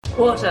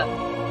Water.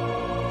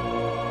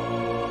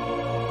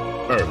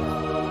 Earth.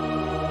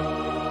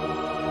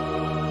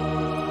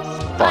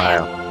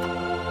 Fire.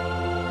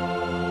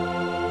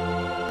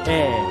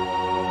 Air.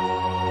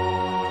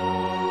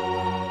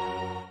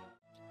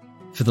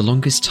 For the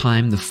longest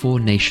time, the four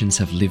nations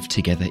have lived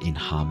together in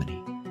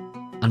harmony.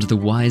 Under the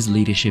wise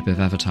leadership of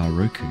Avatar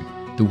Roku,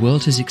 the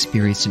world has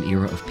experienced an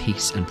era of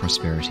peace and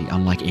prosperity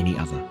unlike any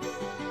other.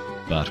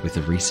 But with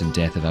the recent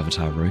death of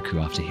Avatar Roku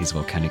after his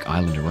volcanic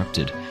island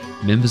erupted,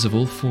 members of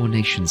all four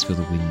nations feel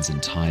the winds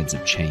and tides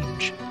of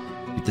change.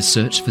 With the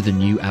search for the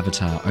new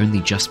Avatar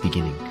only just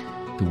beginning,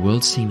 the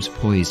world seems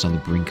poised on the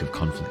brink of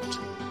conflict.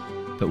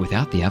 But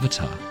without the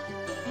Avatar,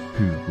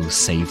 who will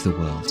save the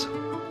world?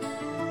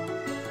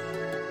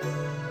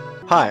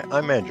 Hi,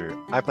 I'm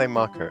Andrew. I play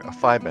Marco, a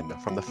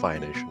firebender from the Fire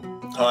Nation.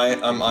 Hi,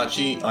 I'm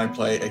Archie. I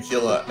play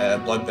Aquila, a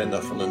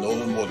bloodbender from the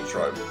Northern Water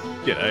Tribe.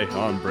 G'day,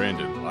 I'm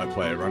Brandon. I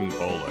play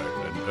Rungbolo,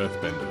 an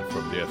earthbender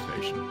from the Earth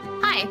Nation.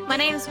 Hi, my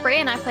name's Bri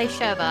and I play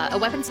Sherva, a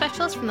weapon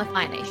specialist from the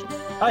Fire Nation.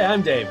 Hi,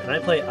 I'm Dave, and I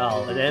play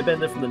Al, an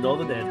airbender from the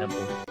Northern Air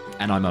Temple.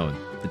 And I'm Owen,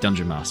 the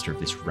dungeon master of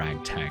this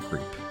ragtag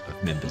group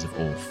of members of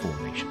all four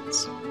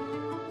nations.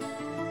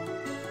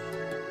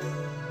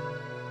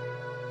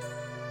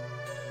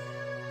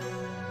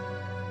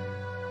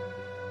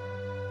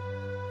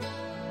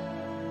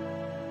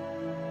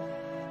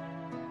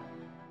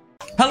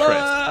 Hello!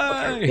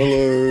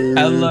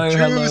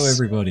 Hello,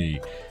 everybody.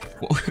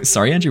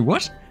 Sorry, Andrew,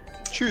 what?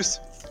 Choose.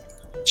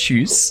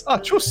 Choose? Ah,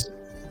 tschüss.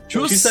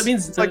 Choose, that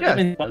means,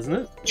 doesn't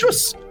it?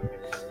 Tschüss.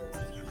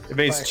 It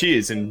means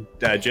cheers in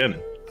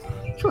German.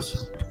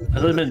 Tschüss. I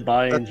thought it meant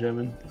bye in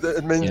German.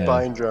 It means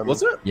bye in German.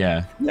 Was it?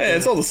 Yeah. Yeah,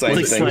 it's all the same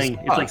It's like thing.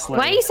 slang. It's like slang.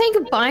 Why are you saying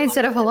goodbye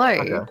instead of hello?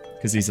 Okay.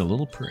 Because he's a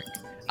little prick.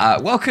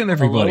 Welcome,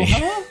 everybody.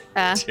 Hello?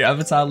 To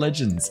Avatar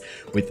Legends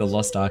with the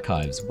Lost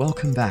Archives.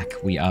 Welcome back.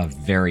 We are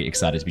very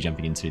excited to be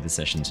jumping into the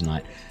session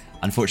tonight.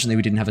 Unfortunately,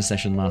 we didn't have a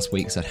session last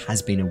week, so it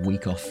has been a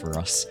week off for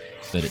us,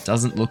 but it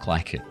doesn't look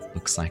like it.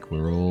 Looks like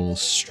we're all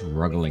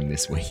struggling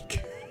this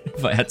week,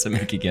 if I had to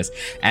make a guess.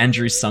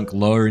 Andrew sunk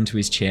lower into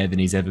his chair than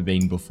he's ever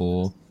been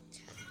before.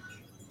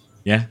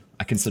 Yeah,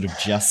 I can sort of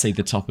just see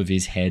the top of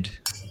his head.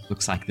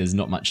 Looks like there's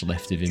not much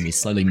left of him. He's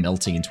slowly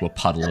melting into a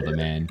puddle of a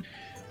man.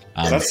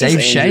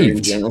 Dave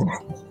shaved.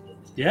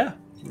 Yeah.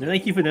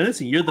 Thank you for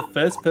noticing. You're the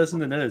first person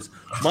to notice.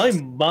 My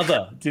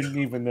mother didn't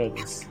even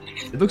notice.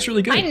 It looks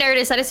really good. I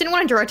noticed, I just didn't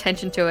want to draw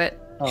attention to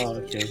it. Oh,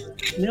 okay.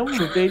 Now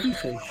I'm a baby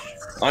fish.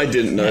 I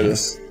didn't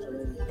notice.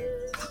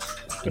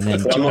 And then,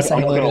 do you want to say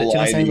hello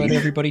to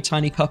everybody,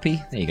 Tiny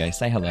Puppy? There you go.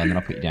 Say hello, and then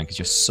I'll put you down because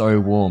you're so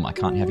warm. I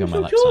can't have you on my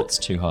lap, so it's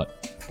too hot.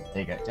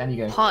 There you go. Down you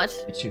go. Hot.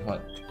 It's too hot.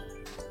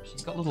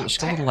 She's got a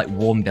little like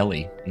warm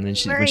belly, and then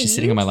when she's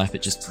sitting on my lap,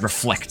 it just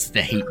reflects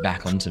the heat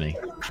back onto me.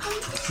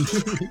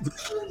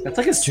 That's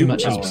like it's too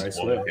much power, heat. I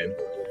swear.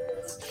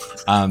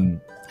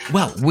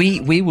 Well,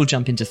 we will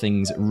jump into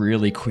things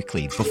really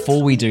quickly.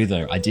 Before we do,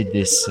 though, I did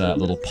this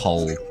little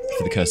poll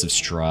for the Curse of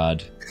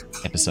Strahd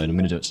episode. I'm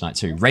going to do it tonight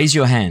too. Raise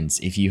your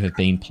hands if you have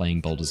been playing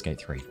Baldur's Gate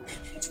 3.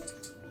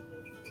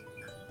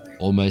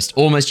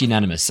 Almost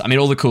unanimous. I mean,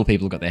 all the cool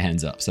people have got their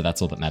hands up, so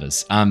that's all that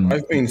matters.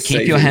 I've been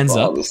keep your hands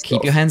up.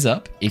 Keep your hands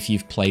up if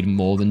you've played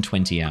more than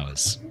 20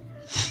 hours.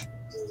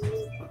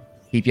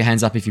 Keep your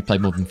hands up if you've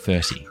played more than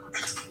 30.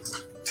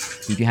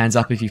 Keep your hands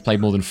up if you've played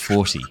more than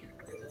 40.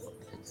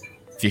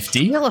 50?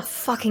 You're all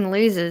fucking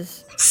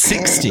losers.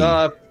 60.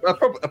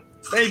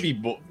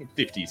 Maybe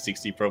 50,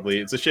 60 probably.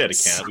 It's a shared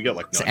account. We got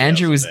like 9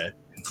 so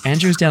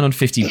Andrew's down on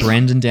 50,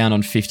 Brandon down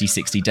on 50,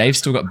 60. Dave's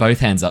still got both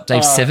hands up.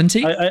 Dave,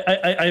 70?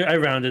 I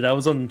rounded. I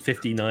was on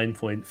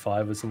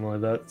 59.5 or something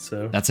like that.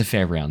 So that's a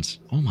fair round.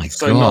 Oh my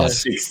so god. So not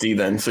 60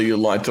 then, so you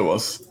lied to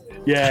us.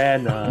 Yeah,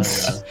 no.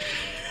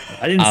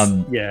 I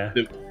didn't... yeah.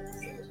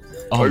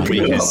 Oh my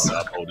goodness.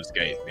 Baldur's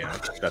Gate, yeah.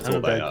 That's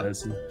all they are.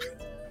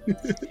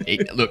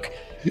 Look,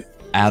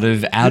 out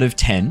of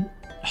 10,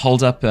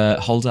 hold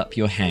up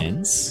your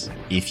hands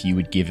if you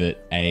would give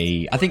it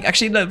a... I think,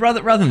 actually, no,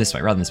 rather than this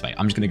way,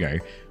 I'm just going to go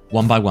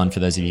one by one for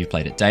those of you who've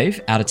played it.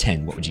 Dave, out of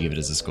 10, what would you give it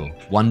as a score?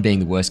 1 being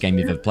the worst game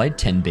you've ever played,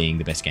 10 being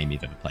the best game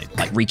you've ever played.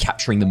 Like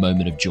recapturing the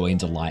moment of joy and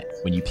delight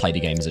when you played a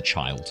game as a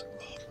child.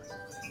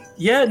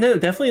 Yeah, no,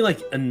 definitely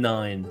like a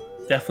 9.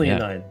 Definitely a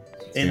 9.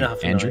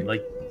 Enough Andrew? 9.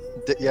 Like,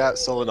 yeah,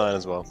 solid 9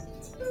 as well.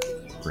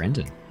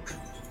 Brandon?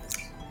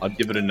 I'd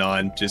give it a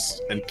 9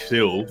 just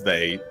until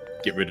they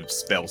get rid of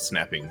spell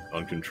snapping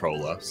on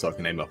controller so I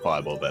can aim my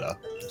fireball better.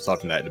 Aside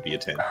from that, it'd be a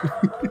 10.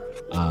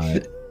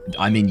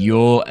 I mean,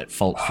 you're at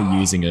fault for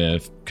using a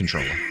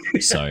controller,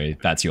 so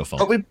that's your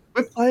fault. But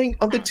we're playing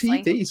on the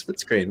TV split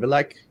screen. We're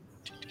like...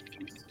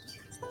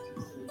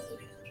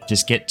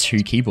 Just get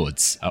 2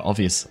 keyboards,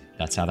 obviously.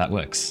 That's how that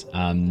works.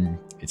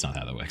 It's not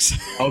how that works.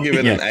 I'll give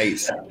it an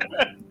 8.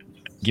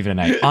 Give it an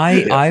 8.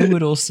 I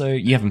would also...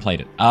 You haven't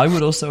played it. I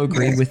would also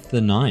agree with the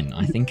 9.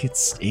 I think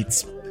it's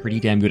pretty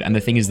damn good. And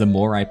the thing is, the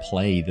more I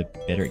play, the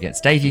better it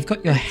gets. Dave, you've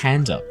got your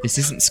hand up. This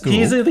isn't school.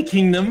 Tears of the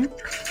Kingdom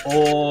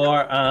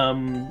or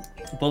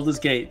Baldur's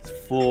Gate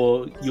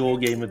for your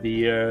game of the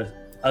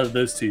year out of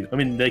those two. I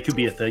mean, there could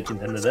be a third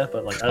contender there,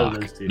 but like out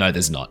of those two. No,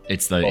 there's not.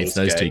 It's Baldur's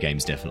those Gate. two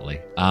games definitely.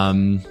 Oh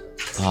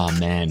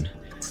man.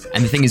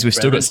 And the thing is, we've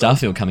still got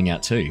Starfield coming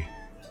out too.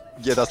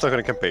 Yeah, that's not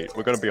going to compete.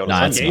 We're going to be honest.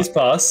 Nah, On it's Games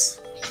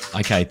Pass.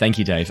 Okay, thank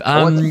you, Dave.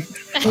 Like,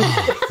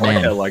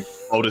 Man. like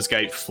Baldur's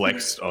Gate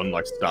flexed on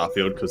like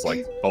Starfield because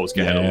like Baldur's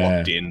Gate had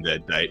locked in their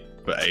date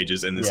for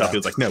ages, and then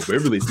Starfield's like, no, we're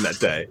releasing that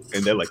day,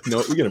 and they're like, no,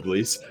 we're going to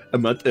release a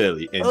month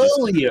early and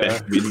just win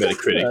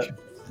Metacritic.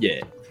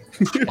 Yeah.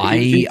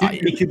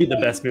 It could be the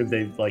best move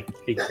they've like.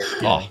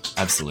 Oh,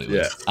 absolutely.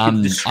 Yeah. I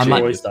might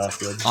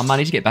Starfield.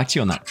 need to get back to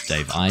you on that,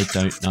 Dave. I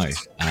don't know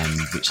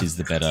which is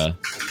the better.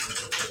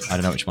 I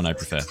don't know which one I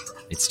prefer.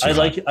 It's too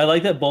hard. I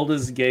like that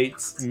Baldur's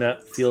Gate's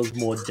map feels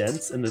more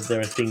dense and that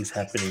there are things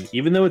happening.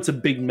 Even though it's a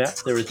big map,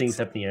 there are things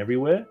happening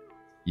everywhere.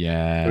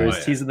 Yeah.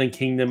 Whereas Tears of the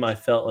Kingdom, I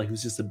felt like it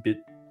was just a bit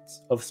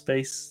of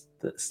space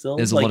that still.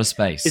 There's a lot of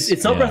space.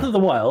 It's not Breath of the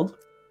Wild.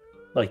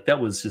 Like that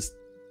was just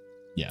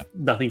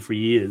nothing for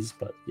years,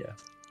 but yeah.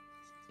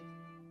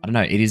 I don't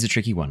know. It is a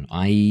tricky one.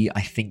 I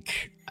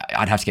think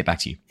I'd have to get back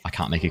to you. I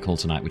can't make a call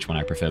tonight which one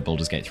I prefer,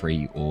 Baldur's Gate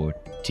 3 or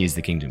Tears of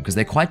the Kingdom, because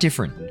they're quite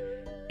different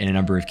in a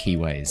number of key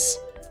ways.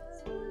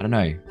 I don't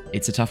know.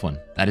 It's a tough one.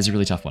 That is a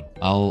really tough one.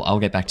 I'll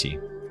get back to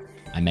you.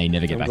 I may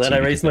never get back to you. I'm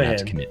glad I raised my hand.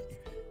 To commit.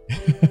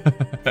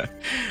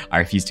 I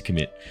refuse to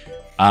commit.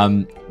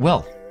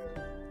 Well,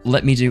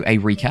 let me do a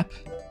recap,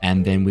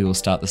 and then we will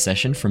start the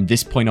session. From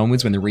this point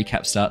onwards, when the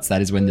recap starts,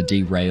 that is when the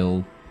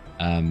derail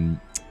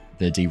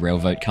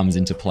vote comes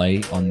into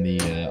play on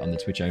the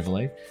Twitch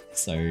overlay.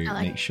 So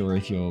make sure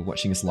if you're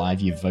watching us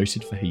live, you've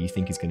voted for who you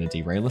think is going to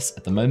derail us.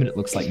 At the moment, it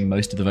looks like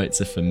most of the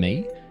votes are for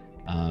me.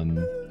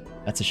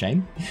 That's a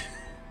shame.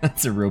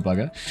 That's a real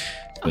bugger.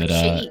 But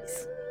I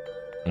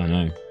don't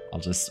know. I'll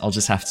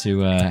just have to.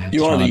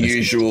 You are the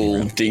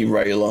usual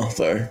derailer,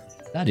 though.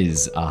 That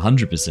is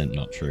 100%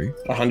 not true.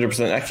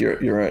 100%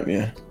 accurate. You're right.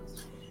 Yeah.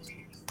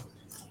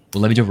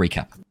 Well, let me do a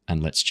recap,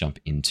 and let's jump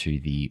into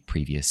the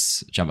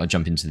previous jump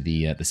into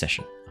the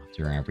session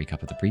after our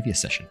recap of the previous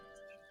session.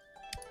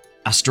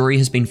 Our story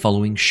has been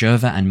following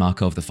Shurva and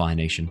Marco of the Fire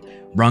Nation,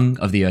 Rung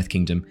of the Earth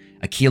Kingdom,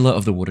 Aquila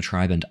of the Water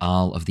Tribe, and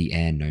Aal of the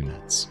Air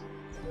Nomads.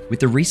 With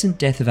the recent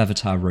death of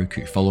Avatar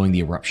Roku following the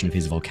eruption of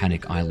his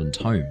volcanic island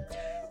home,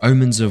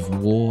 omens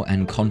of war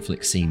and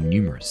conflict seem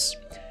numerous.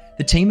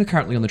 The team are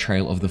currently on the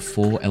trail of the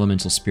 4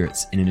 elemental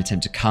spirits in an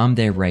attempt to calm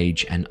their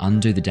rage and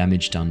undo the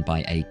damage done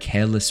by a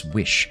careless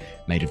wish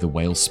made of the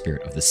whale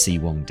spirit of the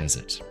Siwong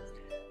Desert.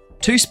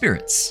 2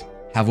 spirits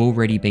have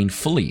already been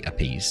fully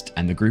appeased,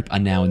 and the group are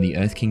now in the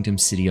Earth Kingdom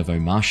city of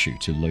Omashu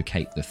to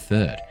locate the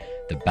 3rd,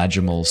 the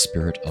Bajamol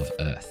Spirit of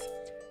Earth.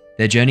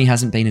 Their journey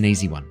hasn't been an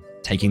easy one,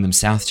 taking them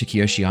south to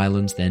Kyoshi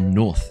Island, then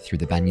north through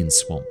the Banyan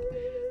Swamp.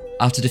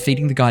 After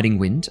defeating the Guiding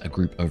Wind, a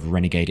group of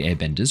renegade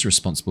airbenders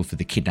responsible for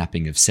the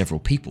kidnapping of several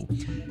people,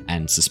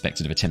 and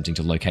suspected of attempting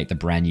to locate the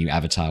brand new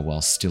Avatar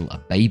while still a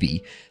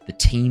baby, the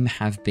team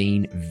have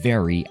been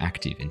very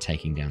active in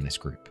taking down this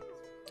group.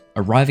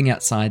 Arriving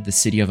outside the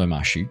city of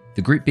Omashu,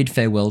 the group bid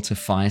farewell to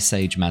Fire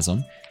Sage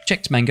Mazon,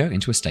 checked Mango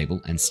into a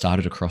stable, and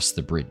started across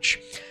the bridge.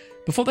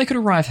 Before they could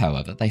arrive,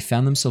 however, they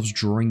found themselves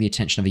drawing the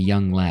attention of a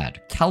young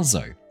lad,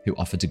 Kalzo, who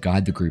offered to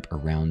guide the group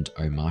around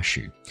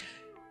Omashu.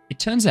 It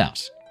turns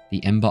out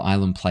the Ember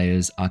Island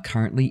players are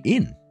currently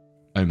in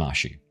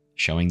Omashu,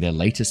 showing their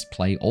latest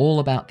play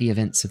all about the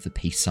events of the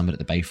Peace Summit at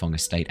the Beifong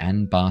Estate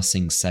and Ba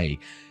Sing Se,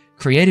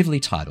 creatively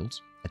titled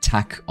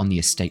Attack on the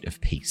Estate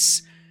of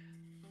Peace.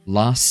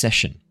 Last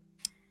session,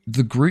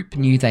 the group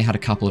knew they had a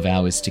couple of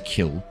hours to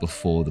kill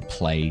before the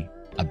play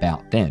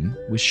about them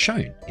was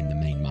shown in the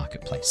main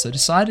marketplace, so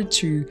decided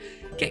to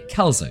get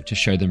Kalzo to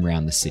show them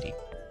around the city.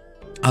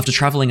 After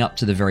travelling up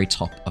to the very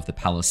top of the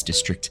Palace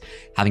District,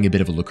 having a bit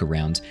of a look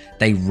around,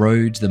 they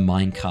rode the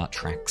minecart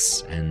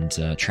tracks and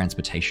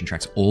transportation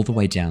tracks all the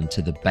way down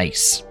to the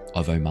base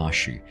of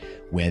Omashu,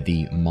 where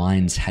the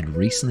mines had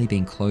recently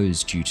been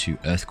closed due to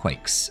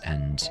earthquakes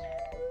and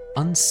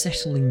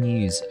unsettling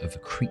news of a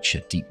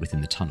creature deep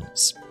within the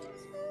tunnels.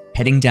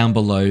 Heading down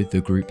below,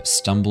 the group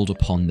stumbled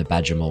upon the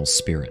Bajamol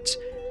spirit,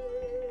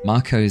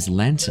 Marco's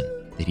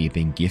lantern that he had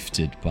been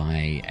gifted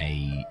by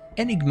a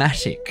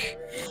enigmatic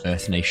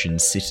Earth Nation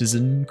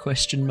citizen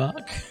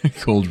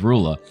called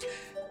Ruler,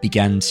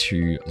 began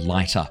to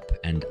light up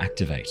and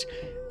activate,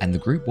 and the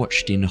group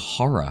watched in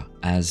horror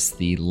as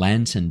the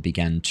lantern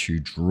began to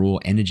draw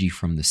energy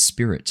from the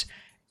spirit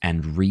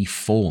and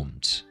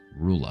reformed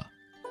Ruler.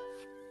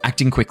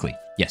 Acting quickly.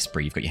 Yes,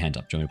 Bree, you've got your hand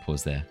up. Do you want me to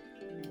pause there?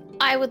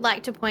 I would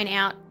like to point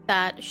out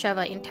that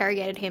Shova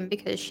interrogated him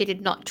because she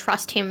did not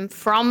trust him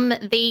from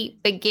the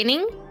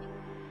beginning.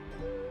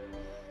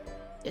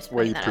 Just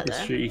Where you that out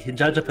poop. there. You can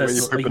judge a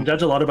person. You can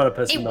judge a lot about a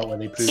person not when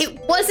they poop. It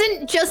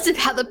wasn't just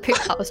about the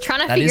poop. I was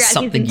trying to That figure is out his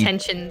something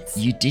intentions.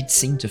 You did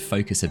seem to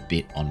focus a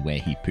bit on where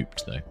he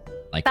pooped, though.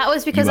 Like That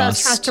was because you I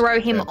was trying asked- to throw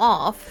him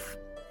off,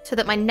 so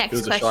that my It next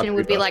was a shark question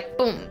would be pooper. like,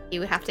 boom, he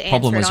would have to answer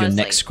Problem it was your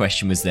honestly. next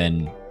question was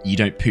then, you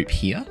don't poop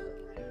here?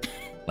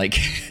 Like,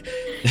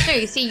 No,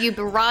 you see, you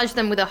barrage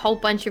them with a whole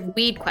bunch of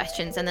weird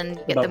questions, and then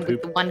you get them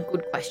with the one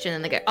good question,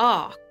 and they go,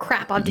 "Oh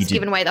crap! I've just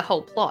given away the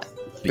whole plot."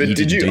 But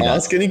did you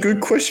ask any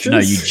good questions? No,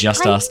 you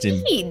just asked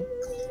him.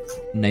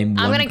 Name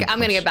one. I'm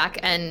gonna go back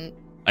and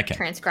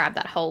transcribe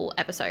that whole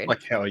episode.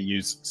 Like how I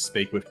use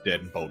Speak with Dead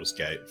and Baldur's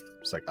Gate.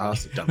 It's like, I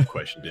asked a dumb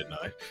question, didn't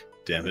I?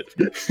 Damn it.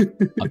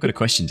 I've got a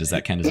question. Does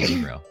that count as a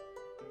derail?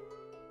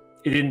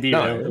 It didn't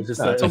derail. It was just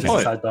a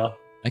sidebar.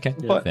 Okay,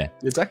 fair.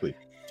 Exactly.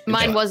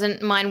 Mine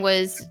wasn't. Mine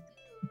was.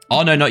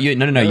 Oh no, not you.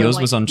 No. Yours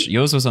was on.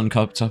 Yours was on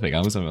topic. I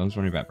was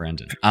wondering about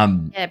Brandon.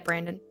 Yeah,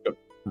 Brandon.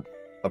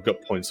 I've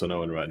got points on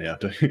Owen right now.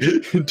 Don't do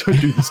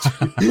this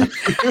to me.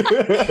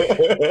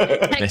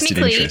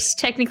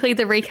 Technically,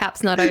 the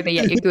recap's not over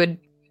yet. You're good.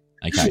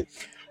 Okay.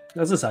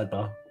 That's a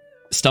sidebar.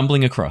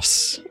 Stumbling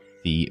across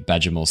the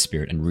Badger Mole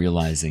spirit and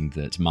realizing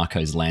that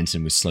Marco's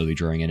lantern was slowly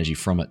drawing energy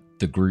from it,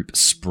 the group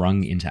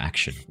sprung into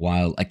action.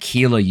 While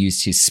Aquila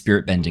used his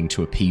spirit bending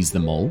to appease the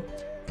mole,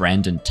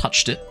 Brandon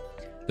touched it.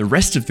 The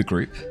rest of the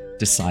group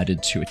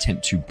decided to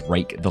attempt to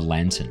break the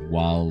lantern,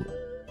 while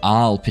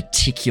Arl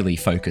particularly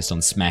focused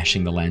on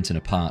smashing the lantern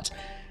apart.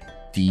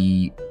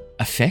 The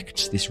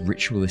effect, this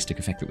ritualistic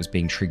effect that was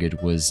being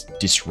triggered, was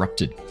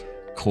disrupted,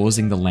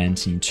 causing the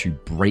lantern to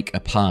break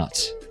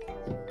apart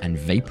and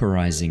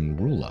vaporizing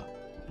Ruler.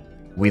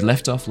 We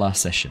left off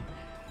last session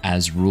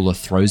as Ruler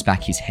throws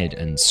back his head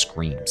and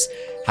screams,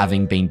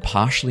 having been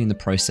partially in the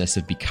process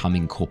of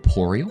becoming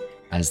corporeal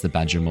as the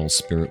Badger Mole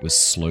spirit was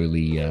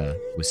slowly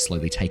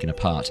taken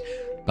apart.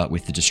 But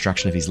with the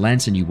destruction of his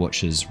lantern, you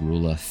watch as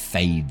Ruler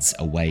fades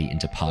away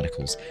into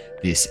particles,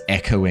 this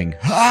echoing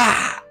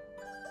 "Ah!"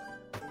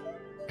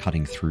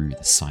 cutting through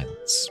the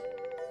silence.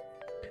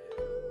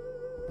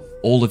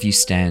 All of you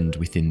stand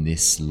within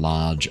this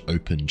large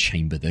open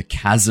chamber, the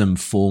chasm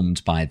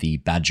formed by the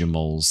Badger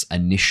Mole's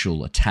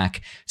initial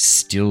attack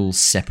still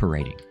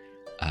separating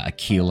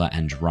Aquila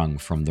and Rung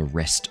from the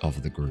rest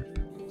of the group.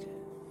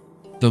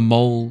 The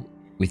mole,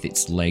 with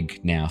its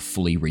leg now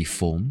fully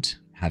reformed,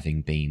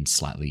 having been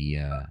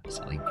slightly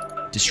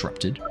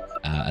disrupted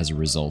as a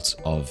result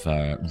of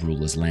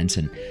Ruler's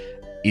lantern,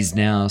 is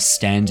now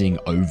standing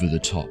over the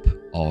top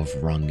of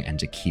Rung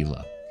and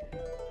Aquila.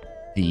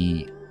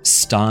 The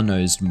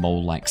star-nosed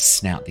mole-like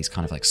snout, these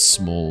kind of like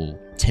small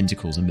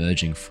tentacles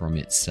emerging from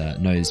its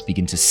nose,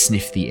 begin to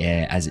sniff the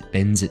air as it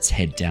bends its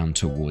head down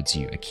towards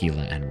you,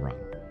 Aquila and Rung.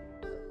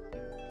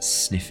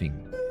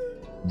 Sniffing,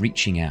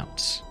 reaching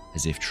out,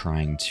 as if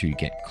trying to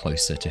get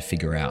closer to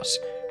figure out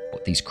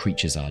what these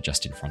creatures are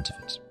just in front of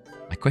it.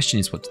 My question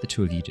is, what do the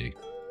two of you do?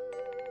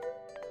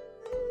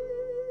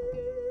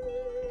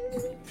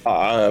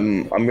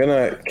 I'm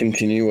gonna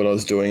continue what I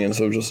was doing and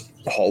sort of just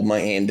hold my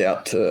hand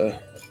out to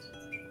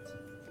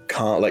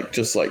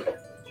just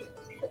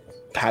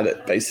pat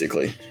it,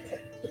 basically.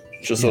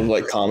 Just sort of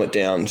like calm it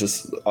down.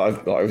 Just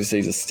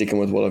obviously just sticking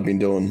with what I've been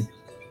doing.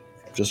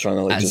 Just trying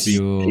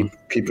to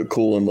keep it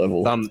cool and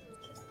level.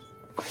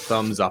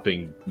 Thumbs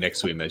upping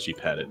next to him as you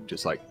pat it,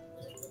 just like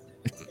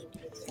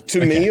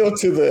to me or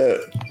to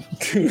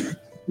the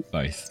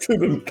both. To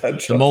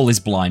the The mole is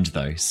blind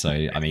though, so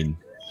I mean,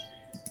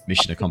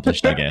 mission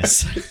accomplished, I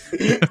guess.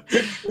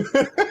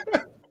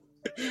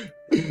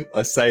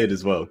 I say it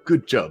as well.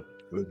 Good job.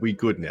 We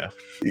good now.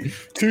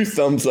 2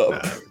 thumbs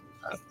up.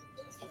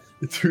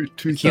 Two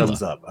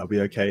thumbs up. Are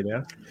we okay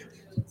now?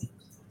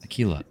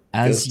 Aquila,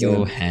 as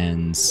your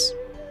hands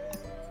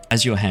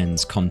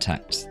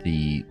contact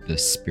the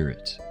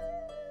spirit,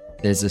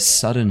 there's a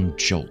sudden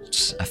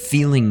jolt, a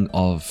feeling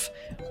of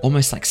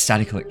almost like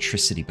static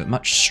electricity, but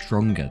much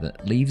stronger,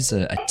 that leaves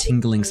a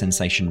tingling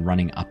sensation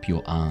running up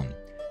your arm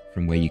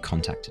from where you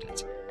contacted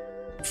it.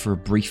 For a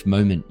brief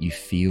moment, you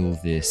feel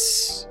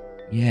this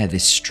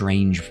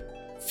strange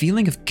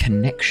feeling of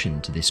connection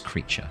to this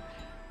creature.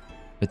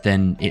 But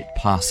then it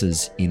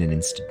passes in an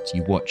instant.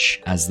 You watch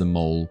as the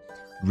mole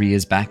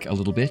rears back a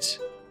little bit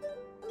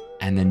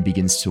and then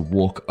begins to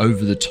walk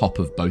over the top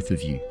of both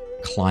of you,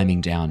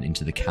 climbing down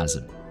into the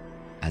chasm.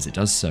 As it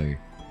does so,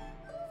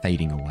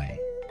 fading away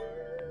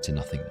to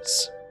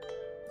nothingness.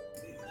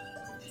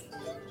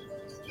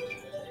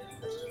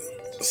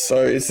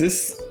 So is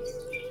this...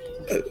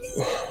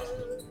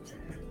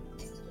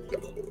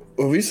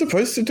 were we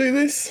supposed to do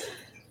this?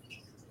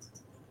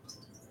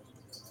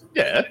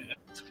 Yeah,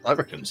 I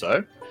reckon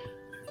so.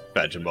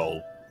 Badger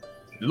Mole.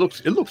 It looks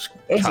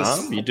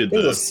calm. You did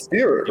the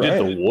spirit, you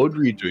did the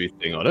Wardry do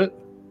thing on it.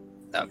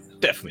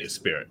 Definitely a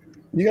spirit.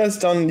 You guys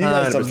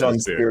have done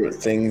spirit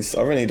things.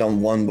 I've only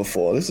done one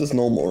before. This is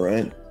normal,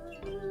 right?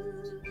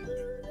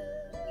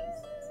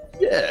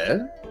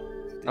 Yeah.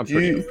 I'm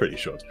pretty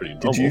sure it's pretty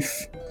normal.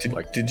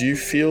 Did you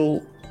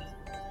feel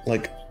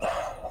like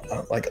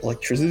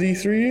electricity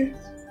through you?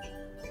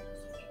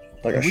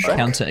 Like a shock?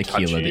 Counter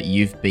Aquila that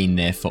you've been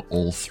there for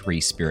all 3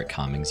 spirit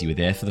calmings. You were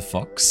there for the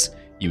fox.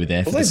 You were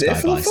there for the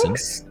sky bison.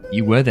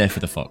 You were there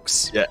for the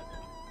fox. Yeah.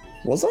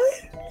 Was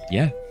I?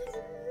 Yeah.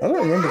 I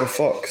don't remember the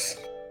fox.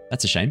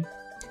 That's a shame.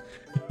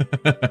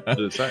 What did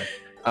it say?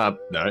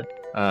 No.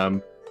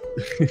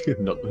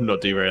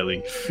 Not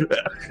derailing.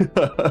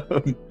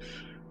 I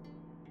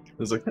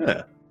was like,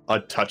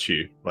 I'd touch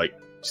you like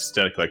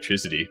static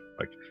electricity.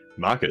 Like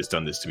Marco's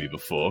done this to me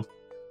before.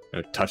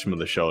 I'd touch him on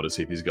the shoulder,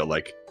 see if he's got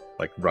like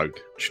rug.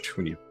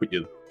 When you put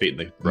your feet in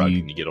the rug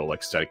and you get all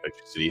like static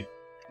electricity.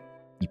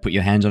 You put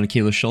your hand on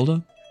Akila's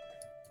shoulder.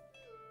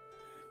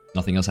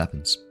 Nothing else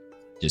happens.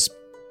 Just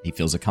he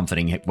feels a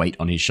comforting weight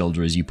on his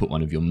shoulder as you put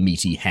one of your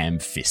meaty ham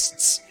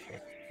fists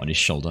on his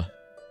shoulder.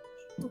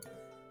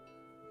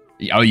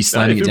 Oh, you're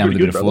slamming it down with a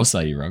bit of force,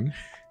 are you, wrong?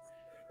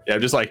 Yeah,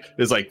 I'm just like,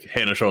 there's like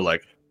hand on shoulder,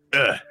 like,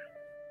 ugh.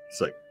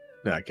 It's like,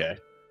 okay.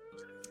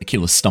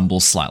 Akila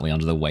stumbles slightly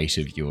under the weight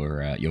of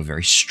your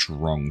very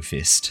strong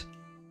fist.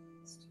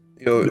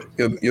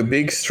 Your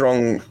big,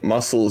 strong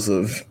muscles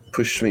have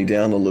pushed me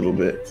down a little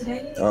bit,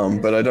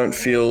 but I don't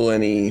feel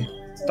any.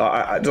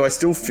 Do I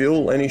still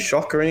feel any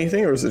shock or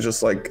anything, or is it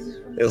just like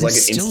it was like an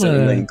instant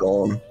and then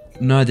gone?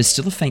 No, there's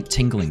still a faint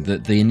tingling.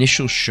 The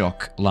initial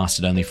shock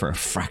lasted only for a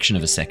fraction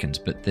of a second,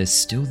 but there's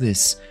still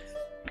this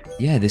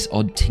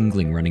odd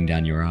tingling running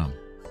down your arm.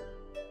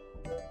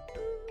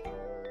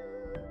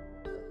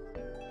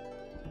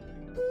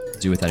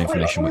 Do with that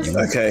information what you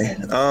want. Okay.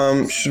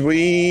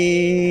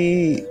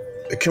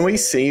 Can we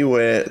see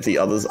where the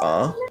others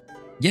are?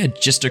 Yeah,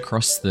 just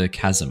across the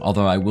chasm.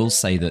 Although I will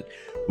say that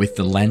with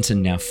the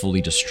lantern now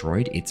fully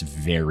destroyed, it's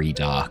very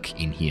dark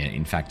in here.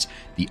 In fact,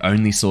 the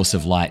only source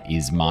of light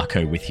is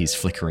Marco with his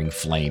flickering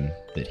flame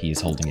that he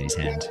is holding in his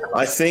hand.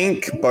 I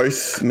think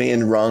both me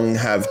and Rung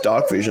have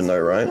dark vision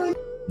though, right?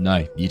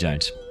 No, you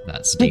don't.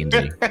 That's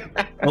D&D.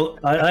 Well,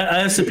 I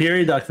have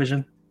superior dark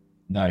vision.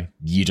 No,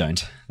 you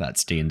don't.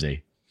 That's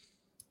D&D.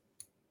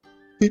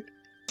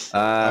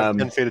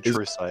 10 feet of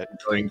true sight.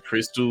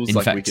 Crystals.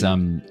 In fact,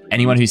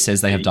 anyone who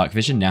says they have dark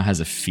vision now has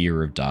a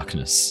fear of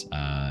darkness.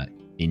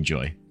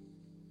 Enjoy.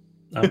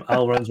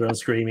 Al runs around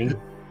screaming.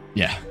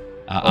 Yeah.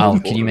 Al,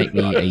 can you make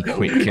me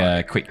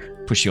a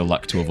quick push your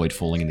luck to avoid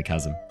falling in the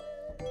chasm?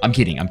 I'm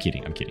kidding.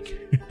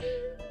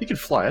 He can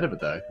fly out of it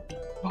though.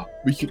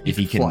 If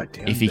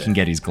he can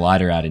get his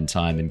glider out in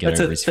time and get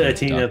over his fear of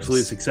darkness. That's a 13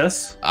 absolute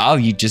success. Oh,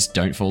 you just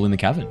don't fall in the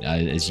cavern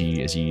as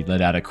you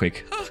let out a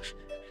quick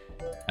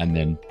and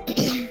then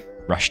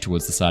rush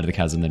towards the side of the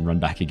chasm, then run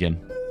back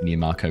again near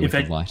Marco with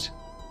the light.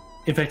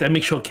 In fact, I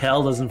make sure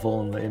Cal doesn't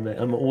fall in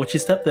there. Watch your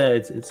step there.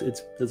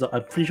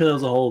 I'm pretty sure there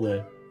was a hole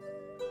there.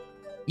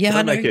 Yeah,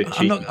 I know.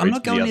 I'm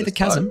not going near the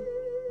chasm.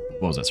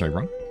 What was that? Sorry,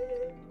 wrong.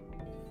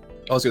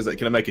 I was going to say,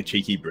 can I make a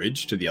cheeky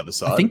bridge to the other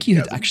side? I think you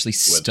had actually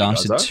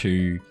started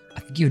to.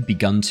 I think you had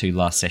begun to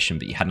last session,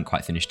 but you hadn't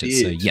quite finished it.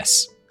 So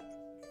yes.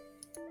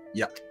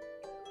 Yep.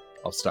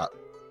 I'll start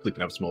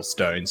flipping up small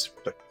stones.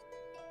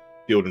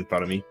 Build in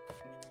front of me.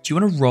 Do you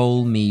want to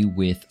roll me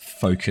with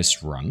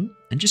focus rung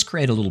and just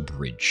create a little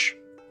bridge?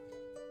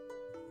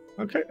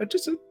 Okay,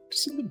 just a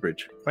little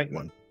bridge, faint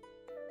one.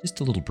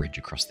 Just a little bridge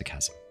across the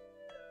chasm.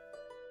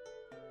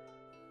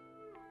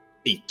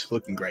 8,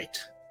 looking great.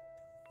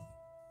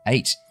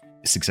 8,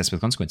 success with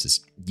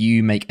consequences.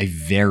 You make a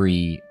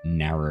very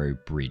narrow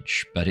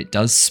bridge, but it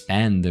does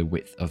span the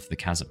width of the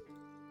chasm.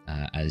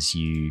 As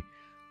you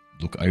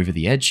look over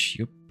the edge,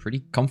 you're pretty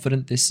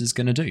confident this is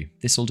going to do.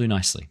 This will do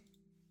nicely.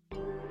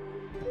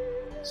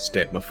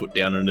 Stamp my foot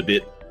down in a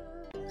bit.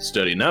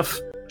 Sturdy enough.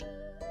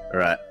 All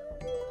right.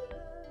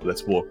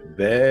 Let's walk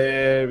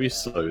very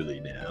slowly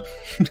now.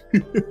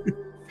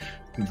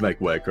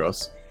 Make way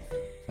across.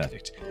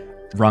 Perfect.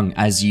 Rung,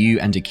 as you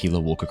and Aquila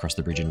walk across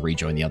the bridge and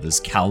rejoin the others,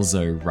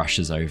 Calzo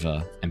rushes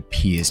over and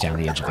peers down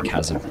the edge of the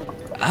chasm.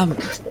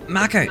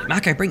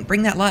 Marco,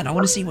 bring that light. I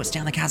want to see what's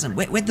down the chasm.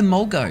 Where'd the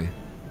mole go?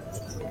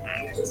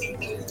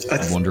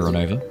 Wander on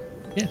over.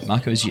 Yeah,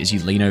 Marco, as you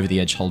lean over the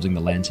edge holding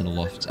the lantern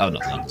aloft. Oh, not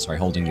lantern, sorry,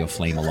 holding your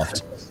flame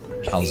aloft.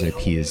 Calzo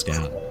peers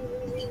down.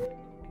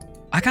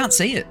 I can't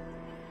see it.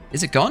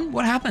 Is it gone?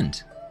 What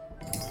happened?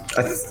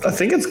 I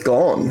think it's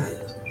gone.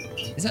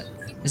 Is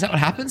that what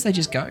happens? They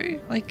just go?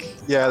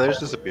 Yeah, they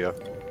just disappear.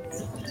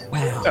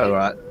 Wow. All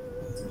right.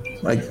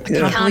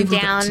 Calm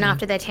down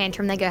after their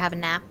tantrum, they go have a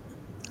nap.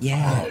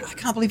 Yeah, I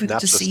can't believe we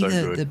got to see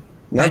the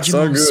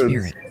Badgermole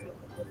spirit.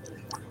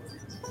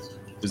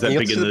 Is that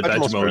bigger than the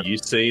Badgermole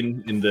you've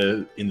seen in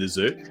the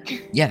zoo?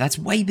 Yeah, that's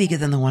way bigger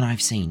than the one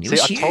I've seen. It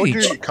was huge. I told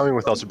you coming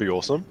with us would be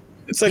awesome.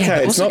 It's okay. Yeah,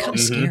 but it's also not kind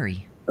of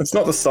scary. It's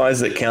not the size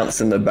that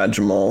counts in the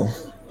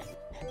Badgermole.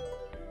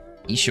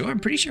 You sure? I'm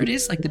pretty sure it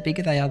is. Like, the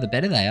bigger they are, the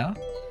better they are.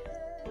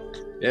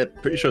 Yeah,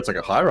 pretty sure it's like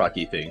a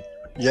hierarchy thing.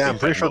 Yeah, I'm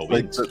pretty sure it's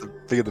like the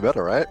bigger the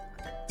better, right?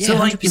 Yeah, so,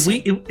 like,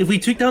 100%. if we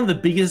took down the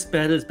biggest,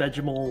 baddest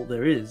Badgermole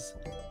there is,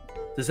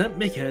 does that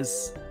make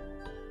us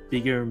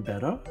bigger and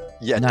better?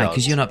 Yeah, no,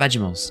 because you're not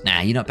Badgermoles.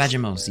 Nah, you're not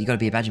Badgermoles. You got to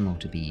be a Badgermole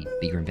to be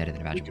bigger and better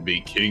than a You Badgermole. could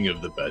be king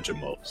of the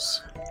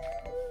Badgermoles.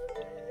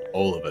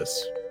 All of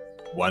us.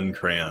 One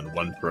crown,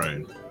 one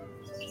throne.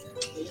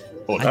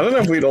 I don't know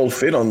if we'd all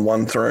fit on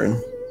one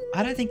throne.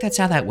 I don't think that's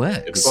how that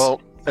works.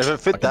 Well, if it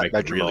fit I that can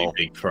make a really Badgermole,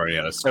 big throne out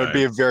of it stone. would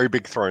be a very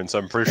big throne, so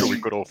I'm pretty sure we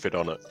could all fit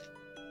on it.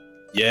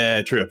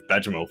 Yeah, true. A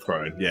Badgermole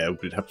throne. Yeah,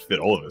 we'd have to fit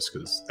all of us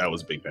because that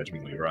was a big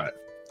Badgermole, you're right.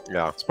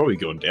 Yeah. It's probably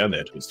going down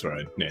there to his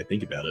throne. Now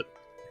think about it.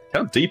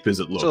 How deep is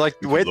it look? So, like,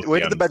 if you where look did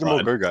down the bedroom all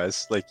inside? go,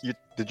 guys? Like,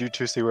 did you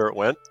two see where it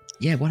went?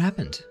 Yeah, what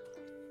happened?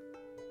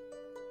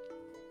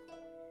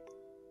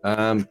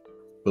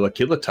 Well, a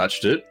killer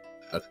touched it.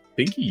 I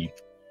think he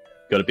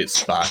got a bit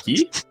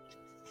sparky,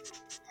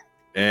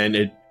 and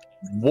it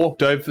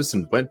walked over us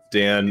and went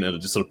down, and it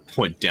just sort of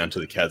point down to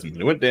the chasm.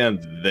 And it went down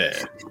there.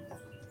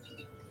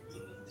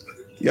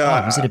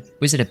 Yeah. Oh,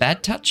 was it a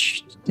bad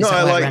touch? Is No,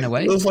 that why like it ran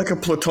away? it was like a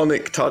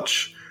platonic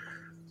touch.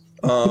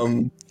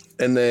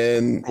 And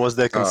then Was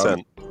there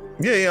consent?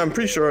 yeah, I'm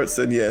pretty sure it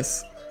said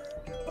yes.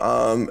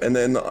 And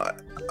then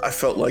I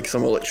felt like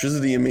some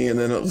electricity in me, and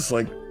then it was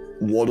like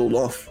waddled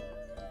off.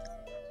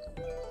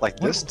 Like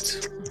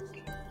this?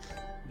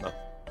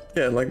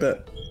 Yeah, like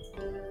that.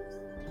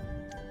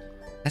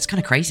 That's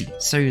kind of crazy.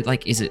 So,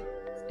 like, is it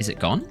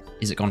gone?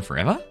 Is it gone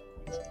forever?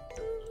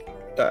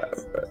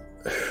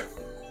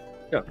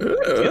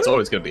 It's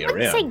always going to be I'd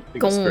around. say I think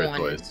it's spirit gone.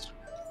 toys.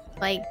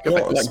 Like, Go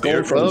back to Like spirit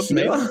gone from world,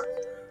 maybe? here.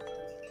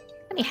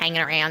 only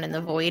hanging around in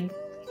the void.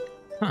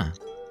 Huh.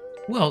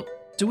 Well,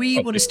 do we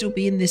want to still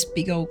be in this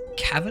big old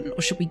cavern,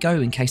 or should we go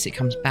in case it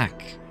comes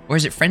back? Or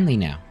is it friendly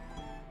now?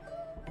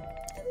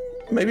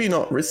 Maybe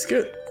not risk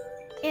it.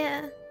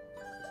 Yeah.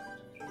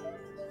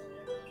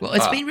 Well,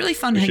 it's been really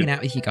fun we hanging should-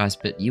 out with you guys,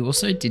 but you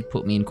also did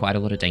put me in quite a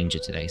lot of danger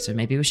today, so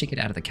maybe we should get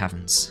out of the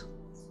caverns.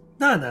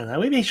 No.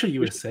 We made sure you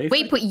were safe.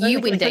 We put you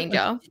in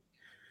danger.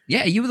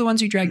 Yeah, you were the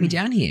ones who dragged me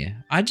down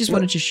here. I just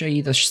wanted to show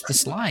you the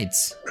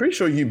slides. Pretty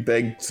sure you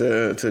begged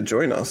to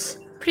join us.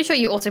 Pretty sure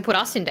you also put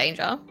us in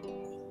danger.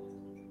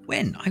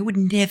 When? I would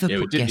never Yeah,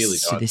 we put did nearly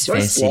guests to die. this fair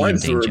Those city in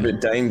slides were a danger.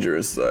 bit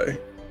dangerous, though.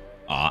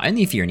 Aw,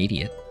 only if you're an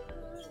idiot.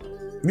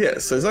 Yeah,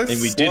 so those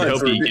And we did slides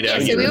help were a you bit get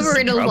out Yeah, of so we here. were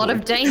in a lot Trouble.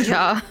 of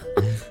danger.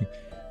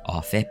 Oh,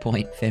 fair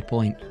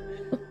point.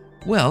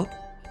 Well,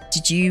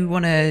 did you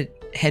want to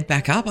head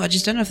back up? I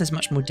just don't know if there's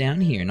much more down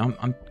here, and I'm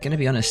going to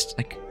be honest,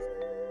 like,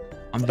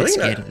 I'm a bit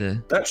think scared of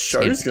the... That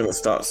show's going to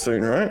start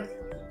soon, right?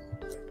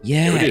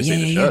 Yeah, we did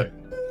see the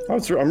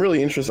show. I'm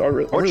really interested. I'm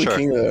What really show?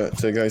 keen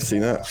to go see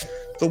that.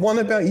 The one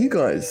about you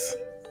guys.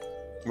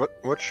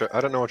 What show? I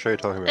don't know what show you're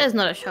talking about. There's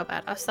not a show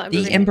about us. That The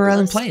really Ember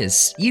Island was.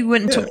 players. You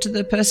went and Yeah. talked to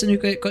the person who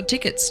got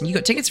tickets, and you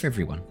got tickets for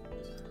everyone.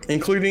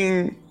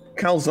 Including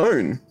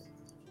Calzone.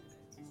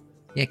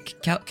 Yeah,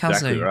 Calzo.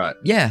 Exactly right.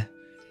 Yeah.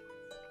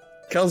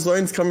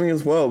 Calzone's coming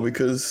as well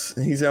because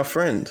he's our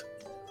friend.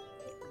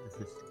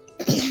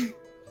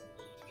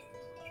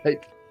 Hey,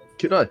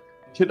 could I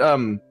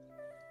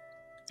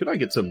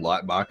get some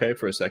light marque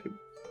for a second?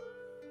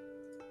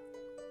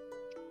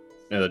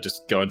 And I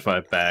just go into my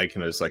bag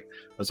and I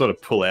sort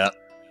of pull out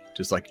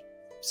just like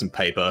some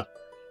paper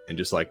and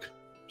just like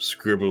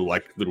scribble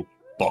like little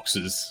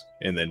boxes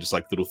and then just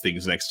like little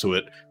things next to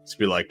it. It's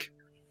be like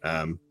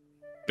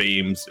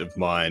beams of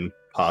mine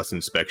pass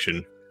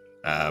inspection.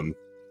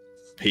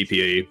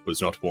 PPE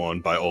was not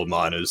worn by all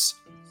miners.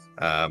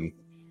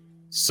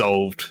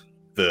 Solved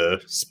the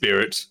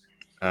spirit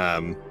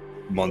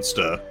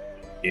monster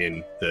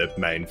in the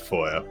main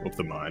foyer of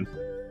the mine.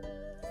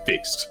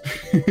 Fixed.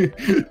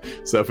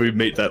 So if we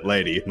meet that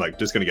lady, I'm like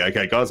just gonna go,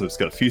 okay guys, I've just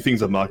got a few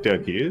things I've marked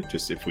down here,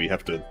 just if we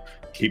have to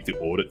keep the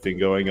audit thing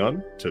going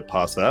on to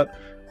pass that,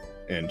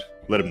 and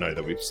let them know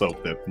that we've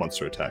solved the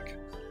monster attack.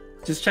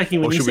 Just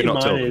checking, when Or you should we say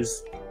not tell them?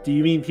 minors, do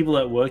you mean people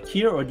that work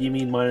here, or do you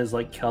mean minors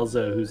like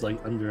Calzo, who's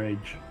like underage?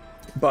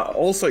 But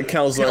also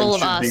Calzone All of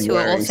should us be who are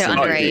wearing also some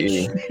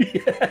underage.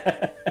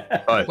 PPE.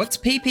 Oh, What's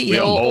PPE? We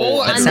are all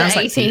That under sounds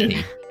like 18.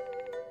 PP.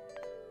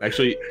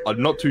 actually,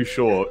 I'm not too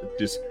sure.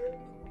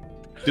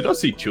 Did I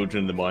see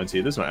children in the mines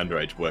here? There's no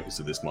underage workers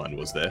at this mine,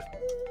 was there?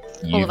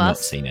 You've of not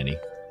us. seen any,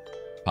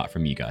 apart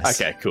from you guys.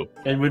 Okay, cool.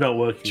 And we're not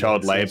working.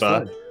 Child so it's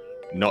labour,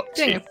 fine. not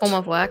Doing a ticked form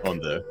of work. on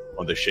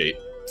the sheet.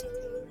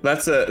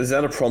 Is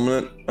that a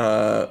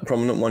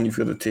prominent one you've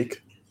got to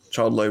tick?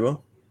 Child labor?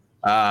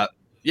 Yeah,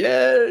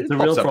 It's a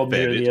real pops up problem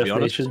fair here in bit, the to be Earth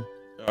honest. Nation.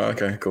 Oh,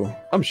 okay, cool.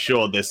 I'm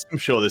sure there's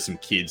some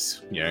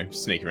kids,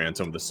 sneaking around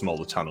some of the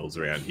smaller tunnels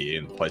around here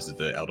and places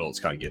that adults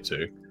can't get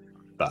to,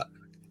 but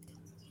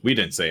we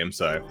didn't see them,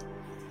 so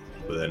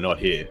they're not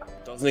here.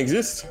 Doesn't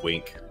exist.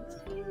 Wink.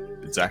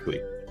 Exactly.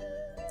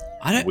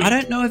 I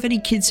don't know of any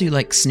kids who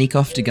like sneak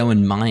off to go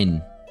and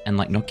mine and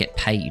like not get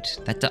paid.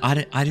 I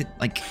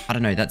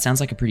don't know. That sounds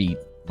like a pretty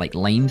like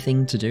lame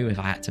thing to do. If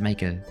I had to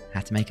make a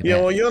Yeah,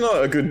 bet. well, you're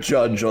not a good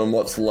judge on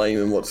what's lame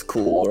and what's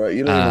cool, right?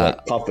 You don't even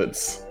like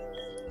puppets.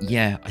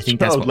 Yeah, I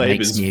think that's Child what labour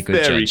makes is me a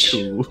good very judge.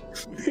 cool.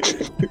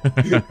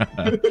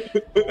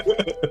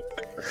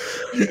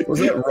 Was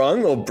that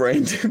wrong or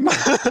brain damage?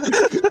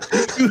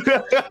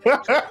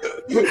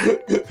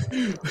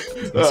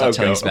 Let's start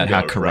telling us about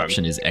how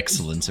corruption is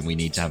excellent and we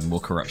need to have more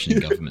corruption in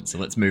government. So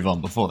let's move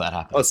on before that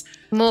happens.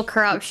 More I started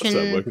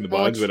corruption, working the more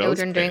mines when I was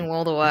children 10. doing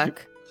all the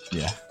work.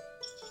 Yeah.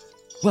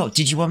 Well,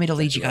 did you want me to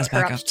lead you guys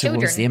back up Corrupt towards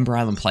children. the Ember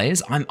Island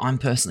players? I'm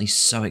personally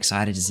so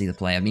excited to see the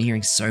play. I've been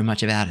hearing so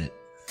much about it.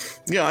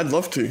 Yeah, I'd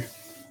love to.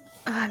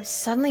 Oh, I'm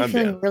suddenly I'm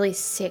feeling down. really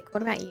sick.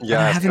 What about you?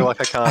 Yeah, I feel like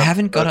I can't. I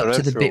haven't got I up to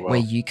don't the feel bit well. where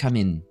you come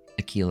in,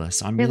 Aquila,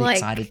 so I'm Feel really like-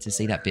 excited to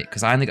see that bit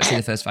because I only got to see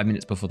the first 5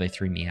 minutes before they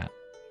threw me out.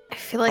 I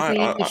feel like we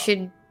I-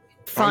 should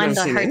find a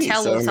seen any,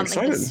 hotel so or I'm something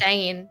to excited.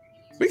 stay in.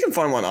 We can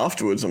find one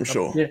afterwards, I'm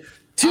sure. Yeah.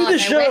 To the Okay,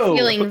 show. we're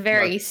feeling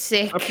very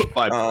sick. I put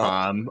my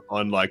palm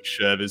on like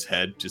Sherva's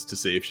head just to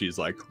see if she's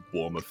like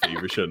warm or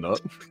feverish or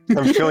not.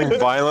 I'm feeling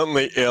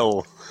violently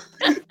ill.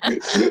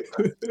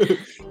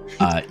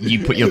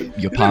 You put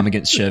your palm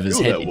against Sherva's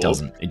Feel head. that It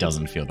warm.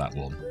 doesn't feel that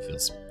warm. It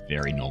feels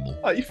very normal.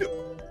 Oh, you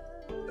feel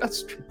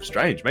that's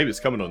strange. Maybe it's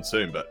coming on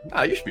soon, but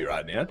you should be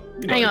right now.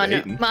 You're not Hang on,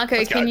 overheating. Marco,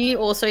 Let's can go. you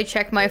also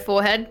check my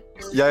forehead?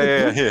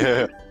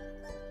 Yeah.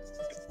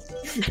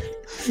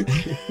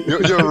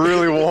 You're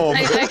really warm.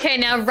 Okay,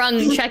 now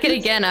Rung, check it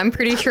again. I'm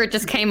pretty sure it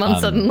just came on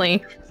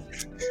suddenly.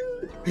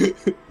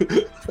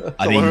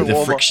 I think the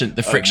warm friction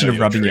know of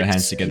your rubbing your tricks.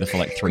 hands together for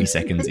like 3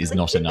 seconds is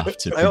not enough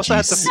to I also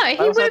had produce. to- No, I he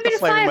also would have had the been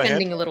flame in my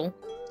firebending a little.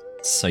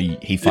 So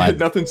he fired.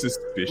 Nothing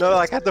suspicious. No,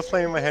 like I had the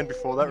flame in my hand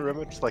before that.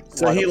 Remember, just like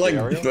So light he up the like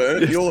area.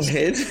 burnt your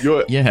head?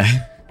 Yeah.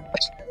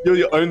 You're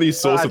your only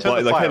source I of turned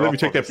light. the Like, hey, fire let me off,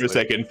 check that for a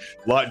obviously. second.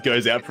 Light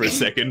goes out for a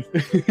second.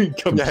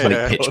 Complete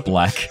Yeah. Pitch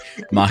black.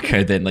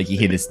 Marco then like you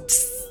hear this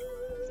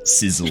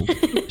sizzle.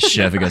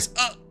 Sherva goes,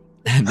 oh!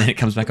 And then it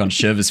comes back on.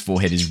 Sherva's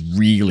forehead is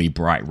really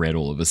bright red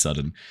all of a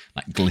sudden,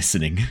 like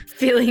glistening.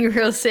 Feeling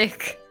real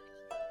sick.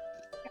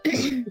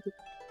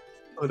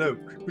 Oh no,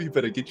 we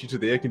better get you to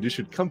the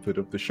air-conditioned comfort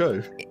of the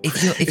show.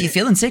 If you're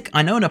feeling sick,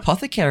 I know an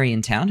apothecary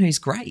in town who's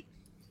great.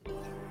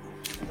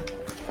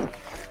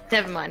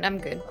 Never mind, I'm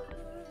good.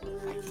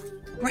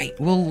 Great.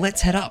 Well,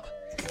 let's head up.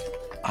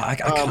 I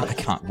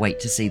can't wait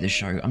to see the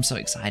show. I'm so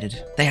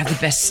excited. They have the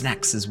best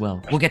snacks as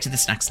well. We'll get to the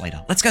snacks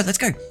later. Let's go.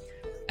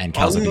 And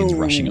Kalza begins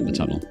rushing up the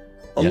tunnel.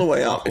 On the Yep.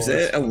 way up, is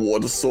there a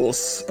water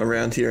source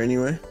around here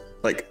anyway?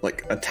 Like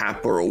a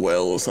tap or a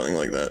well or something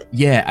like that?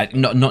 Yeah,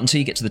 not until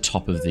you get to the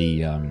top of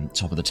the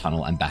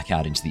tunnel and back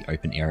out into the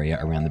open area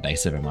around the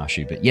base of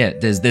Omashu. But yeah,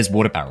 there's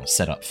water barrels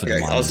set up for the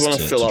Okay, miners I just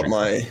want to fill up drink.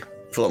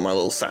 my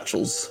little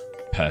satchels.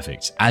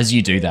 Perfect. As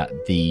you do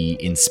that,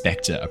 the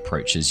inspector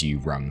approaches you,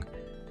 Rung.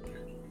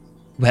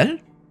 Well,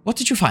 what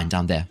did you find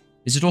down there?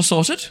 Is it all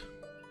sorted?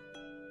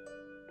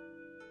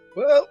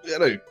 Well, we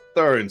had a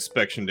thorough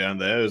inspection down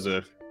there.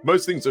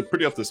 Most things are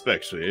pretty off the spec,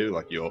 actually.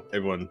 Like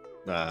everyone,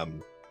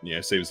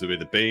 seems to be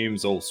the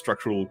beams all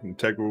structural,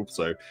 integral.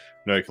 So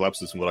no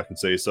collapses from what I can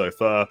see so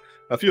far.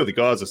 A few of the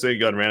guys I see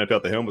going around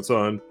without their helmets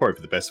on. Probably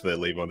for the best if they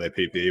leave on their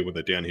PPE when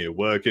they're down here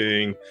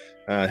working.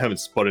 Haven't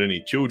spotted any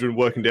children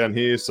working down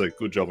here, so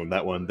good job on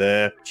that one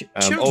there.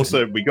 Children?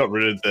 Also, we got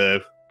rid of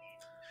the.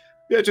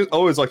 Yeah, just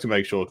always like to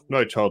make sure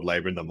no child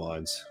labor in the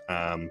mines.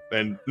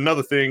 And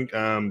another thing,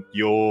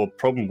 your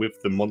problem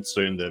with the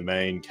monster in the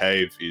main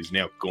cave is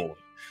now gone.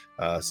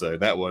 So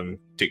that one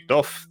ticked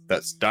off.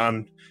 That's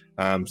done.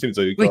 Seems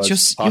like you Wait, guys you're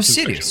passed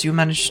serious? inspection. You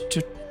managed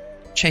to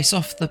chase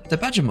off the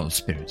Badgermole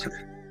spirit?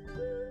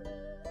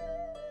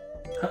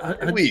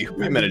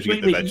 We managed to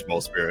get the vegetable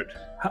spirit.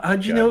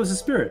 How'd you know it was a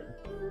spirit?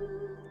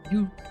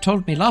 You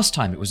told me last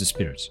time it was a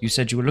spirit. You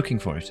said you were looking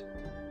for it.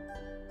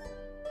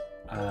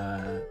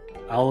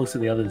 I'll look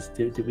at the others.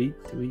 Did we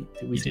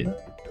see did.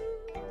 that?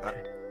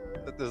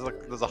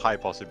 There's a high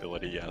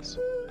possibility, yes.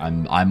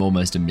 I'm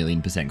almost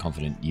 1,000,000%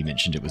 confident you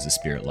mentioned it was a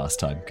spirit last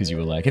time because you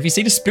were like, "Have you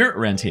seen a spirit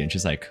around here?" And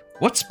she's like,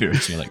 "What spirit?"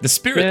 And you're like, "The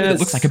spirit that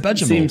looks like a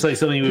Badgermole." Seems like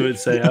something we would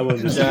say. I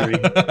won't disagree.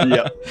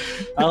 Yeah.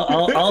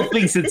 I'll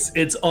think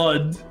it's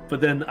odd, but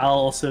then I'll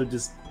also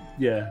just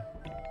yeah,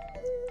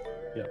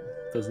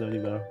 doesn't know any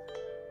better.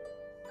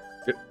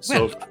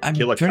 So, Well, I'm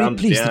Killer very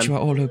calms pleased down. that you are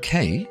all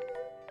okay.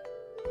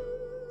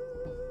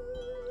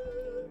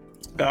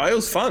 It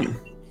was fun.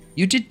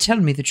 You did tell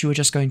me that you were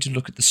just going to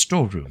look at the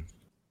storeroom.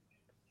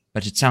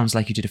 But it sounds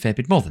like you did a fair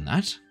bit more than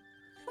that.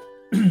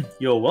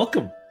 You're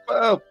welcome.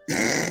 Well,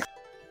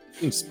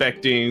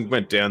 inspecting,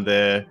 went down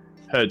there,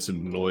 heard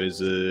some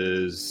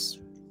noises,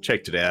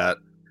 checked it out,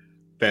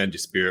 found your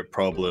spirit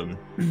problem,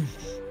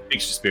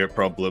 fixed your spirit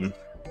problem.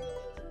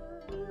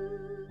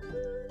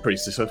 Pretty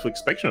successful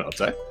inspection, I'd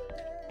say.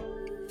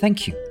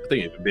 Thank you. I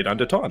think it's a bit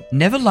under time.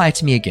 Never lie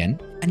to me again,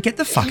 and get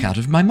the fuck out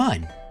of my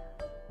mine.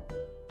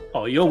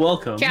 Oh, you're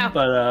welcome. Ciao.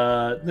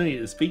 But no need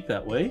to speak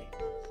that way.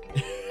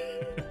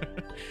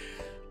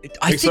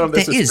 I Next time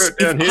think there's there a is.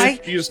 spirit down here,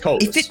 you just call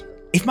us.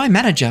 If my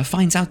manager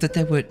finds out that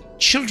there were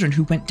children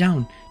who went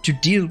down to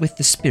deal with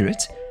the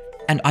spirit,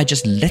 and I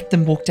just let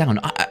them walk down,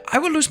 I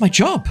will lose my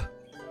job.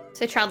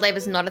 So child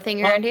labor's not a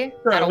thing around here?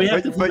 Right, At all? we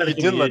have to But you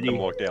put did let them community.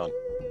 walk down.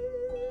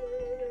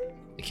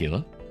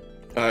 Akila?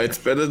 It's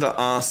better to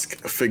ask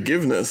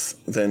forgiveness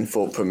than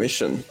for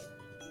permission.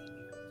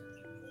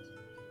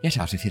 Get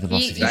out of here, the You,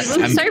 lots of you you.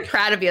 look so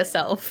proud of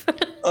yourself.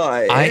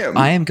 I am.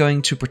 I am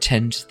going to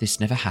pretend this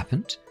never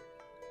happened.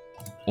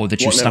 Or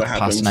that you What snuck never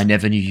past and happened? I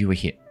never knew you were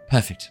here.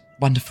 Perfect.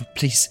 Wonderful.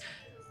 Please.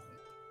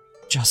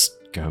 Just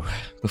go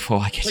before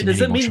I get Wait, in does any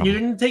that more mean trouble. you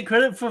didn't take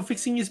credit for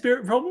fixing your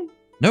spirit problem?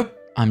 Nope.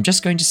 I'm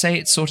just going to say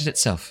it sorted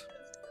itself.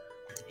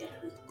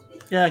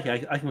 Yeah,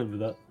 okay, I can live with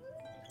that.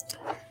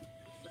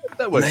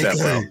 That works out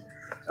Nathan, well.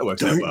 That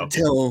works out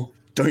well.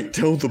 Don't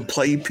tell the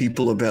play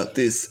people about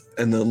this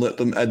and then let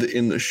them add it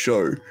in the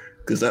show,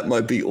 because that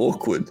might be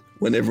awkward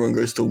when everyone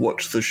goes to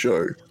watch the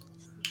show.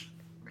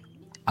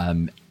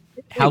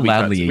 How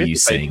loudly are you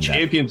saying that?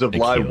 Champions of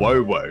Lai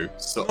Akila?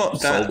 Wowo. So, Not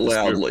that solve the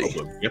spirit loudly.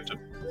 problem. You have to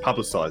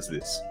publicize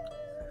this.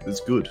 It's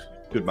good.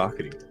 Good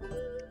marketing.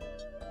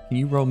 Can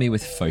you roll me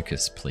with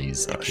focus,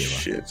 please, Oh, Akila?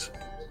 shit.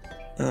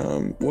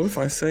 What if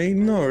I say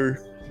no?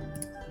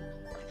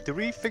 Did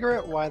we figure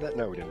out why that?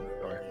 No, we didn't.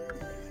 Or...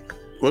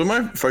 What am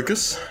I?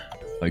 Focus?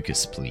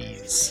 Focus,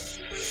 please.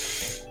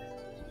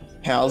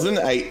 How's an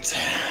 8?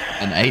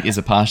 An 8 is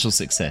a partial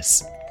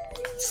success.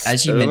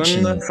 As you 7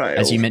 mentioned,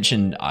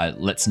 fail.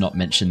 let's not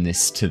mention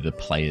this to the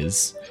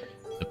players,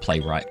 the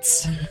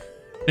playwrights.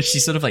 She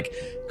sort of like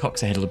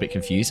cocks her head a little bit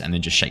confused and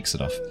then just shakes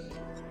it off.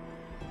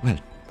 Well,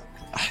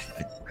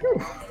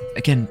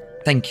 again,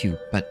 thank you,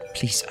 but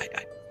please,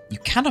 you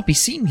cannot be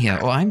seen here,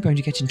 or I'm going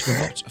to get into a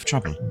lot of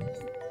trouble.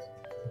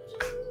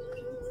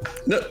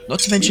 No, Not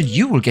to mention,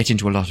 you will get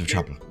into a lot of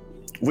trouble.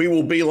 we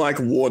will be like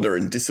water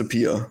and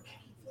disappear.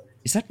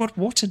 Is that what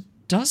water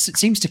does? It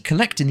seems to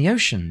collect in the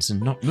oceans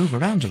and not move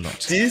around a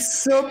lot.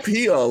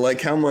 Disappear,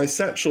 like how my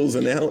satchels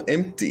are now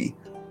empty.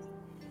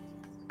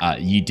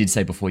 You did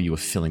say before you were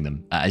filling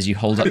them. As you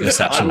hold up your I'm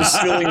satchels,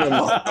 filling them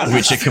up. I'm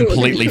which are filling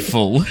completely them.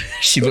 full,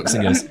 she looks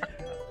and goes,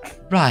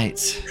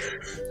 right.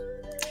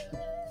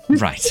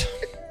 Right.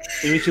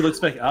 And when she looks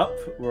back up,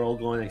 we're all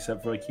going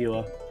except for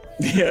Akila.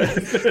 Yeah.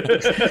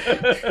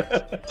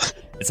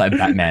 It's like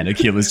Batman.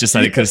 Akila's just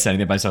like standing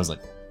there by herself. I was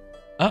like,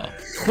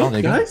 oh, there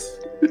you go.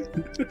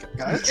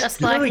 Guys? Just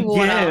Not like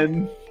water.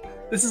 again.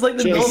 This is like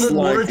the Just Northern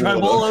Water like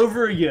Tribe water. all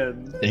over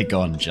again. They're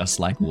gone just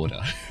like water.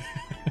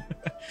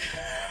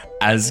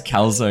 As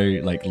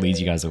Calzo like leads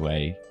you guys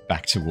away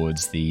back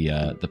towards the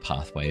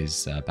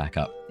pathways back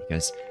up, he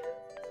goes,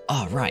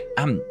 "Oh right,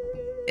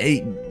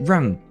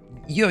 Rung,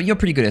 you're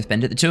pretty good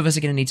Earthbender. The two of us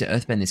are going to need to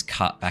Earthbend this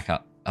cart back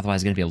up. Otherwise,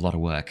 it's going to be a lot of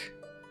work.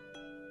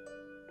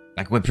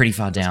 Like we're pretty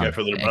far down. go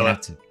for a little We're gonna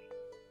have to-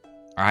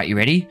 All right, you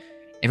ready?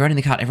 Everyone in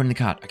the cart. Everyone in the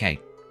cart. Okay,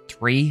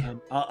 3.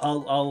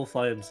 I'll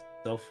fly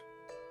himself.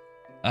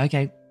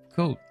 Okay,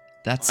 cool.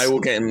 That's. I will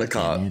get in the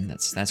cart. Man,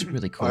 that's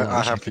really cool. I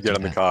wish have to could get do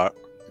in the that. cart.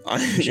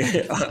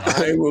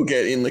 I will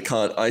get in the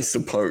cart, I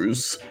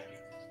suppose.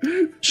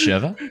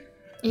 Shiva,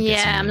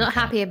 Yeah, I'm not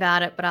happy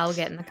about it, but I'll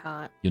get in the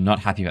cart. you're not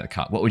happy about the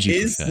cart. What would you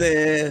Is prefer?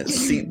 there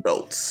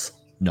seatbelts?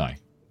 No,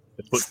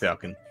 The Foot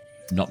Falcon.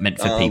 not meant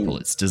for people.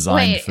 It's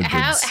designed Wait, for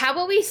how goods.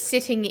 are we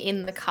sitting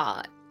in the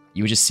cart?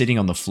 You were just sitting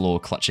on the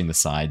floor, clutching the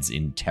sides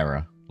in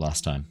terror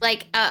last time.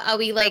 Like, are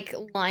we like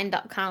lined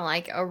up, kind of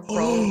like a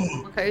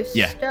roller coaster?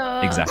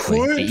 Yeah, exactly.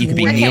 Could You could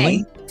be we-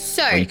 kneeling,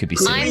 So or you could be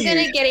Could sitting. I'm we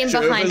gonna use get in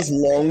behind. Jerva's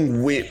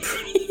long whip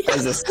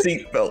as a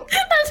seatbelt.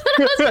 That's what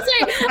I was gonna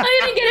say. I'm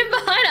gonna get in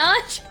behind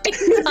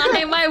Archie and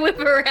tie my whip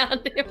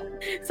around him,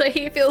 so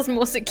he feels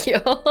more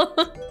secure.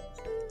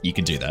 You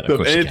can do that. So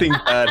Of if course you anything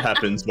can. bad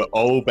happens, we're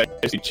all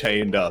basically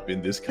chained up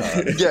in this car.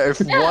 Yeah, if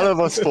one of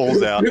us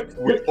falls out,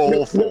 we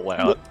all fall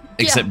out.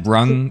 Except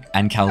Brung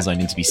and Calzo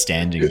need to be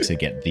standing to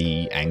get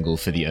the angle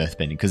for the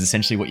earthbending, because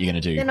essentially what you're going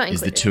to They're do not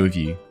is the included. two of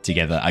you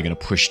together are going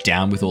to push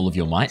down with all of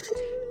your might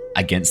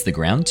against the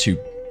ground to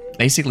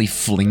basically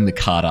fling the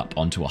cart up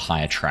onto a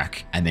higher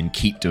track, and then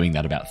keep doing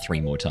that about 3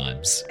 more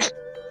times.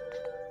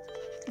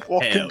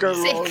 What Hell can go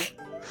wrong? Sick.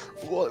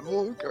 What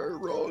will go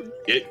wrong?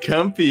 Get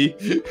comfy.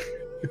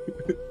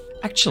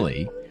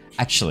 Actually,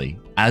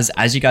 as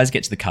you guys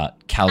get to the cart,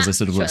 Calzo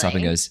sort of looks up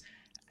and Actually.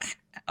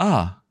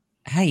 goes,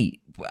 hey,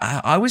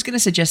 I was going to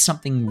suggest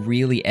something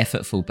really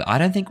effortful, but I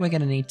don't think we're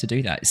going to need to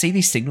do that. See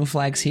these signal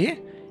flags here?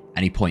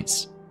 And he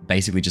points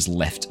basically just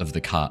left of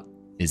the cart.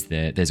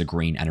 There's a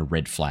green and a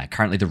red flag.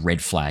 Currently the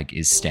red flag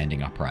is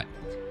standing upright.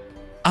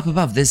 Up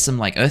above there's some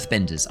like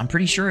earthbenders. I'm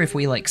pretty sure if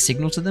we like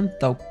signal to them,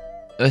 they'll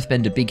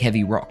earthbend a big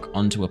heavy rock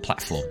onto a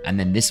platform, and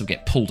then this will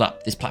get pulled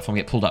up. This platform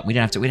will get pulled up. We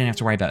don't have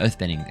to worry about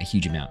earthbending a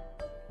huge amount.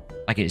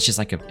 Like it's just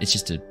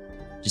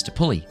a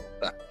pulley.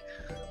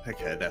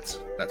 Okay, that's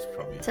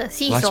probably. It's a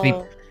We'll have to be-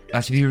 seesaw. I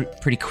have to be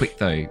pretty quick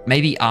though.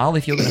 Maybe Arl,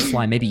 if you're going to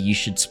fly, maybe you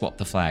should swap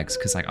the flags,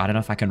 because like I don't know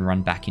if I can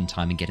run back in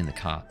time and get in the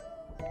car.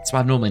 That's why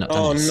I've normally not done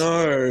Oh this.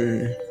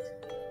 no.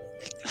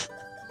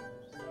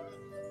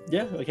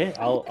 Yeah, okay,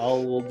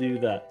 I'll do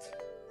that.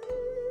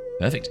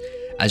 Perfect.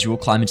 As you all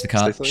climb into the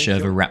car, Safely,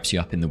 Sherva sure. wraps you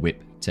up in the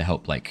whip to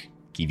help like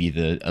give you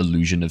the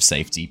illusion of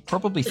safety.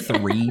 Probably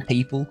 3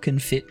 people can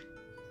fit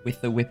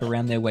with the whip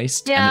around their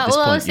waist. and Yeah, at this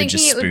well, I point, was you're thinking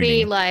just it would be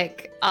spooning.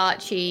 like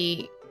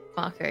Archie,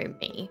 Marco,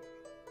 me.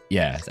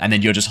 Yeah, and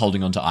then you're just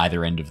holding onto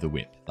either end of the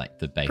whip, like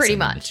the base Pretty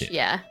and then the much, tip.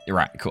 yeah.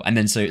 Right, cool. And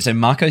then so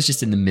Marco's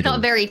just in the middle.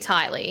 Not very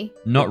tightly.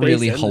 Not The base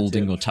really and the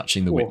holding tip. or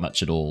touching the whip Cool.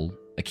 much at all.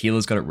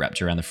 Akila's got it wrapped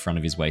around the front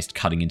of his waist,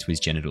 cutting into his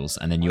genitals,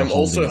 and then you're I'm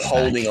holding also it back.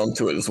 holding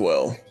onto it as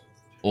well.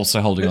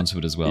 Also holding onto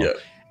it as well. Yeah.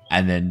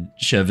 And then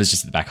Sherva's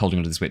just at the back holding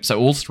onto this whip. So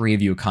all 3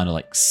 of you are kind of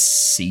like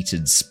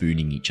seated,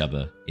 spooning each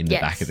other in the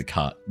Yes. back of the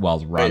cart while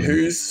Wait, Run,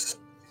 who's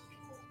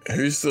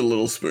the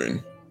little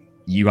spoon?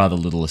 you are the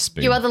littlest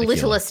spoon. You are the Akila.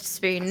 littlest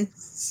spoon.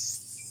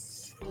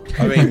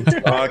 I mean,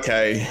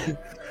 okay.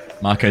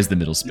 Marco's the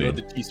middle You're spoon.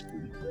 the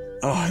teaspoon.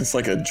 Oh, it's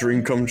like a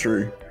dream come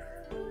true.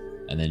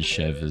 And then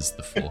Sherva's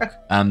the fork.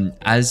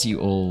 As you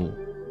all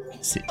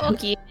sit down,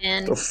 Fuck you,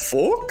 man. The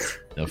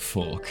fork? the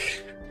fork.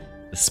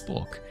 the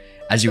spork.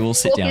 As you all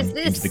sit down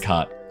into the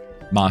cart,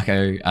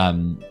 Marco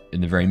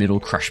in the very middle,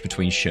 crushed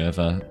between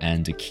Sherva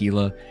and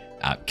Aquila,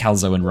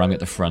 Calzo and Rung at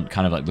the front,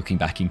 kind of like looking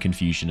back in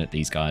confusion at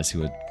these guys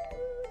who are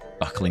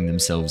buckling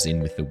themselves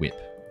in with the whip.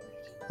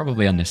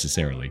 Probably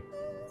unnecessarily.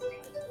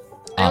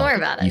 Don't worry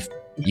about it.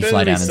 You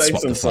fly down and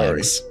swap the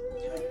flags.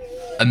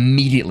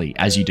 Immediately,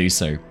 as you do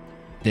so,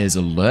 there's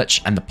a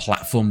lurch, and the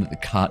platform that the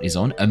cart is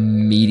on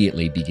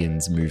immediately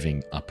begins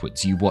moving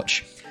upwards. You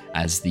watch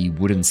as the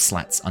wooden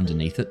slats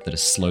underneath it that are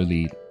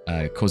slowly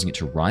causing it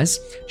to rise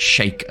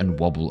shake and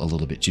wobble a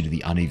little bit due to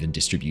the uneven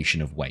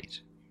distribution of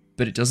weight.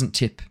 But it doesn't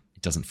tip,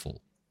 it doesn't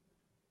fall.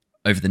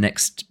 Over the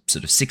next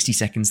sort of 60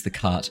 seconds, the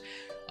cart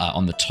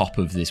on the top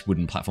of this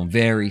wooden platform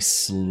very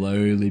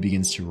slowly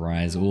begins to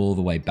rise all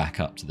the way back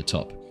up to the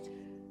top.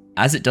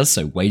 As it does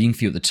so, waiting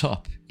for you at the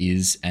top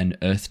is an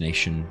Earth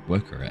Nation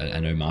worker,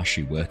 an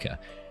Omashu worker.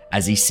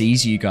 As he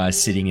sees you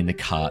guys sitting in the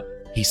cart,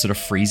 he sort of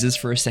freezes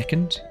for a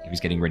second. He was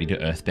getting ready to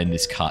earthbend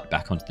this cart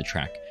back onto the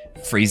track.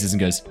 Freezes and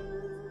goes,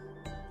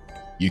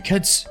 "You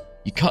kids,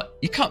 you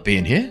can't be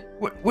in here.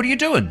 What are you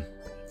doing?"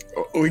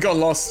 We got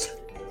lost.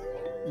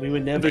 We were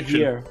never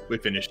here. We're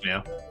finished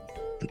now.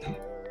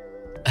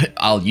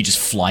 You just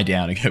fly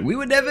down and go, "We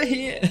were never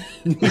here."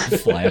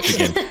 Fly up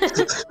again.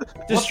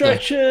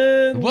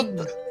 Distraction! What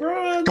the?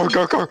 Run!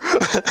 Go!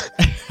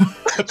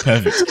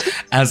 Perfect.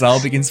 As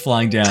Al begins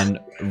flying down,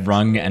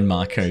 Rung and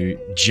Marco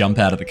jump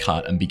out of the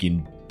cart and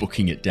begin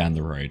booking it down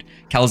the road.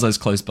 Calzo's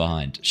close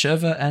behind.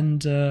 Sherva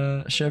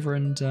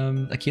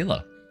and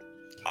Aquila.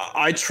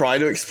 I try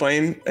to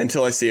explain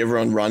until I see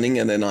everyone running,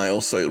 and then I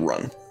also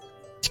run.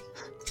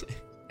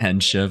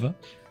 And Sherva?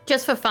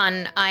 Just for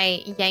fun,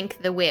 I yank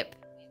the whip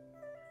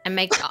and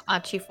make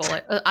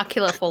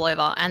Aquila fall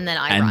over, and then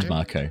I run. And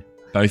Marco.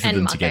 Both of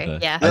them Marco, together.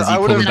 yeah. As he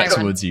pulls back run.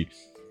 towards you.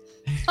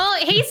 Oh,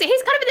 he's kind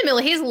of in the middle.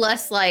 He's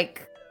less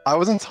like... I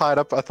wasn't tied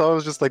up. I thought it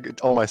was just like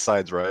on my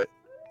sides, right?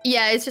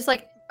 Yeah, it's just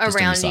like Just on the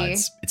around you.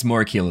 sides. It's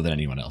more Aquila than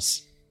anyone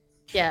else.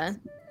 Yeah.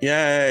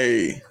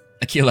 Yay!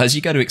 Aquila, as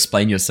you go to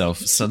explain yourself,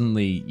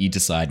 suddenly you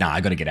decide, I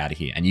gotta get out of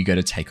here, and you go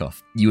to take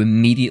off. You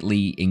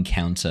immediately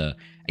encounter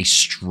a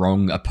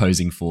strong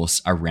opposing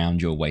force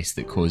around your waist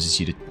that causes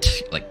you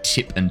to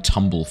tip and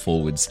tumble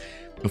forwards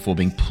before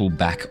being pulled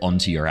back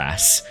onto your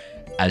ass.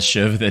 As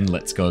Sherva then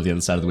lets go of the other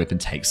side of the whip and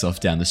takes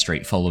off down the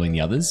street following the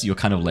others, you're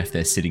kind of left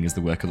there sitting as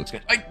the worker looks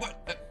at you,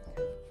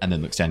 and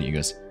then looks down at you and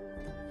goes,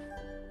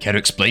 "Care to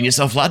explain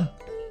yourself, lad?"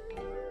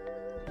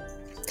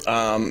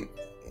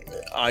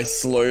 I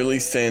slowly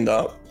stand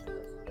up.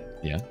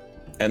 Yeah.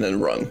 And then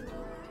run.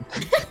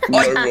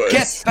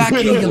 Get back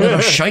here, you little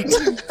shite!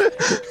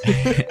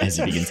 As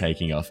you begin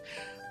taking off.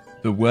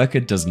 The worker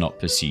does not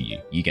pursue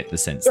you. You get the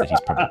sense that he's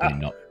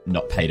probably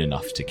not paid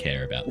enough to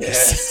care about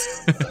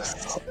this.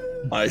 Yes.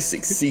 I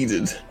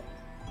succeeded.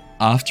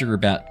 After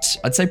about,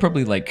 I'd say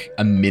probably like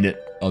a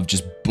minute of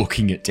just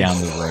booking it down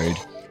the road,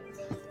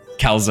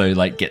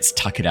 Calzo gets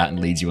tuckered out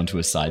and leads you onto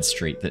a side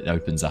street that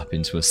opens up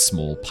into a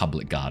small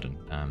public garden.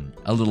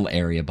 A little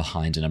area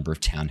behind a number of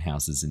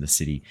townhouses in the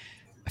city.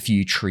 A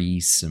few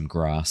trees, some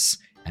grass,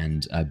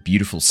 and a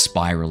beautiful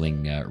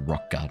spiraling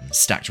rock garden.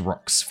 Stacked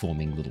rocks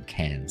forming little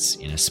cans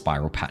in a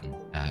spiral pattern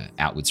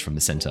outwards from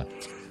the center.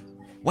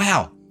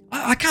 Wow,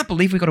 I can't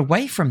believe we got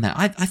away from that.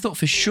 I thought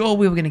for sure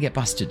we were going to get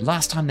busted.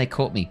 Last time they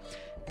caught me,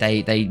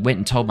 they went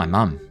and told my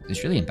mum. It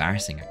was really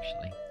embarrassing,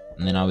 actually.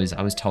 And then I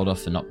was told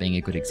off for not being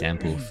a good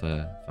example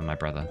for my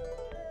brother.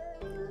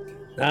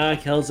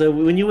 Kelso,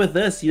 when you're with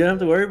us, you don't have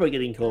to worry about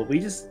getting caught. We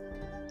just...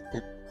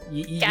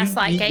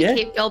 Gaslight,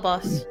 gatekeep, girl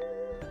boss.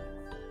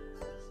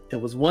 It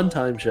was one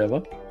time,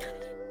 Sherva.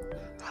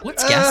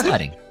 What's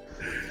gaslighting?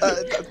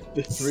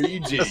 The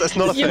 3G. That's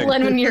not a You thing.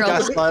 learn when you're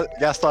older.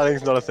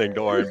 Gaslighting's not a thing.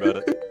 Don't worry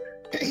about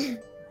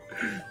it.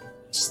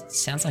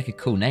 Sounds like a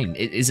cool name.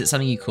 Is it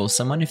something you call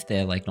someone if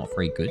they're not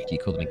very good? Do you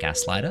call them a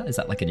gaslighter? Is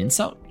that like an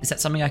insult? Is that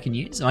something I can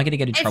use? Am I going to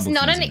get in trouble? It's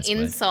not an using this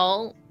word?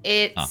 insult.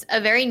 It's a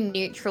very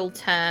neutral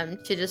term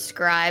to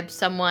describe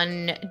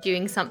someone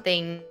doing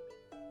something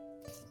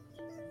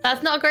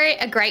that's not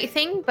a great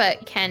thing,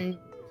 but can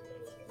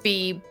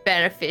be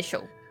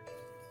beneficial.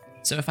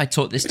 So if I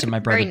taught this to my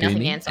brother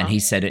Boomy and he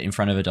said it in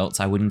front of adults,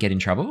 I wouldn't get in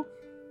trouble?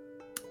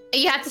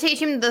 You have to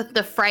teach him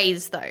the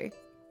phrase, though.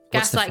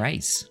 What's the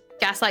phrase?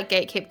 Gaslight,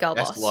 gatekeep, girl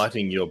boss.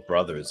 Gaslighting your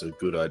brother is a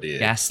good idea.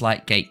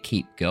 Gaslight,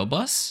 gatekeep, girl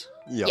boss?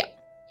 Yep.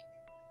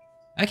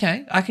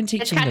 Okay, I can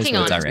teach him those catching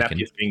words, on. I Snap reckon.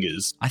 your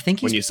fingers. I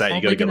think When you say it,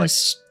 you gotta go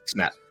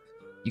snap.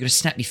 You gotta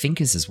snap your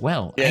fingers as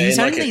well. Yeah, He's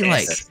in only an he's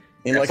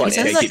only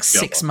gatekeep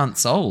 6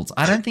 months old.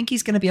 I don't think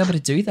he's going to be able to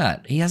do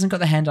that. He hasn't got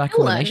the hand-eye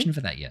coordination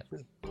for that yet.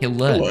 He'll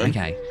learn.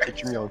 Okay.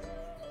 Teach him young.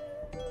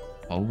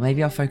 Well,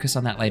 maybe I'll focus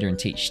on that later and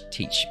teach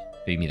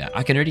Boomy that.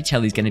 I can already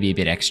tell he's going to be a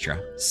bit extra,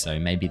 so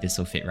maybe this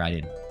will fit right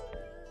in.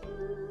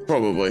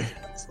 Probably.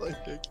 It's like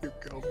a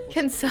cute girl.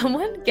 Can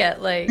someone get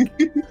an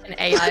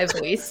AI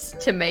voice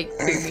to make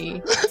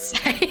Boomy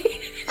say?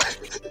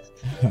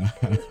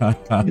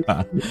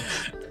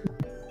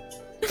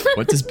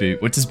 What does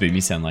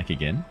Boomy sound like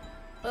again?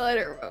 I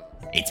don't know.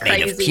 It's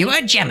made of pure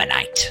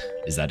geminite.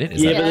 Is that it?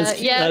 Yeah,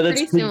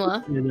 that's pretty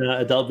similar. In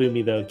adult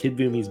Boomy though, kid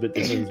Boomy's a bit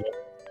different as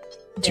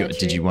well.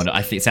 Did you want to?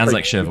 I think it sounds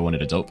like Sherva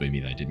wanted adult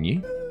Boomy though, didn't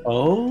you?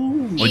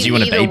 Oh. Or do you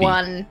want a baby?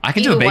 I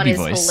can do a baby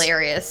voice. Is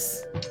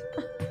hilarious.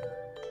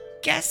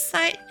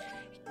 Gaslight,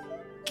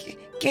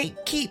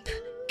 gatekeep,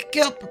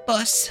 girl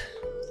boss.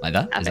 Like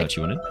that? Is that what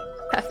you wanted?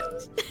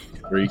 Perfect.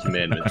 3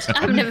 commandments.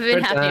 I've never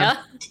been happier.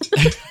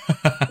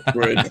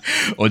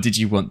 Or did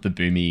you want the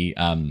Boomy?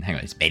 Hang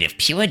on, It's made of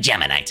pure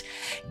geminite.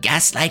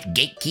 Gaslight,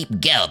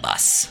 gatekeep, girl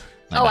boss.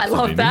 Oh, I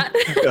love that.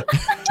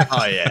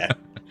 Oh yeah.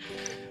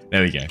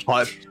 There we go.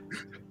 Hype.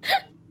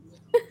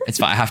 It's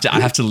fine. I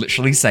have to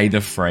literally say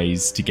the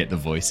phrase to get the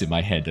voice in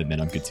my head, and then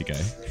I'm good to go.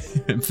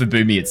 For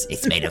Boomy,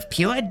 it's made of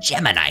pure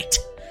geminite.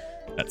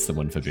 That's the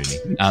one for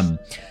Boomy.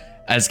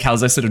 As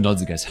Calzo sort of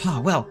nods and goes, "Oh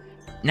well,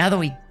 now that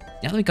we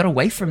got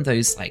away from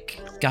those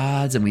like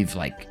guards and we've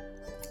like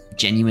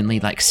genuinely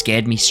like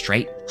scared me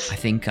straight, I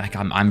think like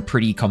I'm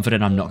pretty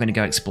confident I'm not going to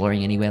go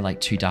exploring anywhere like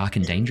too dark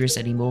and dangerous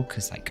anymore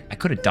because like I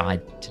could have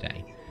died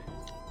today.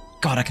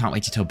 God, I can't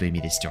wait to tell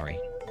Boomy this story.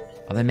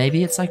 Although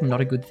maybe it's like not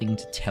a good thing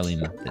to tell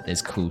him that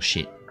there's cool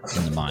shit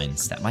in the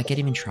mines. That might get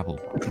him in trouble.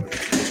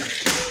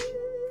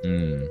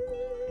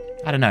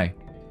 I don't know.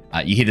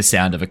 You hear the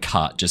sound of a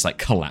cart just like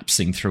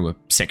collapsing through a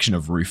section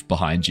of roof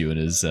behind you, and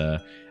as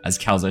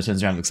Calzo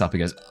turns around and looks up, he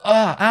goes,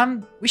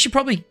 we should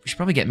probably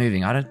get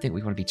moving. I don't think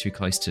we want to be too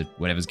close to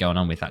whatever's going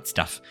on with that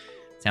stuff.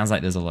 Sounds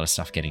like there's a lot of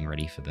stuff getting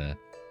ready for the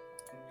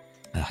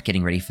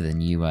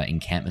new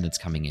encampment that's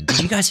coming in.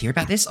 Did you guys hear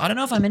about this? I don't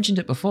know if I mentioned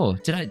it before.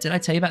 Did I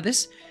tell you about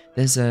this?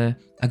 There's a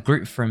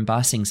group from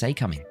Ba Sing Se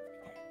coming.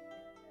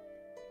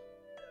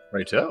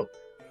 Righto.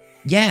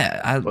 Yeah,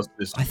 I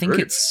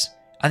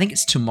think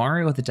it's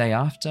tomorrow or the day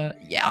after.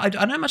 Yeah, I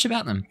don't know much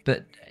about them,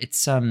 but it's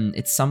some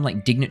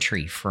like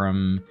dignitary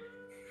from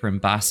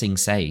Ba Sing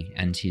Se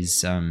and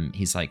his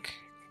like,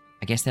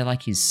 I guess they're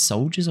like his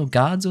soldiers or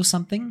guards or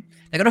something.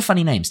 They got a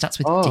funny name. Starts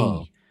with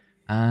D.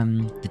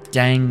 The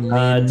Dang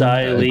Lin.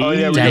 Dai Li. Oh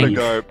yeah, we gotta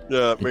go.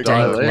 Yeah, the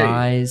Dang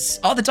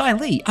Lies. Oh, the Dai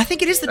Li. I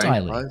think it is the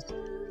Dai Li.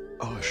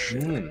 Oh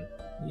shit.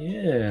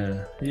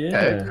 Yeah.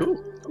 Okay, cool.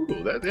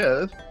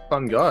 That's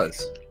fun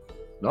guys.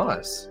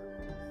 Nice.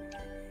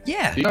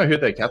 Yeah. Do you know who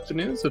their captain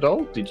is at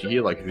all? Did you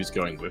hear like who's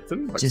going with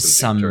them? Like just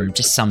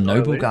some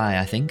noble guy,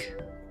 I think.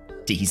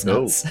 D's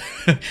nuts.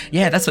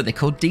 Yeah, that's what they're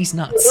called. D's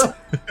nuts.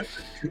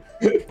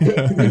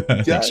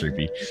 Thanks,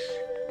 Ruby.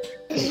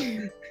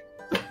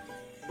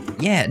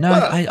 Yeah, no,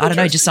 I don't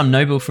know, just some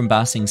noble from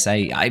Ba Sing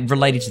Se. I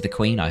related to the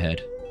Queen, I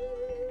heard.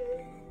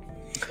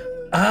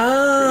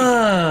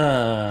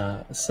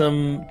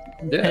 Some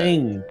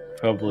Peng,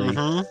 probably.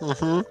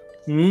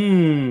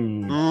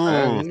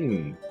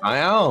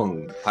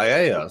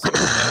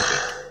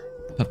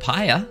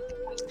 Papaya?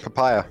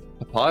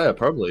 Papaya,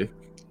 probably.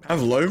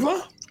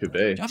 Pavlova? Could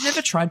be. I've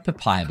never tried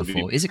papaya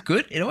before. Is it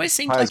good? It always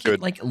seems like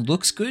it like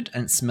looks good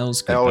and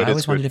smells good. Oh, but I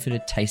always wondered if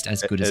it'd taste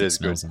as good as it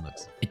smells and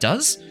looks. It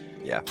does?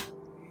 Yeah.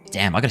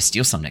 Damn, I gotta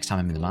steal some next time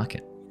I'm in the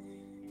market.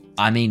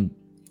 I mean,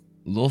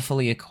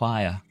 lawfully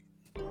acquire.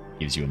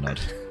 Gives you a nod.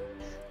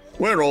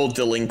 We're all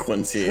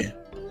delinquents here.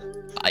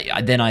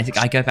 I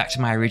go back to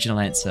my original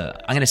answer.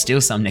 I'm gonna steal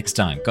some next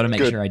time. Gotta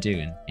make sure I do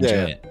and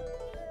enjoy it.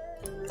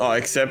 Oh,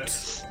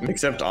 except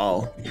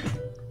Al.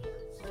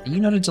 Are you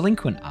not a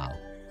delinquent, Al?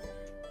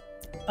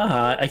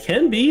 I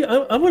can be.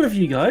 I'm one of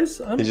you guys.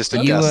 You're just a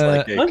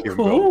I'm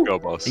cool. Go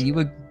boss. Are you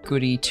a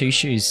goody two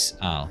shoes,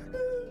 Al?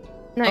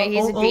 No,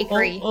 he's a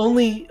G3.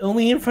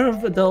 Only in front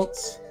of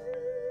adults.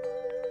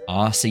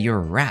 Oh, so you're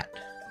a rat.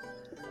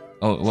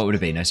 Oh, what would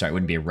it be? No, sorry, it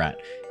wouldn't be a rat.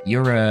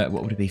 You're a...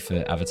 What would it be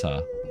for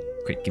Avatar?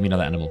 Quick, give me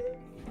another animal.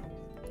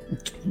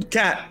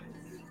 Cat.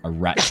 A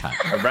rat cat.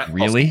 A rat.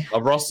 Really? A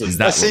rossum. Is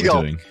that what seagull.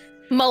 we're doing?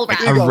 Mole rat.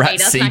 A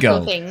rat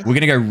seagull. We're going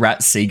to go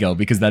rat seagull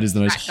because that is the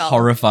most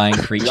horrifying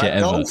creature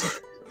ever.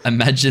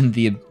 Imagine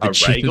the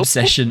chip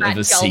obsession of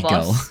a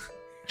seagull.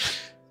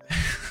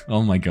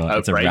 Oh my god,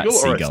 it's a rat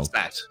seagull.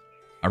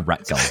 A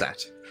rat gull.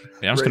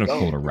 Yeah, I'm just going to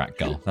call it a rat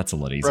gull. That's a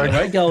lot easier.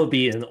 Rat gull would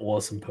be an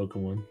awesome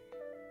Pokemon.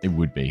 It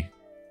would be.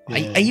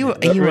 Yeah. Are you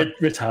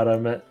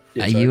retardo, Matt?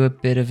 Are you a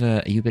bit of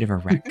a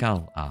rat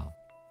gull? Oh.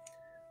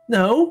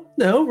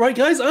 No, right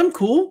guys, I'm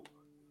cool.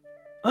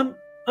 I'm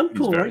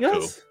cool, right guys?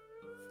 Cool.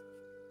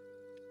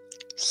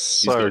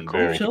 So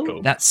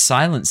cool. That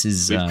silence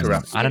is I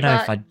don't know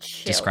if I'd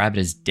describe it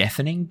as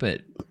deafening,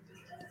 but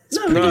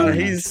no,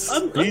 he's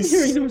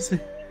hearing him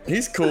say.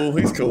 He's cool.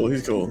 He's cool.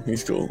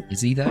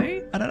 Is he though?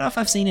 I don't know if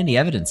I've seen any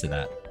evidence of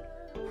that.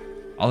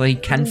 Although he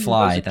can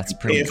fly, that's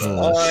pretty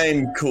cool. If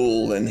I'm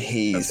cool, then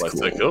he's cool.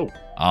 So cool.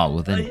 Oh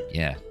well, then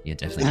yeah,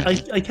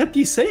 definitely. I kept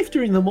you safe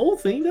during the mall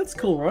thing. That's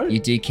cool, right? You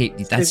do keep.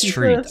 That's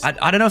true.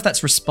 I don't know if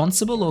that's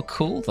responsible or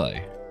cool though.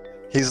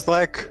 He's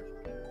like,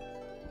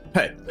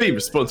 hey, being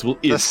responsible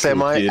is the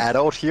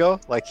semi-adult here.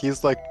 Like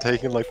he's like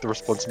taking like the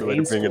responsibility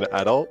of being an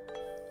adult.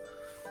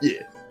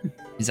 Yeah.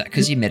 Is that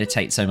because you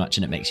meditate so much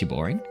and it makes you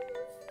boring?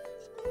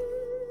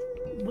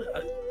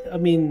 I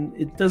mean,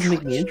 it does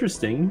make me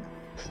interesting.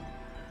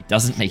 It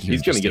doesn't make you.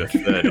 He's going to get a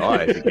third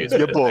eye.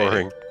 You're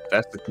boring.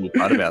 That's the cool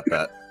part about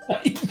that.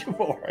 You're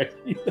alright.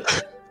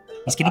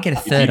 He's gonna get a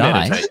If you third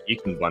eye. meditate, you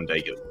can one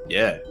day get.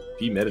 Yeah,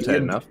 if you meditate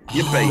enough,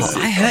 you're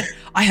basic.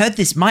 I heard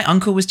this. My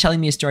uncle was telling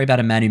me a story about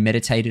a man who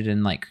meditated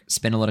and like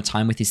spent a lot of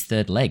time with his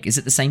third leg. Is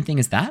it the same thing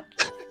as that?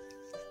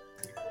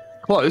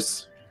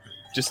 Close,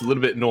 just a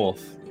little bit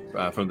north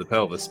from the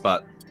pelvis,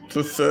 but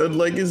The third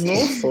leg is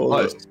north, or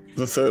Close.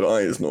 the third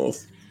eye is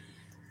north?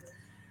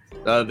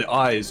 The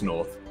eye is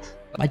north.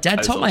 My dad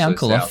It's told my also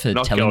uncle south. off for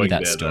Not telling me going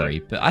that there, story,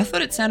 but I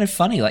thought it sounded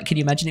funny. Like, can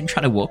you imagine him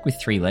trying to walk with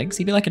 3 legs?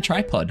 He'd be like a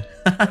tripod.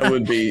 That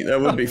would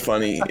be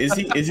funny.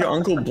 Is your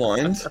uncle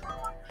blind?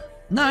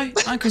 No,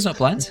 my uncle's not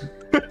blind.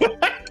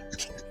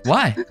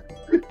 Why?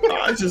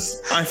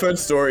 I've heard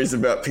stories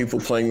about people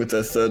playing with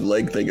their third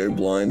leg, they go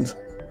blind.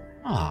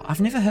 Oh, I've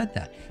never heard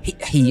that.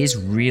 He is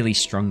really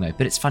strong though,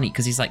 but it's funny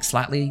because he's like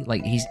slightly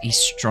like he's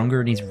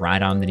stronger in his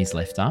right arm than his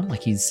left arm.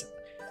 Like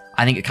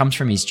I think it comes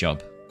from his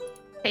job,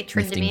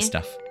 lifting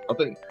stuff. I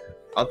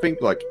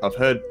think like I've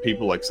heard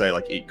people like say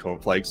like eat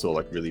cornflakes or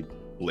like really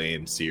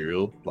bland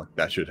cereal. Like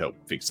that should help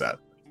fix that.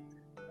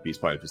 He's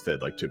playing with his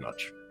third leg too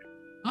much.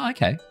 Oh,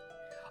 okay.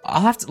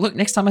 I'll have to look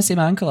next time I see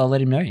my uncle. I'll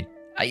let him know.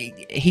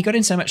 He got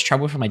in so much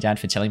trouble from my dad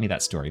for telling me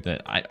that story,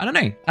 but I don't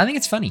know. I think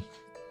it's funny.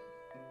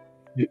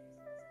 It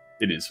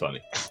is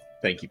funny.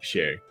 Thank you for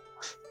sharing.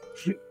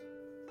 Do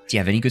you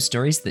have any good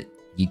stories that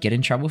you get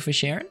in trouble for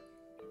sharing?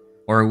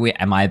 Or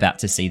am I about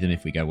to see them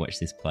if we go watch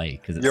this play?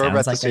 Because it You're sounds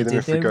about to like see they them did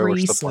if we their go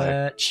watch the play.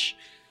 research.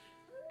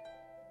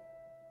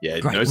 Yeah,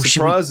 Great. no Well, should we-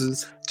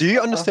 surprises. Do you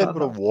understand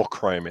what a war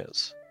crime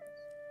is?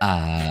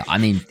 I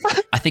mean,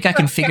 I think I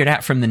can figure it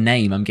out from the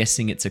name. I'm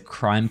guessing it's a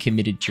crime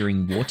committed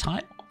during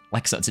wartime.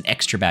 Like, so it's an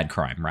extra bad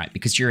crime, right?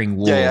 Because during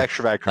war, Yeah,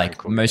 extra bad crime. like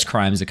cool. most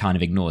crimes are kind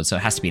of ignored, so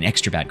it has to be an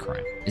extra bad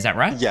crime. Is that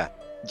right? Yeah.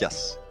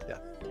 Yes. Yeah.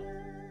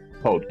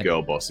 Called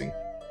girl bossing.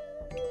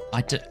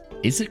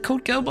 Is it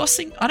called girl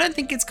bossing? I don't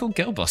think it's called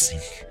girl bossing.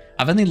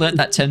 I've only learnt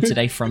that term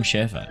today from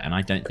Sherva, and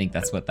I don't think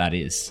that's what that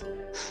is.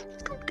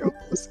 Go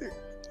pussy.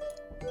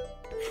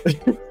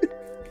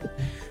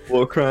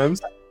 War crimes,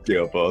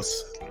 girl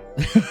boss.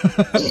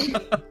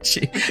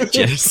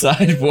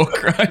 Genocide, war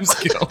crimes,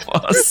 girl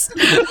boss.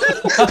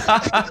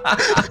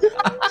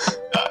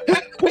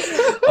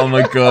 Oh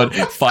my god,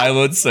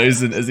 Firelord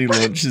Sozin as he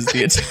launches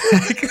the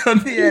attack on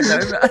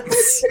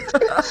the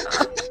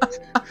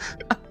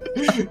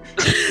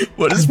nomads.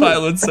 What does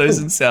Firelord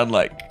Sozin sound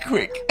like?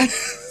 Quick,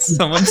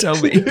 someone tell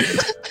me.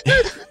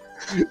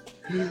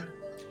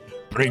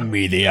 Bring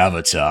me the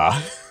avatar.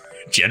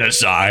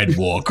 Genocide,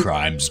 war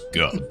crimes,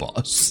 girl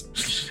boss.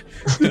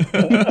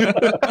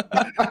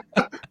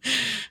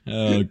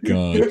 Oh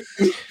god.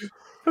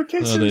 Okay,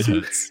 Oh, that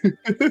hurts.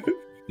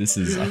 This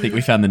is, I think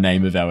we found the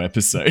name of our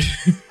episode.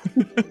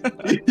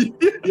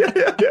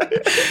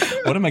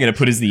 What am I going to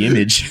put as the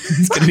image?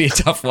 It's going to be a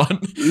tough one.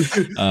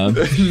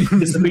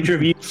 It's a picture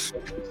of you.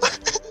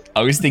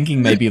 I was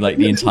thinking maybe like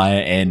the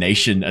entire Air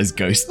Nation as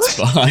ghosts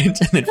behind,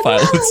 and then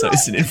Firelord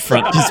Sozin in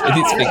front just with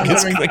his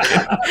fingers clicking.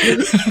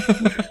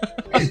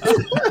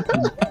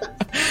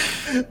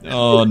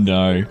 Oh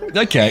no.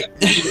 Okay.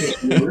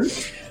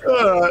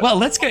 Well,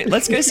 let's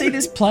go see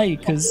this play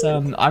because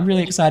I'm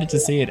really excited to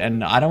see it,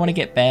 and I don't want to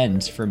get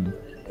banned from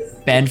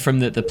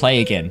the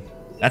play again.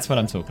 That's what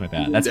I'm talking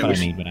about. That's what I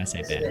mean when I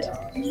say banned.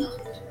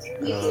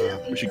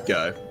 We should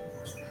go.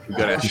 We've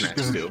got our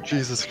snacks still.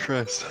 Jesus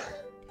Christ.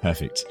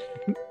 Perfect.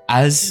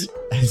 As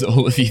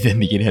all of you then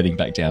begin heading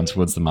back down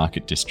towards the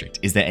market district,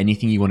 is there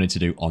anything you wanted to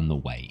do on the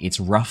way? It's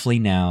roughly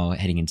now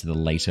heading into the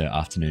later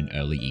afternoon,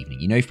 early evening.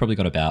 You know you've probably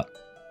got about,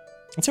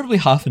 it's probably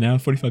half an hour,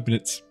 45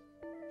 minutes.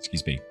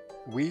 Excuse me.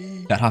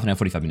 About half an hour,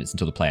 45 minutes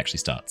until the play actually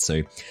starts.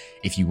 So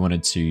if you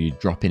wanted to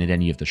drop in at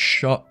any of the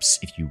shops,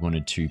 if you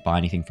wanted to buy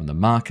anything from the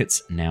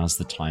markets, now's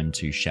the time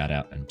to shout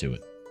out and do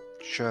it.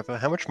 Sherva,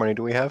 how much money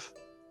do we have?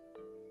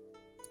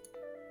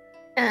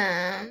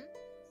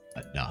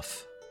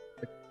 Enough.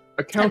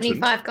 Accountant.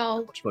 75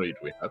 gold. How much money do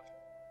we have?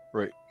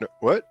 Right. No,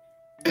 what?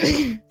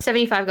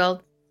 75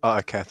 gold. Oh,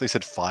 okay. I thought you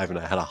said 5 and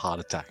I had a heart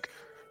attack.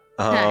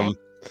 No.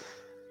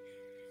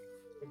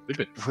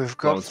 We've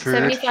got food.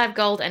 75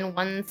 gold and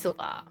 1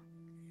 silver.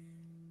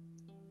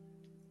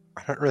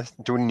 I don't really.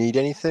 Do we need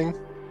anything?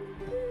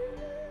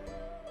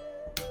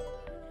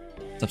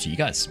 It's up to you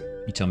guys.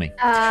 You tell me.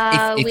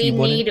 If We you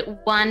wanted- need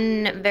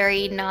 1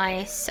 very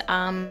nice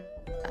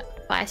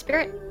fire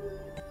spirit.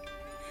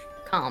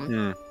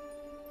 Calm.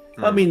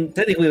 I mean,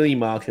 technically, only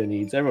Marco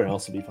needs. Everyone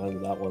else will be fine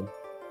with that one.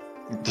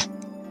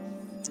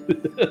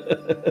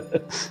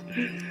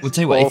 We'll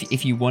tell you what.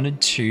 If you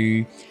wanted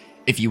to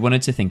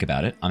think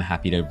about it, I'm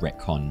happy to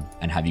retcon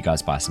and have you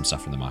guys buy some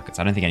stuff from the markets.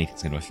 I don't think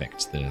anything's going to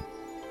affect the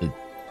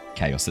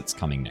chaos that's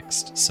coming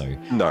next. So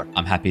No.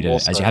 I'm happy to,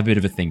 Also- as you have a bit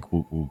of a think,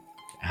 we'll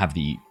have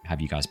you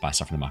guys buy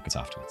stuff from the markets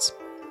afterwards.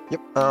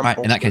 Yep. All right.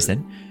 In that case,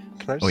 then.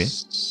 Can I Oh, yeah?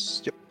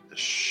 Yep.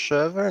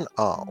 Sherva and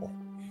Arl.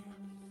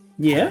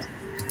 Yeah.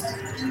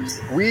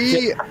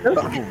 We.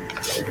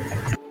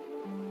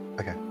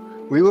 Okay.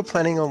 We were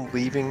planning on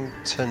leaving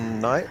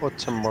tonight or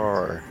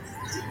tomorrow.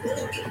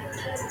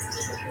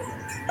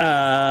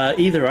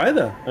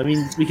 Either. I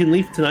mean, we can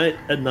leave tonight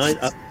at night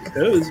up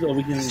goes, or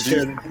we can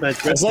share the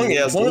night's As long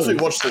as we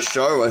watch the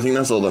show, I think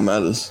that's all that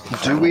matters.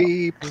 Do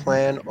we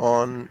plan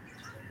on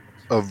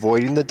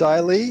avoiding the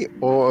daily,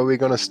 or are we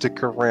going to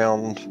stick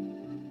around?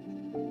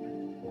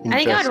 I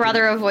think I'd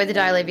rather avoid the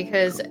daily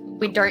because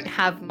we don't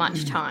have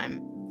much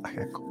time.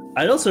 Okay, cool.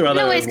 I'd also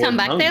rather always come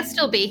back. Hung. They'll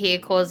still be here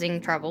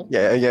causing trouble.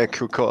 Yeah,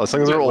 cool. As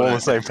long as we're all on the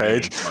same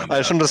page. I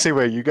just wanted to see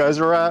where you guys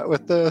were at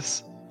with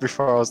this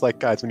before I was like,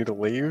 guys, we need to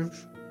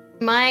leave.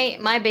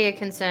 My bigger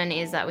concern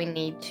is that we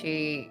need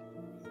to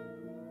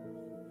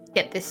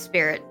get this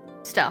spirit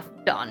stuff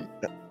done.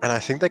 And I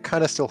think they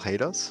kind of still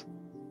hate us.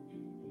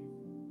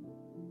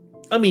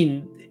 I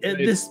mean, at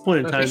this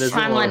point in time, there's a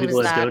lot timeline of people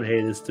was that that? don't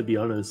hate us, to be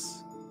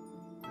honest.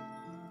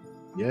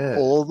 Yeah.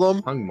 All of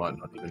them? Hung might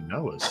not even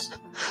know us.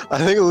 I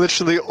think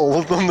literally all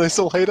of them, they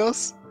still hate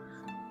us.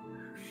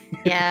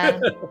 Yeah.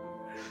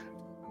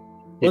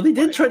 Well, they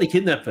did try to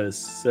kidnap us,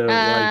 so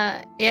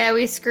Yeah,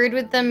 we screwed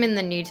with them in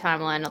the new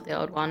timeline, not the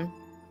old one.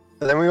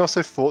 And then we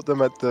also fought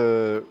them at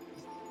the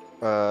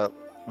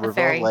river,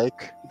 ferry.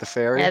 lake, the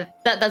ferry. Yeah,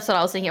 that's what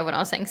I was thinking of when I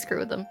was saying screw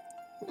with them.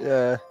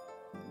 Yeah.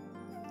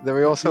 Then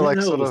we also they like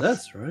didn't know sort it of. was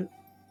us, right?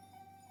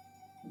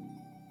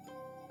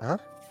 Huh?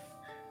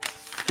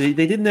 They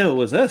didn't know it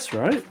was us,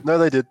 right? No,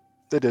 they did.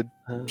 They did.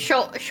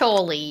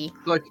 Surely.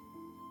 Like,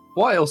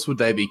 why else would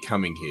they be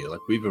coming here?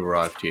 Like, we've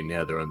arrived here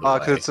now, they're on the way.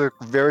 Because it's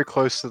very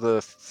close to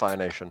the Fire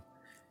Nation.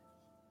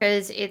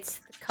 Because it's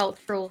the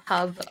cultural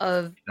hub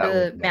of That the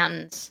would make-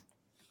 mountains.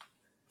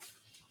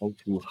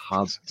 Cultural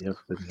hub. Yep,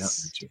 the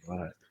mountains, you're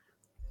right.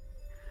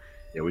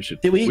 Yeah, we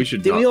should. Did we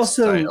should did not we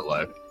also stay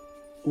alive.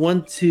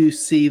 want to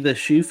see the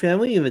Shu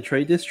family in the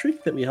trade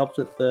district that we helped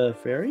at the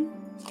ferry?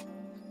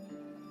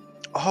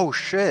 Oh,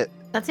 shit.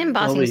 That's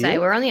embarrassing to say. here?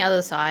 We're on the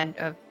other side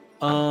of.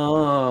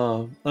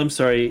 Oh, I'm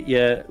sorry.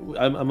 Yeah,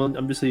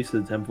 I'm just used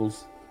to the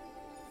temples.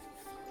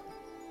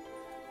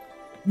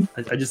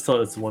 I just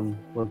thought it's one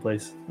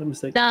place. My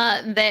mistake.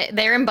 Nah,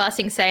 they're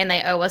embarrassing saying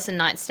they owe us a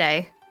night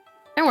stay.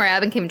 Don't worry,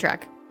 I've been keeping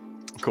track.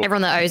 Cool.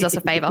 Everyone that owes us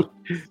a favor.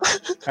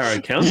 Our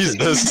accountant.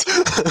 Jesus.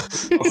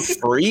 A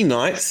free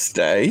night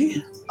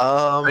stay.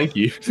 Thank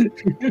you.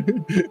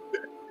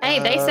 Hey,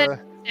 they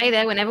said stay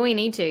there whenever we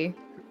need to.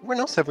 When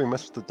else have we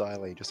messed with the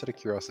Daily? Just out of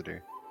curiosity.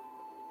 It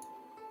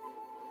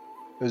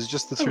was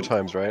just the two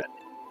times, right?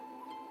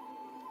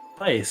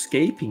 By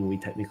escaping, we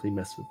technically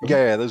messed with them.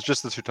 Yeah, there's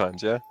just the two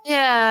times, yeah?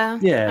 Yeah.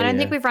 Yeah, I don't yeah.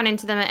 think we've run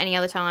into them at any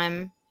other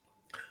time.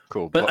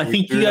 Cool. But I we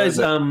think do you know guys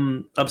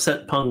that-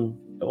 upset Pung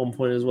at one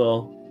point as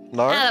well.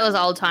 No? Yeah, that was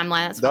old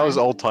timeline. That's That was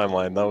fine. old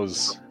timeline. That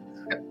was...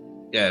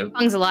 Yeah.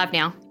 Pung's alive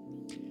now.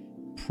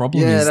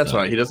 Problem Yeah, is, that's though,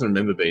 right. He doesn't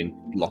remember being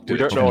locked We in.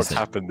 don't know problem what's is that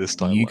happened this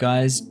time. you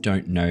guys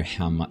don't know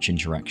how much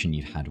interaction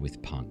you've had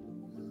with Pun.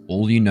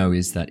 All you know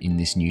is that in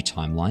this new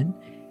timeline,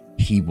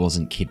 he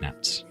wasn't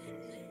kidnapped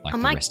like Oh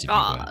the my rest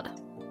god.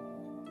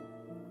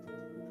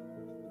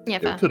 Yeah,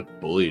 We fair. could have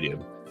bullied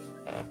him.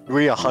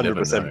 We never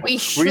 100%. know. We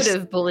should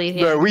have bullied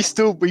him. No,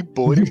 we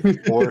bullied him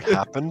before it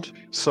happened.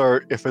 So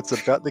if it's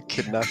about the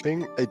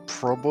kidnapping,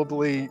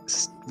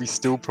 we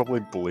still probably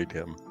bullied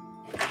him.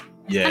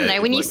 Yeah. I don't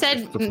know. When you like,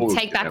 said before we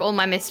take back kidnapped- all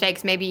my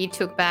mistakes, maybe you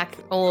took back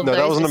all of No,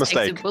 those that wasn't a mistakes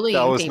mistake. of bullying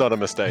That was people. not a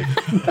mistake.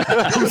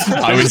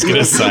 I was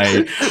gonna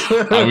say,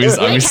 I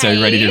was so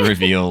ready to Okay.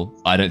 reveal.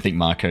 I don't think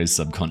Marco's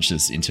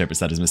subconscious interprets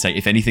that as a mistake.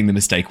 If anything, the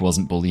mistake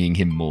wasn't bullying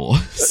him more.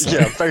 So-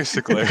 Yeah,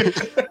 basically.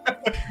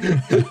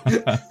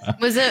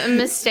 Was it a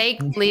mistake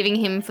leaving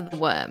him for the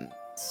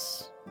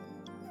worms?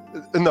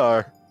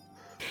 No.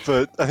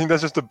 But I think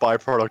that's just a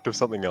byproduct of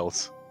something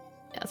else.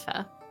 That's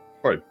fair.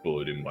 Probably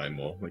bullied him way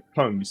more. Like,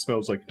 Pung, he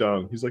smells like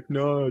dung. He's like,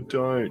 no,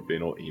 don't.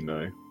 Being all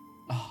emo.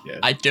 Yeah,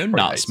 I do probably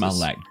not hates smell us.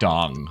 like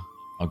dong.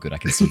 Oh, good. I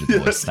can still do the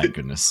voice. Thank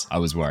goodness. I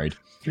was worried.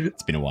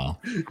 It's been a while.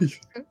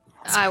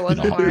 I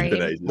wasn't No.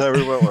 worried. No,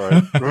 we weren't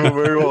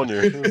worried. We all knew.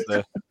 It was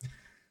there.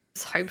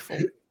 It's hopeful.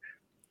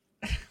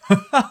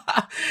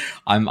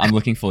 I'm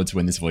looking forward to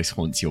when this voice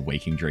haunts your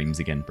waking dreams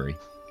again, Brie.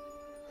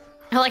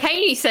 I like how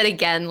you said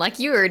again, like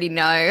you already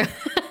know.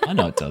 I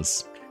know it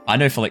does. I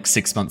know for like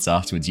 6 months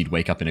afterwards, you'd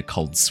wake up in a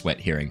cold sweat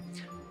hearing, Oh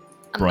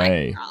my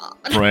Bray,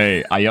 God.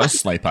 Bray, are you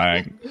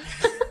sleeping?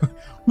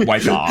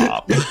 Wake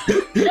up.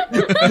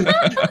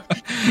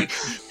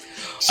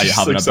 Are you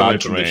having a someone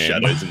bad from the dream?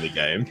 shadows in the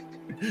game.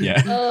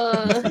 Yeah.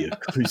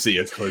 You see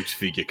a cloaked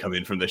figure come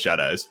in from the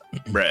shadows.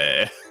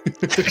 Rare.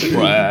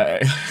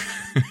 Bray.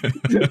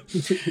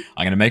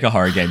 I'm going to make a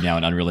horror game now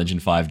in Unreal Engine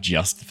 5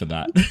 just for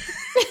that.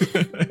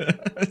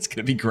 It's going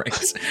to be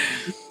great.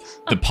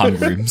 The pun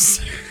rooms.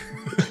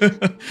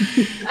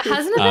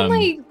 Hasn't it been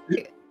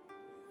like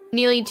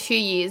nearly 2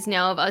 years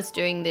now of us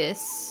doing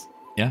this?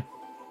 Yeah.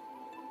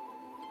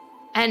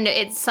 And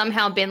it's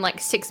somehow been like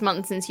 6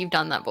 months since you've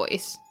done that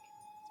voice.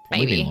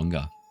 Probably Maybe. been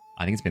longer.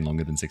 I think it's been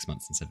longer than 6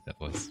 months since I did that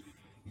voice.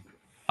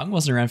 Pung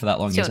wasn't around for that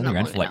long. He Still was only not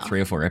around long for like enough.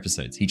 3 or 4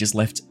 episodes. He just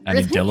left an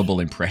Really? indelible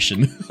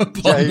impression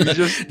upon Yeah,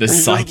 the he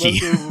psyche.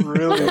 just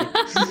really.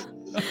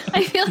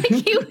 I feel like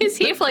he was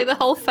here for like the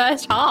whole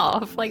first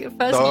half, like the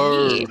first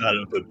year. Out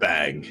of the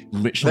bag.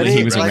 Literally,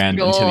 he was Like, around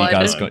until you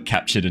guys God. got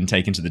captured and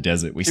taken to the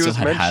desert. We He still was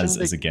had Haz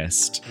mentioned as a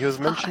guest. He was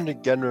mentioned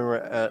again when we were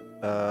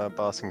at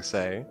Basking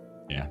Say,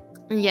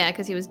 Yeah,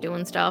 because he was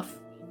doing stuff.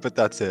 but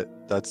that's it.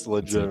 That's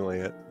legitimately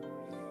it.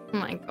 Oh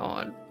my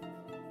god.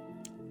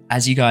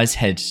 As you guys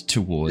head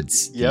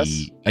towards Yes?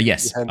 the...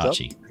 yes, Your hands up?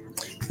 Archie.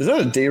 Is that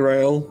a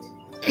derail?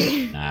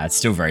 Nah, it's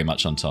still very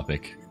much on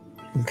topic.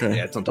 Okay.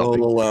 Yeah, it's on I'll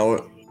topic. allow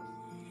it.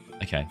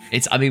 Okay.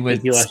 I mean, we're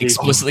You actually-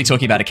 explicitly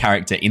talking about a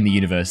character in the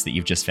universe that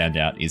you've just found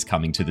out is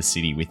coming to the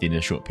city within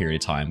a short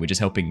period of time. We're just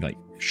helping, like,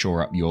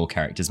 shore up your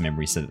character's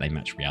memories so that they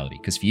match reality.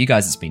 Because for you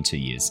guys, it's been 2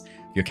 years. For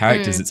your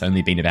characters, it's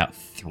only been about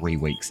 3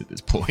 weeks at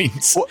this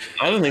point. What?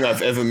 I don't think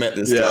I've ever met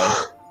this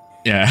guy.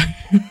 Yeah.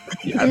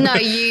 No,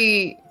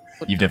 you.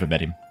 You've never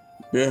met him.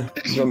 Yeah,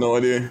 got no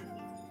idea.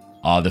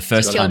 Oh, the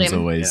first Killed time's him.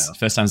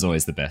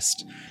 always the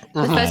best.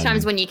 The first Um,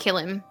 time's when you kill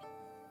him.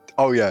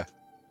 Oh yeah.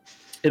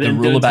 And The then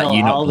rule don't about tell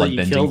you not Al that you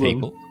bloodbending killed him.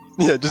 people.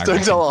 Yeah, just I don't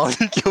reckon. tell Al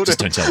you killed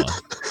Just him. don't tell her.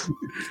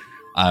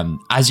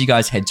 As you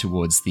guys head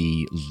towards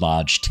the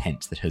large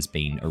tent that has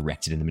been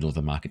erected in the middle of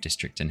the market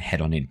district and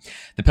head on in,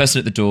 the person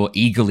at the door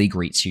eagerly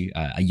greets you,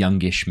 a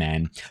youngish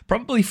man,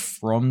 probably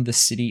from the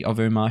city of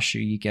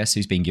Omashu, you guess,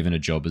 who's been given a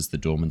job as the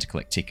doorman to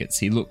collect tickets.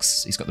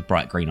 He's got the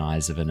bright green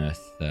eyes of an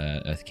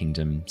Earth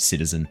Kingdom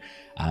citizen,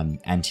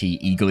 and he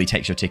eagerly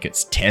takes your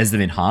tickets, tears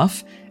them in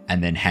half,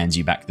 and then hands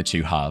you back the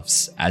 2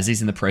 halves. As he's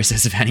in the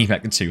process of handing you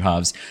back the 2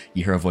 halves,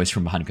 you hear a voice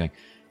from behind him going,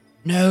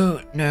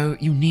 No,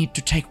 you need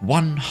to take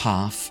 1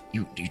 half.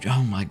 You,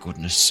 oh my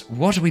goodness,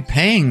 what are we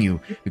paying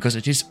you? Because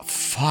it is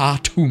far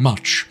too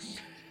much.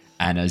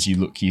 And as you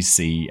look, you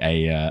see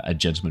a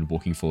gentleman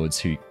walking forwards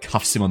who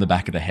cuffs him on the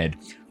back of the head,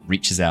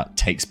 reaches out,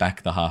 takes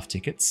back the half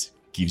tickets,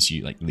 leaves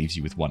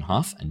you with 1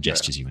 half, and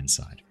gestures you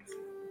inside.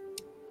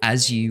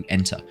 As you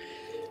enter,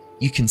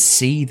 you can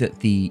see that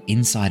the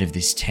inside of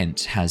this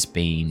tent has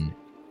been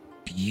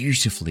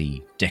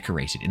beautifully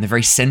decorated. In the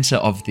very center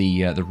of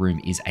the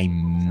room is a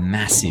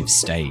massive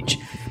stage,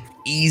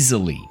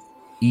 easily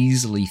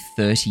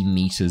 30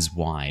 meters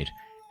wide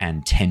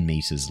and 10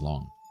 meters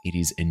long. It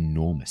is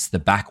enormous. The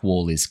back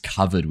wall is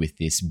covered with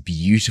this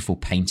beautiful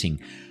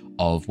painting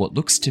of what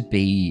looks to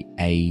be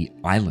a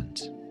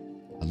island,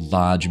 a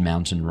large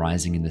mountain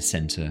rising in the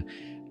center,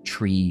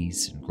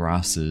 trees and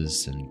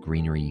grasses and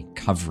greenery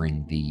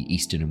covering the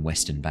eastern and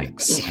western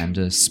banks, and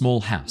a small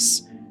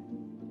house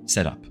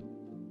set up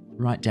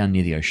right down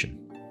near the ocean.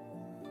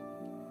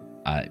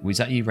 Was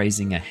that you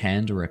raising a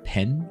hand or a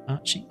pen,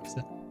 Archie?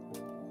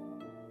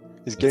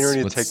 He's getting ready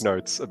to What's- take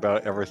notes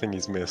about everything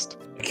he's missed.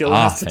 Killer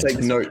has to fantastic.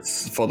 take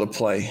notes for the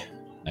play.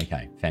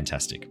 Okay,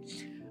 fantastic.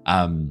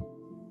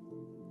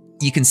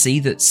 You can see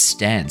that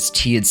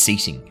tiered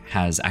seating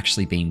has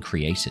actually been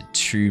created.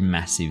 2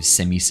 massive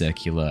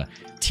semicircular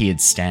tiered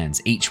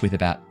stands, each with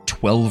about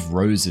 12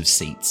 rows of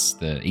seats,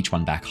 each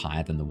one back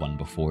higher than the one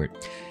before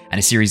it, and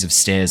a series of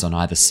stairs on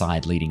either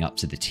side leading up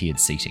to the tiered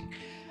seating.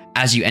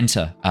 As you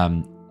enter,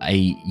 a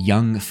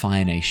young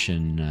Fire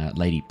Nation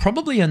lady,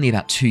 probably only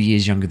about 2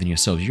 years younger than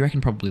yourselves, you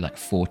reckon probably like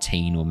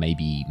 14 or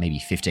maybe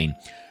 15,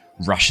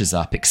 rushes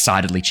up,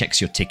 excitedly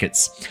checks your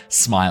tickets,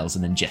 smiles,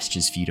 and then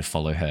gestures for you to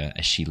follow her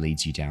as she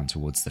leads you down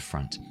towards the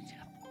front.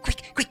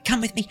 Quick,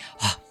 come with me.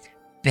 Oh,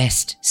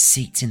 best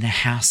seats in the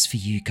house for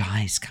you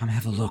guys. Come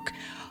have a look.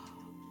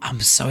 I'm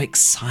so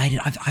excited.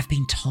 I've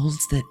been told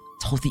that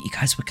you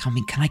guys were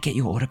coming. Can I get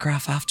your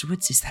autograph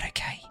afterwards? Is that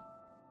okay?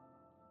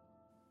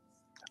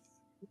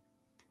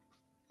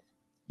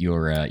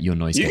 Your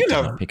noise You gate can did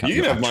have- not pick up you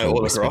your can have my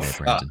actual whisper autograph.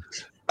 there, Brandon.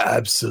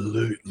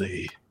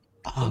 Absolutely.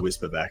 I'll Oh,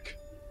 whisper back.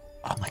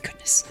 oh my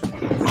goodness.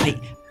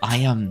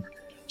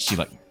 She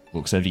like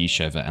looks over you,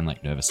 Shova, and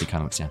like nervously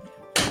kind of looks down.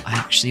 I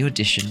actually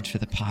auditioned for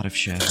the part of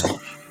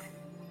Shova.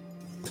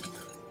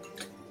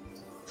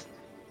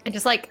 I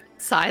just like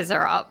size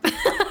her up.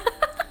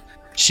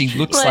 She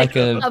looks like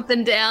a up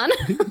and down.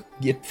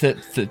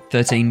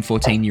 13,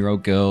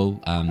 14-year-old girl,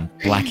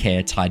 black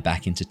hair tied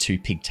back into 2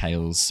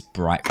 pigtails,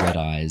 bright red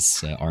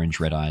eyes, orange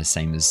red eyes,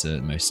 same as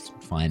most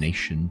Fire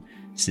Nation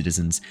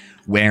citizens,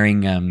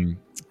 wearing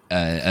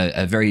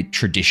a very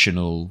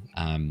traditional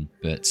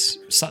but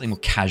slightly more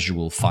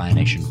casual Fire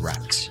Nation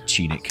wrapped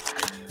tunic,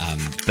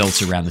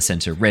 belt around the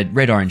center,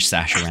 red orange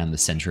sash around the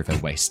center of her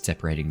waist,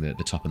 separating the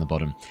top and the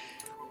bottom.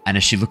 And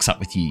as she looks up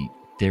with you,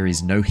 there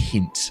is no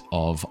hint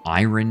of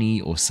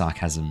irony or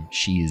sarcasm.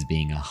 She is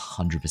being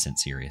 100%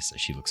 serious as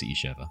she looks at you,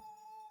 Sheva.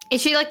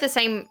 Is she like the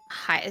same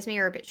height as me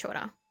or a bit shorter?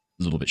 A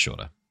little bit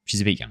shorter.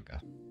 She's a bit younger.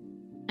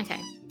 Okay.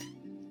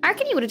 I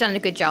reckon you would have done a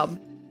good job.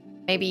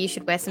 Maybe you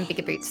should wear some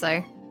bigger boots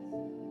though.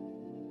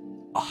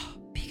 Oh,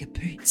 bigger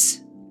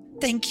boots.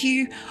 Thank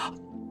you.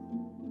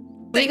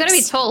 Well, you got to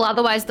be tall,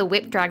 otherwise the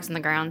whip drags on the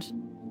ground.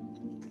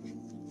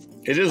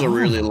 It is a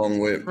really long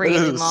whip. Really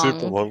It is a long.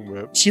 super long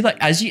whip. She like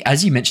as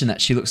you mention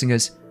that, she looks and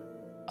goes,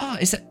 "Oh,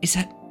 is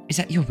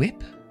that your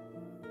whip?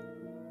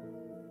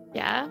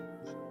 Yeah.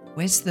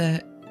 Where's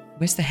the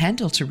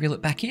handle to reel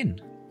it back in?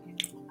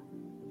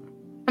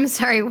 I'm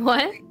sorry,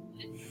 what?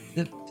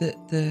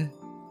 The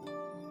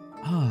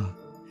Oh,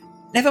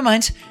 never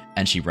mind.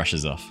 And she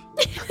rushes off.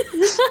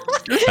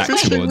 Back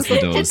towards the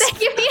doors. Did they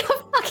give me a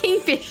fucking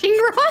fishing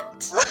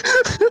rod?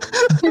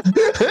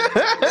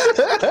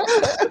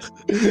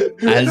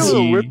 As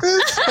you...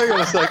 Hang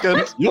on a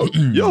second.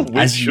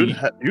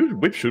 Your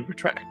whip should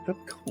retract. That's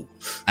cool.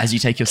 As you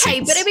take your Okay,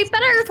 seats... but it'd be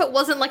better if it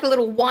wasn't like a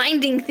little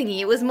winding thingy.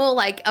 It was more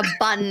like a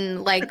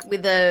button, like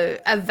with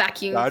a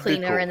vacuum That'd be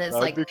cleaner, cool. and there's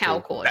That'd like be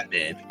power cool.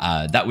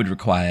 cord. that would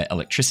require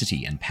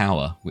electricity and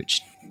power,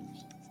 which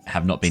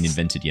have not been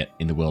invented yet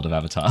in the world of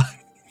Avatar.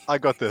 I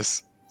got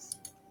this.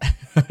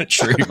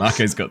 True,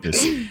 Marco's got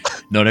this.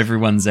 Not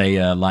everyone's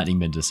a lightning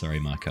bender, sorry,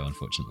 Marco,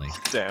 unfortunately.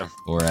 Damn.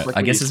 Or Like I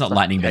when guess you it's not plug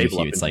lightning the bender cable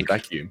for up you, it's into like the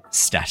vacuum.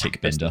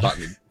 static Press the bender.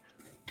 button.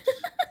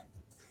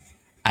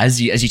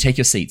 As you take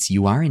your seats,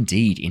 you are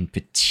indeed in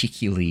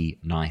particularly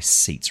nice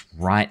seats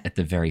right at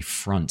the very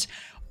front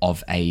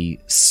of a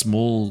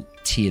small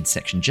tiered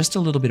section, just a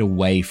little bit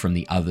away from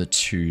the other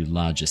two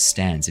larger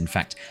stands. In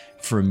fact,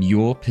 from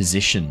your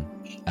position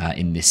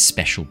in this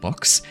special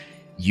box,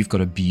 you've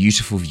got a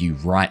beautiful view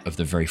right of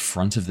the very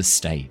front of the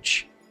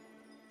stage.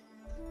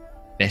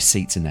 Best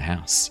seats in the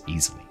house,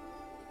 easily.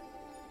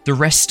 The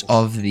rest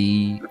of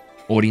the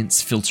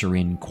audience filter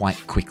in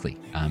quite quickly.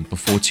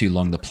 Before too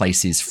long, the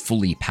place is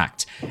fully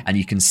packed, and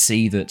you can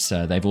see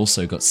that they've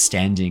also got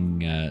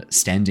standing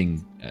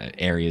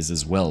areas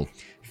as well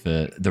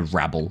for the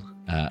rabble.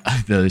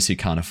 Those who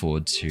can't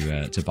afford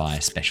to buy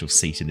a special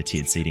seat in the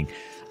tiered seating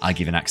are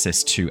given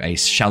access to a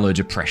shallow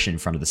depression in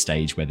front of the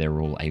stage where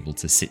they're all able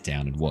to sit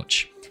down and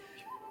watch.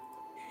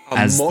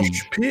 A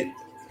mosh pit?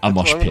 A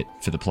mosh pit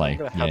for the play. I'm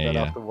gonna have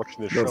that after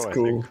watching this show. That's I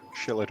cool. think.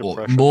 Shallow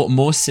Or depression.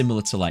 more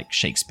similar to like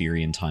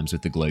Shakespearean times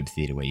with the Globe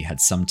Theatre, where you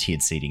had some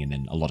tiered seating and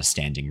then a lot of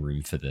standing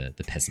room for the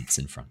peasants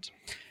in front.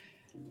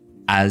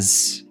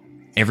 As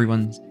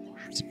everyone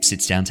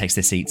sits down, takes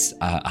their seats,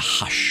 a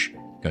hush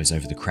goes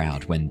over the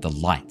crowd when the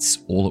lights,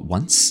 all at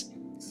once,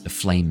 the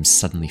flames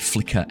suddenly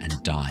flicker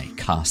and die,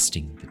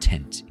 casting the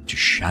tent into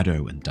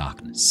shadow and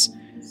darkness.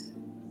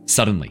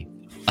 Suddenly,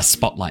 a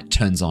spotlight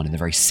turns on in the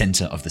very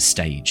center of the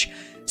stage,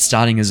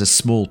 starting as a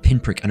small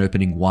pinprick and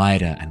opening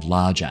wider and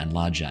larger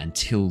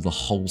until the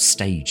whole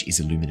stage is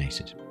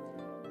illuminated.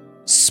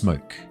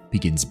 Smoke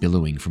begins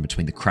billowing from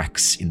between the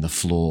cracks in the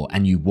floor,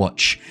 and you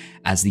watch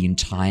as the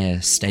entire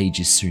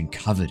stage is soon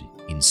covered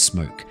in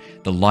smoke,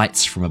 the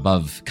lights from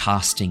above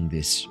casting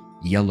this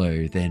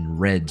yellow, then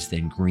red,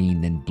 then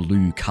green, then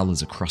blue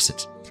colors across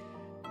it.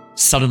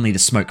 Suddenly the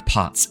smoke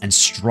parts, and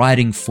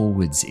striding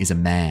forwards is a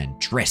man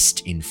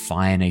dressed in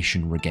Fire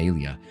Nation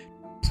regalia,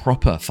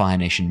 proper Fire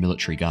Nation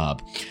military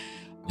garb.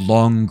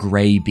 Long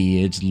grey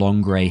beard,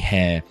 long grey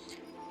hair.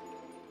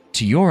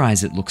 To your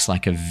eyes, it looks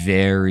like a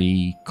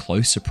very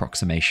close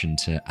approximation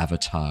to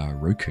Avatar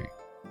Roku.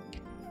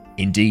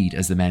 Indeed,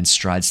 as the man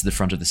strides to the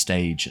front of the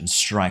stage and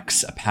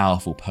strikes a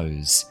powerful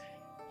pose,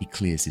 he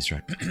clears his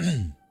throat.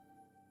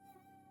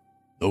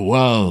 The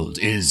world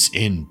is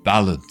in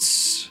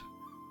balance.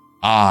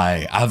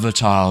 I,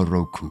 Avatar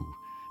Roku,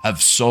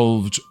 have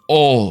solved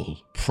all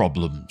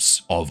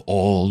problems of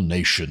all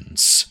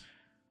nations.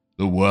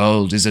 The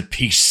world is at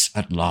peace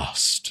at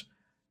last.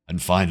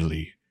 And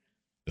finally,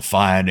 the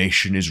Fire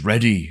Nation is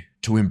ready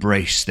to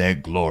embrace their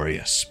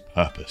glorious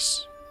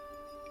purpose.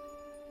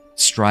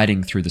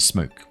 Striding through the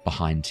smoke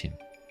behind him,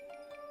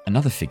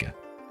 another figure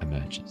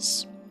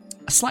emerges.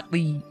 A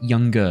slightly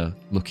younger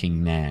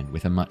looking man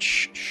with a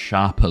much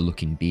sharper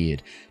looking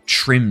beard,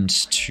 trimmed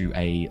to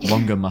a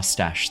longer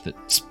mustache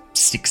that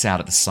sticks out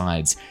at the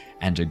sides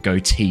and a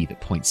goatee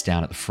that points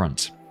down at the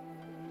front.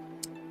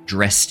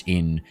 Dressed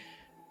in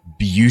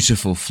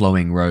beautiful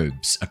flowing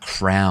robes, a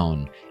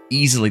crown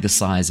easily the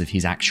size of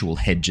his actual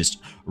head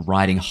just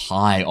riding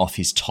high off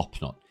his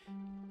top knot,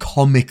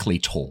 comically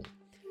tall,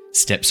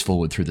 steps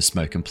forward through the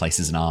smoke and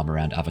places an arm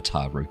around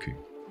Avatar Roku.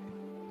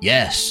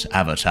 Yes,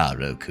 Avatar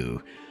Roku.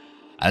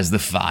 As the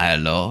Fire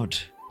Lord,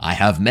 I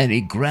have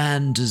many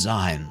grand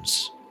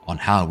designs on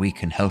how we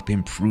can help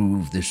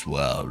improve this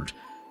world.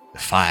 The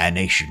Fire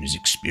Nation is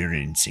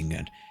experiencing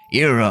an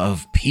era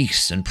of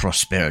peace and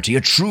prosperity,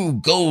 a true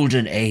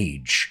golden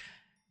age.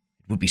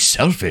 It would be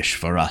selfish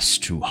for us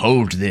to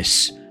hold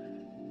this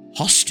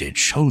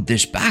hostage, hold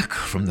this back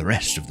from the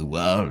rest of the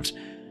world.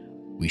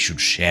 We should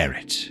share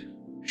it.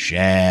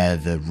 Share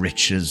the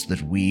riches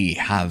that we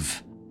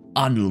have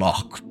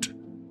unlocked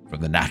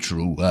from the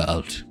natural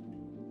world.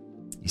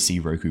 You see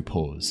Roku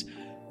pause.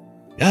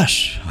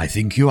 Yes, I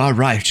think you are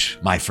right,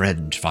 my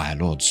friend, Fire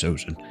Lord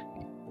Sozin.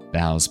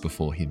 Bows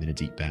before him in a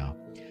deep bow.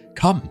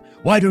 Come,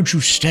 why don't you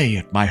stay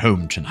at my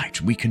home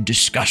tonight? We can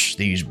discuss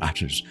these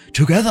matters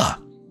together.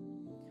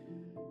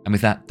 And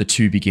with that, the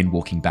two begin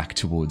walking back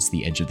towards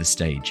the edge of the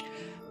stage.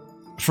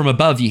 From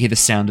above, you hear the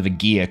sound of a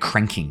gear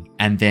cranking,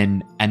 and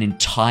then an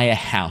entire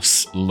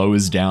house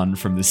lowers down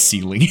from the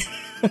ceiling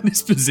and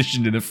is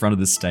positioned in the front of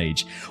the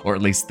stage, or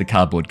at least the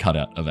cardboard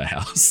cutout of a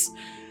house.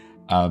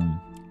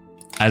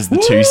 As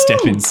the two step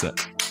inside.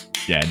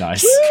 Yeah,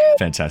 nice.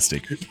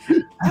 Fantastic.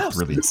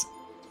 Brilliant.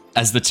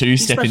 As the two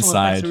step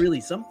inside.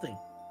 Really something.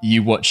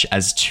 You watch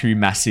as two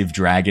massive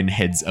dragon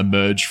heads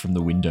emerge from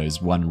the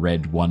windows, one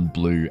red, one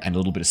blue, and a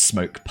little bit of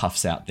smoke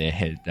puffs out their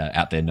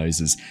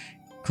noses.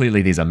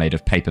 Clearly these are made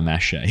of paper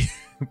mache,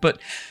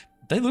 but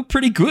they look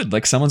pretty good.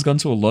 Like someone's gone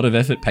to a lot of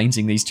effort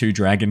painting these two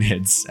dragon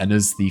heads, and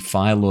as the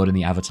Fire Lord and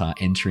the Avatar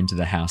enter into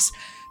the house,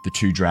 the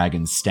two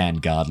dragons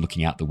stand guard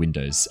looking out the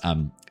windows.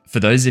 For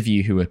those of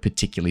you who are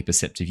particularly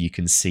perceptive, you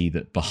can see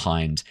that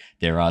behind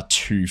there are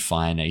two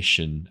Fire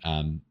Nation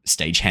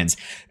stagehands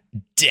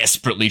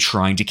desperately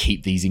trying to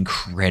keep these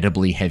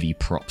incredibly heavy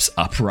props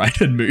upright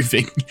and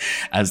moving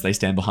as they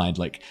stand behind,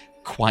 like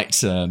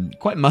quite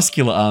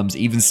muscular arms,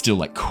 even still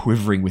like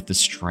quivering with the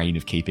strain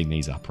of keeping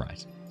these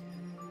upright.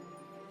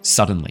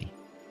 Suddenly,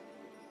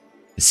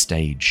 the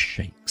stage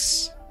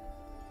shakes.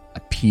 A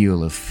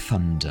peal of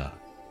thunder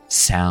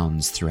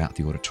sounds throughout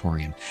the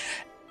auditorium.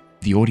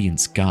 The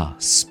audience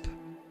gasp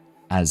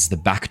as the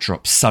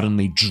backdrop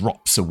suddenly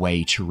drops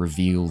away to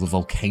reveal the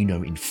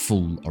volcano in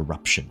full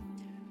eruption.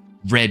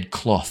 Red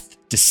cloth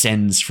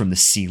descends from the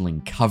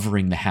ceiling,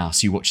 covering the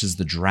house. You watch as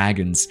the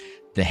dragons,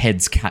 the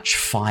heads catch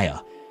fire,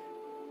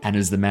 and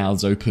as the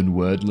mouths open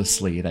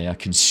wordlessly, they are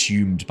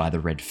consumed by the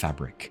red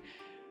fabric.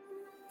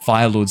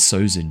 Fire Lord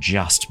Sozin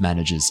just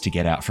manages to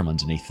get out from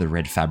underneath the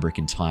red fabric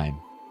in time.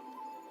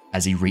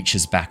 As he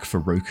reaches back for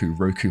Roku,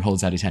 Roku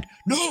holds out his hand.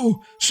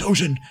 "No,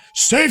 Sozin,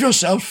 save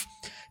yourself!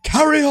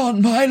 Carry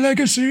on my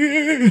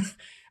legacy!"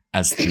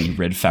 As the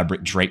red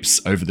fabric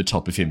drapes over the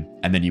top of him,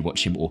 and then you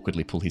watch him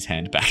awkwardly pull his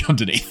hand back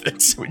underneath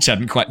it, which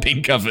hadn't quite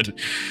been covered.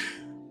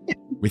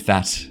 With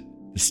that,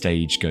 the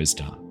stage goes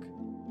dark.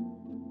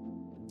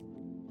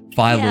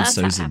 Fire Lord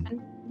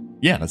Sozin.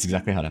 Yeah, that's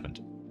exactly how it happened.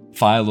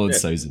 Fire Lord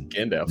Sozin.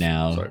 Gandalf.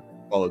 Now, sorry,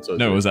 Fire Lord Sozu.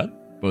 No, what was that?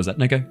 What was that?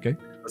 No, go.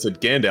 I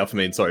said Gandalf.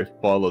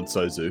 Fire Lord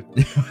Sozu.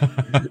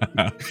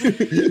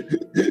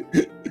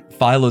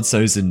 Fire Lord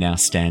Sozin now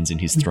stands in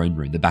his throne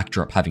room, the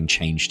backdrop having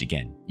changed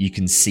again. You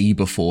can see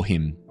before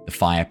him the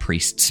fire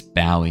priests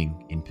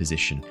bowing in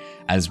position,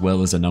 as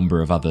well as a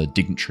number of other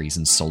dignitaries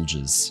and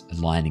soldiers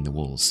lining the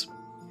walls.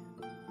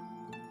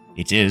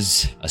 It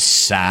is a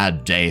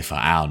sad day for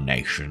our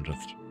nation.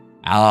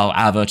 Our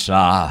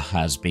Avatar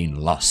has been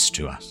lost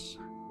to us.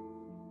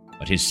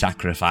 But his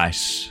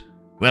sacrifice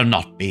will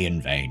not be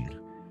in vain.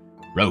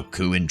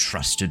 Roku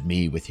entrusted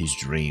me with his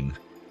dream,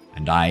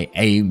 and I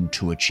aim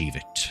to achieve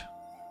it.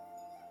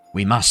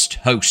 We must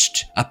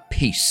host a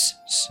peace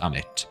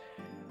summit.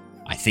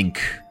 I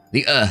think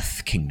the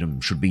Earth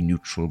Kingdom should be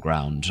neutral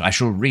ground. I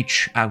shall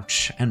reach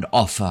out and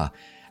offer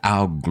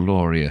our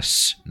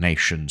glorious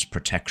nation's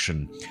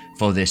protection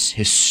for this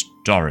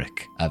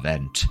historic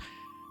event.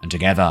 And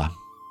together,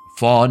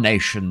 4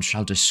 nations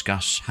shall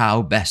discuss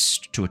how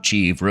best to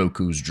achieve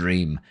Roku's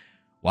dream,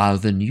 while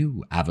the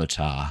new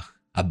Avatar,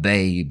 a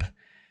babe,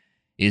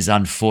 is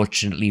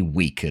unfortunately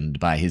weakened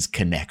by his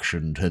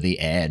connection to the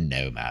air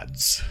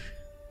nomads.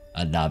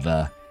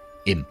 Another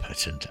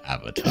impotent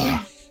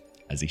Avatar.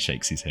 As he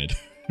shakes his head.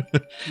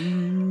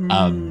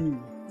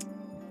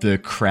 The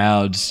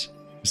crowd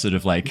sort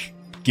of like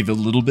give a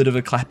little bit of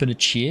a clap and a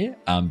cheer,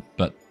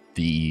 but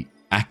the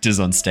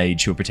actors on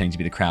stage who are pretending to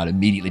be the crowd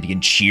immediately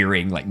begin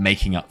cheering, like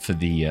making up for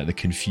the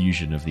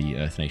confusion of the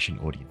Earth Nation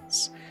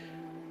audience.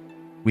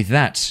 With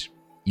that,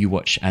 you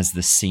watch as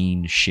the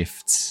scene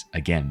shifts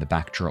again, the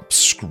backdrop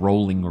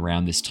scrolling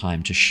around this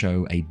time to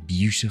show a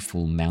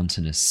beautiful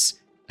mountainous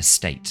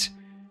estate.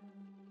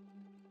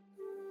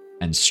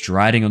 And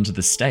striding onto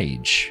the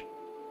stage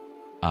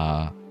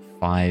are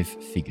 5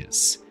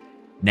 figures.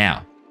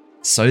 Now,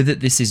 so that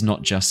this is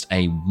not just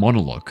a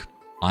monologue,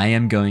 I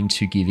am going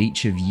to give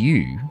each of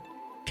you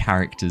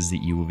characters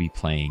that you will be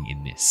playing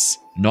in this.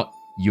 Not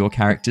your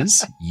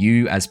characters,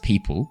 you as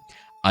people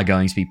are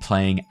going to be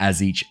playing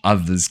as each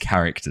other's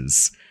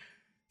characters.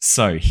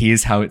 So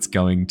here's how it's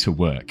going to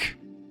work.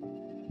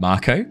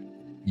 Marco,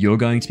 you're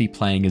going to be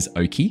playing as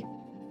Oki.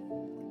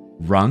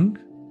 Rung,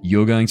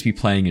 you're going to be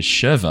playing as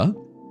Sherva.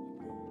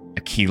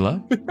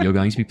 Akila, you're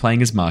going to be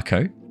playing as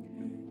Marco.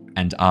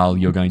 And Al,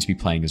 you're going to be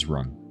playing as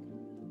Rung.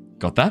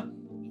 Got that?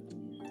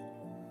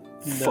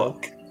 No.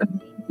 Fuck.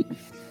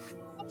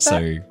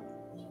 So,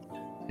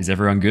 is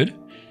everyone good?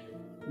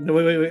 No,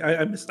 wait.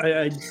 I missed.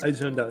 I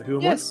zoned out.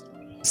 Who am I?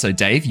 So,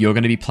 Dave, you're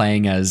going to be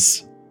playing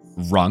as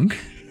Rung,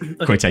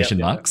 quotation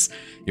marks.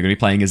 You're going to be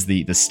playing as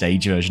the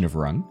stage version of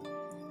Rung.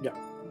 Yeah.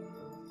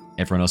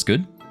 Everyone else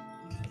good?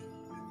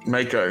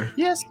 Mako.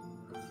 Yes.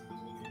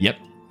 Yep.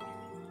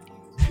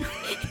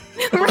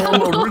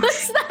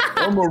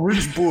 I'm a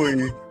rich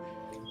boy.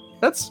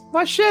 That's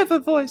my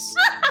Sheva voice.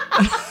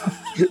 I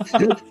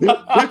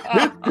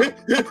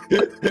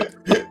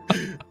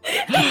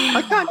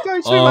can't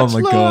go too much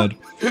lower. God.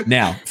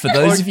 Now, for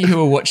those of you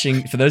who are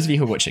watching,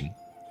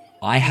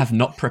 I have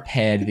not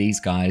prepared these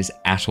guys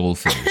at all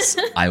for this.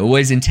 I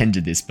always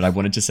intended this, but I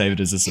wanted to save it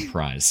as a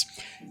surprise.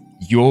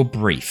 Your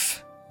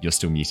brief. You're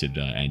still muted,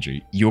 Andrew.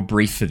 Your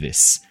brief for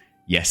this.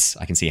 Yes,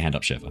 I can see your hand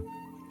up, Sheva.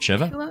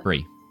 Sheva?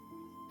 Bree.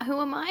 Who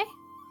am I?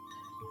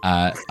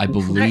 I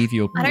believe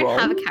you're... I don't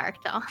have a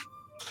character.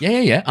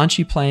 Yeah. Aren't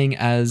you playing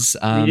as...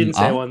 you didn't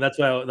say Al? one. That's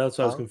why I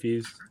was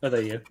confused. Oh,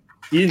 there you go.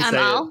 You didn't say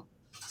Al.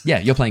 Yeah,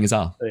 you're playing as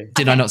Al.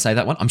 Did I not say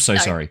that one? I'm so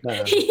sorry.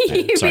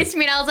 You missed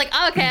me, and I was like,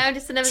 oh, okay, I'm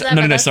just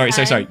another. No, sorry.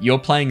 You're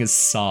playing as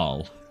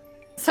Sal.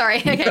 Sorry,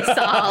 okay,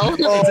 Sal.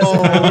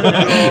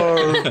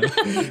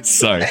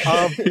 So,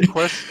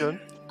 question.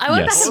 I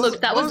went back and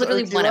looked. That was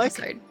literally one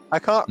episode. I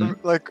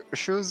can't like.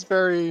 She was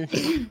very.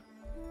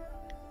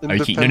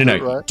 Okay,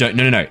 no. Right?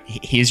 No.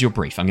 Here's your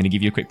brief. I'm going to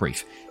give you a quick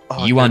brief.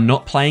 You are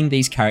not playing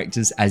these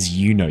characters as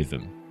you know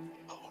them.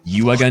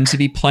 You are going to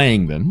be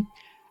playing them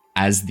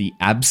as the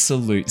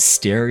absolute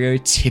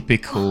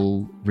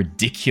stereotypical,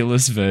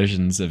 ridiculous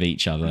versions of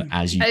each other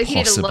as you possibly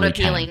did a lot of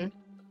can. healing.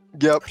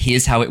 Yep.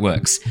 Here's how it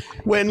works.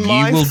 When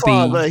my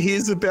father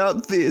hears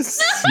about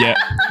this. Yeah.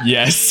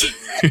 Yes.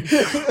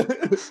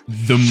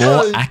 The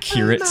more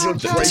accurate,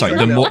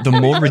 the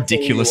more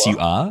ridiculous you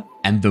are,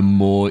 and the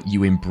more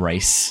you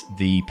embrace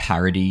the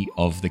parody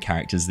of the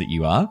characters that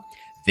you are,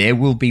 there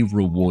will be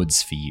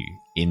rewards for you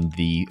in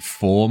the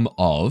form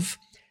of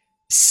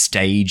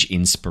stage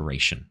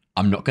inspiration.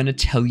 I'm not going to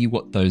tell you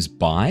what those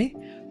buy,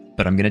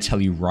 but I'm going to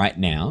tell you right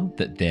now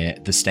that they're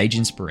the stage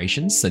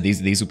inspirations. So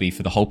these will be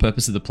for the whole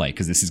purpose of the play,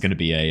 because this is going to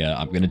be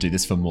I'm going to do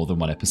this for more than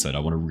one episode. I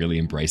want to really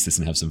embrace this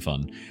and have some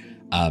fun.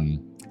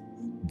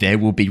 There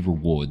will be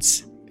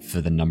rewards for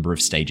the number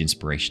of stage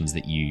inspirations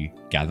that you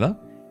gather,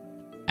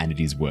 and it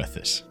is worth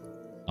it.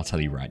 I'll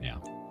tell you right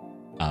now.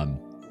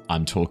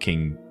 I'm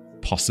talking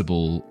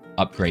possible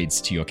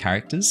upgrades to your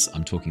characters.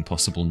 I'm talking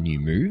possible new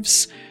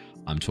moves.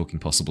 I'm talking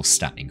possible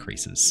stat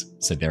increases.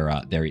 So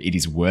it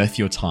is worth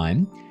your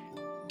time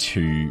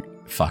to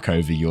fuck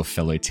over your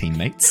fellow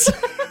teammates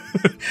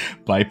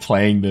by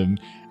playing them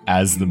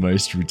as the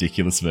most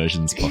ridiculous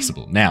versions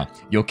possible. Now,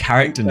 your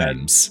character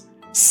names: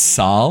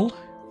 Sal.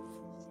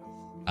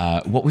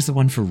 What was the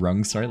one for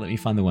Rung? Sorry, let me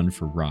find the one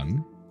for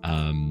Rung.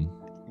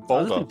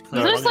 Boulder.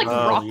 No, it was like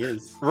Rock.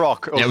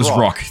 Rock. It was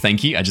Rock.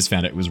 Thank you. I just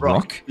found it. It was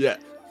Rock. Yeah.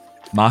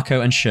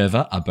 Marco and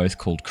Sherva are both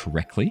called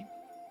correctly,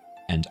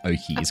 and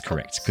Oki is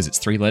correct because it's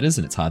 3 letters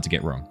and it's hard to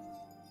get wrong.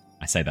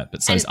 I say that,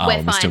 but so's Al,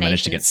 and we still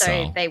managed to get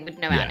Sal. So they would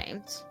know our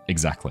names.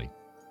 Exactly.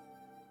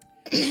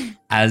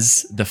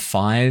 As the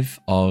 5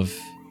 of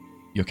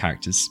your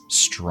characters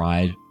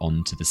stride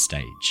onto the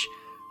stage,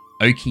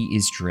 Oki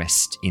is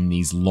dressed in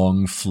these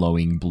long,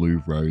 flowing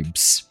blue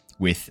robes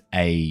with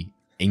a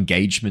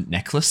engagement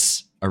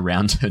necklace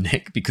around her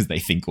neck because they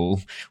think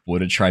all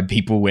Water Tribe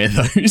people wear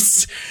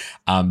those.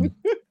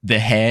 The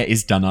hair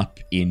is done up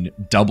in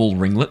double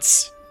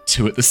ringlets,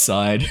 2 at the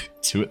side,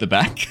 2 at the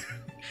back.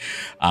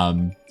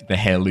 The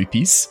hair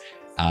loopies.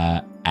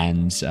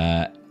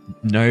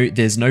 No,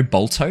 there's no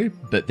Bolto,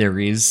 but there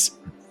is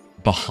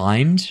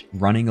behind,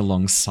 running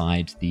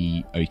alongside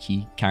the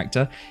Oki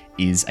character,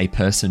 is a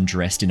person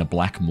dressed in a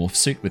black morph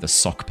suit with a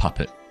sock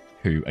puppet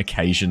who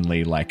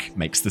occasionally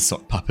makes the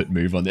sock puppet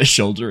move on their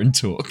shoulder and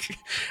talk,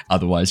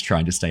 otherwise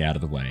trying to stay out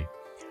of the way.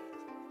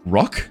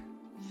 Rock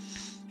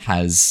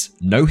has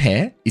no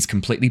hair, is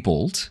completely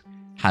bald,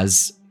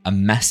 has a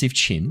massive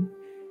chin,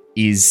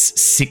 is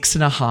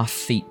 6.5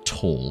 feet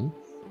tall,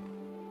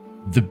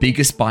 the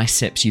biggest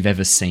biceps you've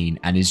ever seen,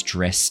 and is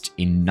dressed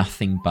in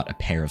nothing but a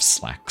pair of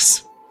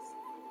slacks.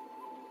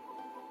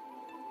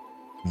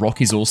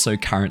 Rock is also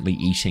currently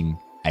eating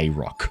a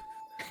rock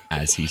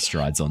as he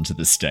strides onto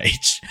the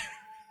stage.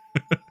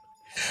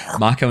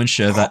 Marco and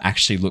Sherva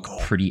actually look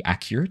pretty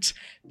accurate,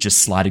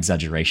 just slight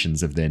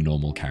exaggerations of their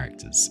normal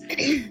characters.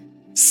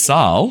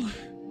 Sal,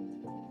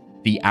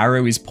 the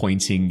arrow is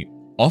pointing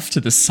off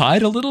to the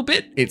side a little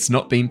bit. It's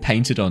not been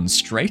painted on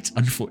straight,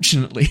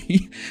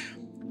 unfortunately.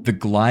 The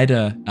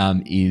glider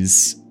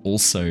is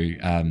also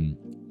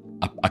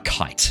a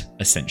kite,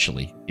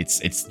 essentially.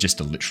 It's just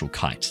a literal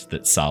kite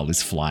that Sal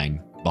is flying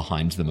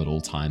behind them at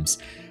all times.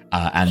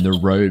 And the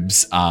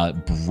robes are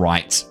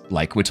bright,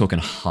 we're talking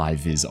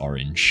high-vis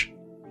orange.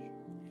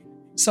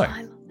 So,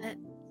 I love it.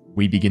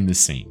 We begin the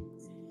scene.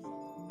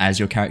 As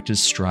your characters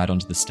stride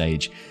onto the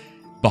stage,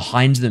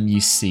 behind them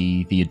you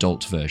see the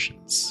adult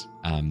versions,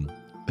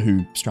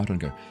 who stride on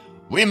and go,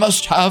 "We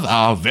must have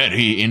our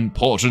very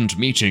important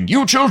meeting.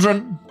 You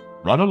children,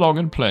 run along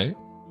and play.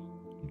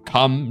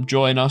 Come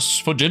join us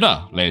for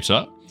dinner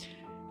later."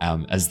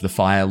 As the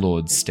Fire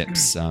Lord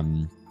steps...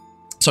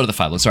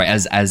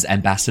 as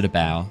Ambassador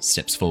Bao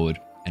steps forward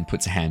and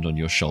puts a hand on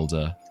your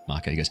shoulder,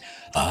 Marco, he goes,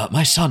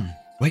 "My son,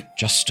 wait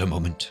just a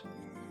moment."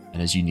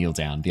 And as you kneel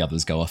down, the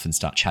others go off and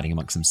start chatting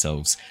amongst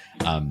themselves.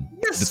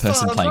 Yes, the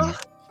person Father. playing...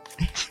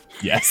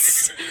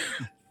 Yes.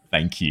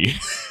 Thank you.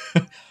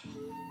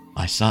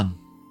 "My son,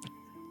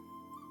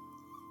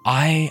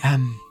 I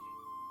am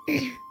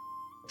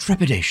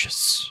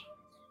trepidatious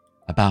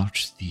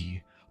about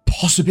the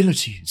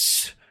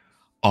possibilities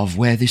of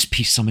where this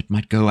peace summit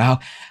might go. Our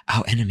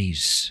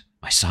enemies,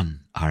 my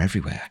son, are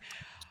everywhere.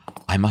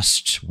 I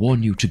must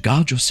warn you to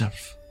guard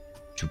yourself,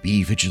 to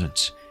be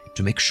vigilant,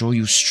 to make sure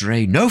you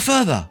stray no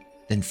further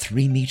than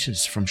 3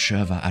 meters from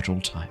Sherva at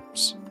all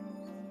times."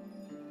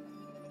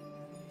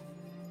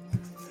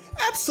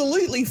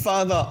 Absolutely,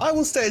 Father. I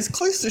will stay as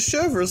close to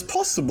Sherva as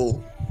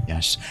possible.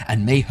 Yes,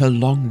 and may her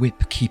long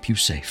whip keep you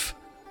safe.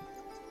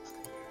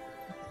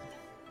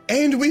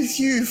 And with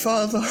you,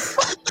 Father.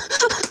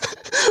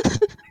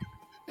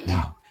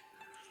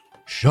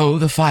 show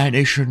the Fire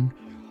Nation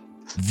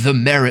the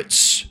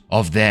merits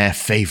of their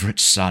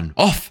favorite son.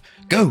 Off,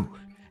 go,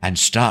 and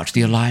start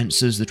the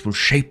alliances that will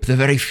shape the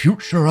very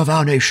future of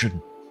our nation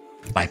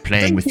by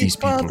playing with these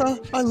people. Father.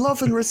 I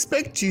love and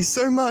respect you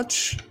so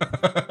much.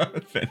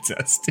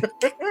 Fantastic.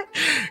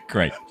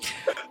 Great.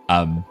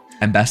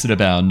 Ambassador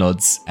Bao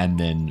nods and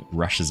then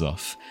rushes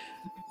off.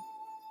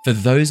 For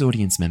those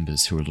audience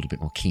members who are a little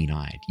bit more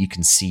keen-eyed, you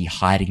can see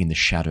hiding in the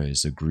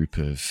shadows a group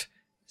of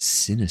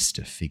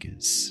sinister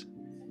figures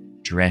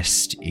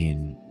dressed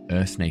in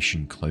Earth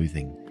Nation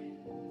clothing,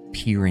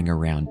 peering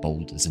around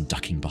boulders and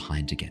ducking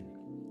behind again.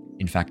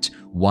 In fact,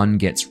 one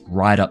gets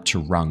right up to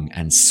Rung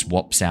and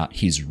swaps out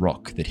his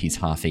rock that he's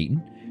half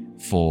eaten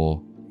for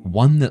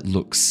one that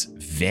looks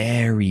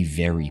very,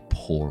 very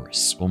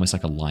porous, almost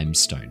like a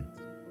limestone.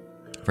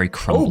 Very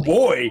crumbly. Oh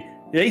boy,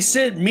 they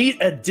said meet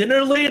at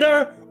dinner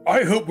later?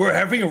 I hope we're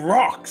having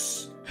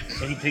rocks.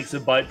 And he takes a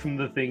bite from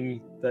the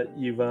thing that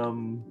you've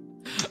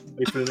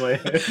put in my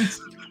hands.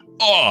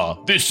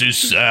 Oh, this is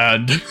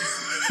sad.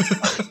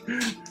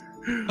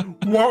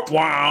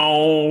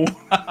 Wow.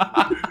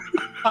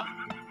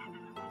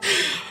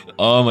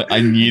 Oh my,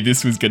 I knew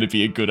this was going to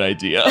be a good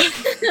idea.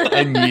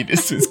 I knew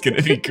this was going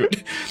to be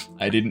good.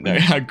 I didn't know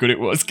how good it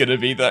was going to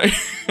be, though.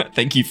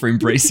 Thank you for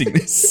embracing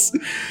this.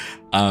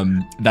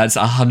 That's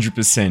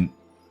 100%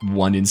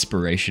 one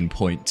inspiration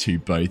point to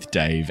both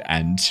Dave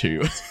and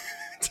to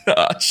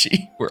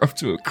Archie. We're off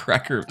to a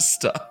cracker of a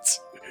start.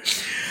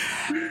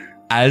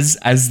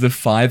 As the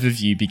five of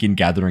you begin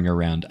gathering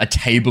around, a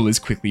table is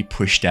quickly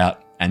pushed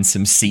out and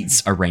some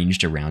seats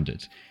arranged around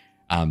it.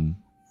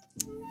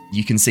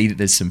 You can see that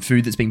there's some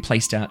food that's being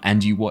placed out,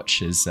 and you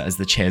watch as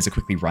the chairs are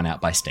quickly run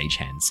out by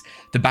stagehands.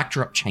 The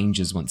backdrop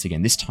changes once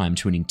again, this time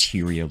to an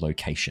interior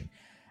location.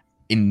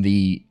 In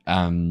the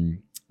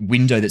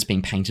window that's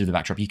being painted in the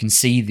backdrop, you can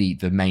see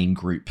the main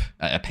group,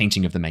 a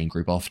painting of the main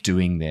group off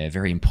doing their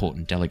very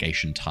important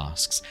delegation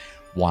tasks,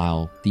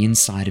 while the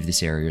inside of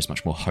this area is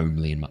much more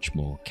homely and much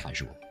more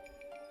casual.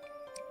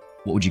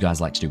 What would you guys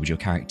like to do? Would your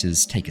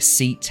characters take a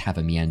seat, have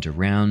a meander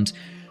around?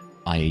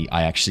 I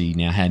actually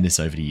now hand this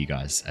over to you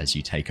guys as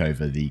you take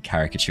over the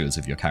caricatures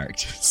of your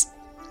characters.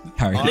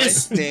 I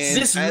stand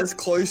as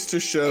close to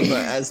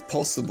Sherva as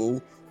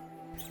possible.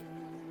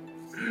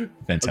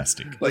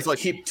 Fantastic. Like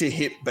hip to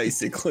hip,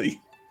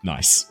 basically.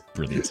 Nice.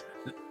 Brilliant.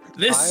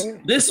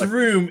 This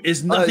room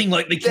is nothing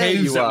like the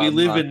caves that we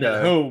live in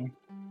at home.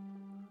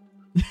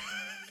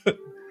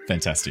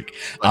 Fantastic.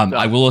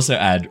 I will also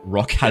add,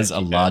 Rock has a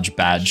large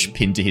badge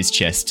pinned to his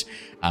chest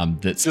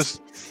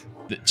that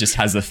just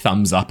has a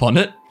thumbs up on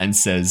it and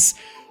says,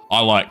 "I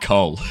like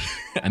coal."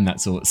 And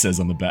that's all it says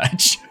on the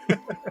badge.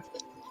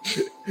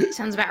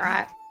 Sounds about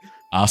right.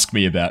 Ask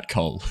me about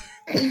coal.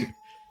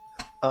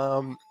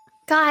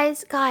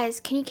 Guys,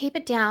 can you keep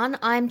it down?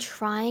 I'm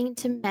trying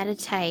to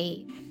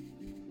meditate.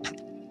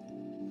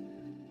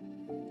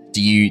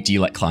 Do you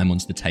like climb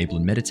onto the table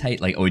and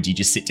meditate, or do you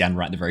just sit down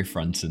right at the very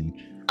front and?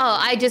 Oh,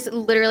 I just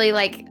literally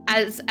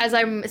as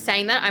I'm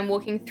saying that, I'm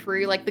walking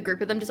through the group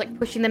of them, just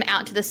pushing them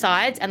out to the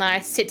sides, and then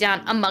I sit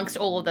down amongst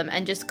all of them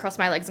and just cross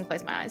my legs and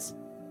close my eyes.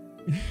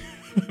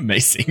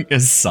 Amazing.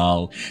 As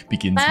Sal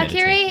begins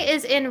Mercury meditating.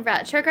 is in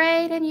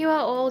retrograde, and you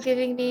are all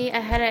giving me a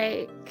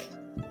headache.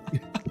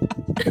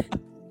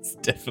 It's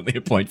definitely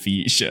a point for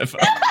you, Sherva.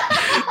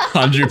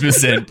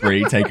 100%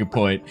 Bree. Take a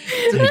point.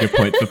 Take a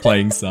point for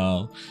playing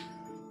Sal.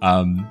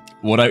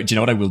 Do you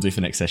know what I will do for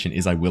next session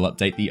is I will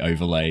update the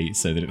overlay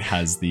so that it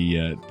has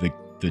the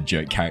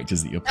joke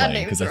characters that you're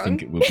playing, because I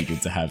think it will be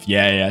good to have.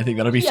 Yeah, I think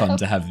that'll be fun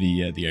to have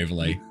the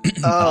overlay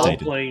updated.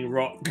 Playing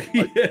Rock.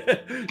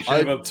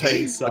 I'm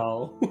playing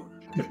Sal.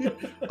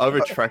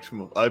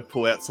 I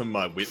pull out some of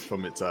my whip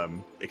from its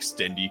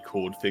extendy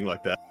cord thing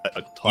like that.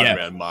 I tie it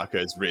around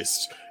Marco's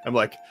wrist. I'm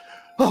like,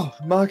 "Oh,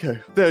 Marco,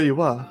 there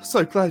you are.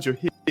 So glad you're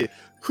here.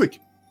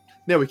 Quick,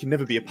 now we can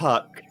never be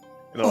apart."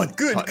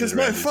 Good, because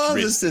my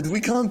father said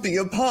we can't be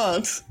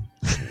apart.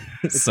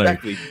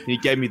 Exactly. He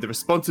gave me the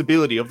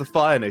responsibility of the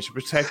Fire Nation,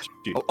 protect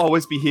you. I'll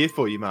always be here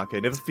for you, Marco.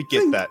 Never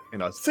forget that.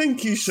 And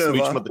Thank you,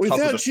 Sherva.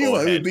 Without you,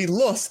 I would be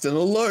lost and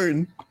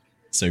alone.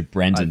 So,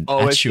 Brandon,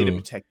 always here to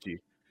protect you.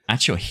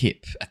 At your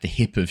hip, at the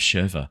hip of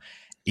Sherva,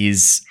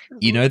 is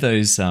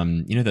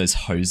those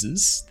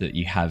hoses that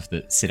you have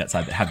that sit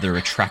outside that have the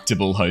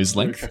retractable hose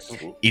length.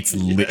 It's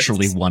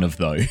literally one of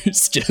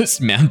those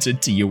just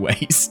mounted to your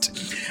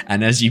waist,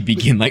 and as you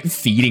begin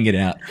feeding it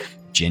out,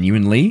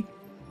 genuinely,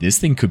 this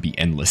thing could be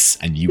endless,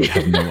 and you would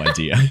have no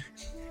idea.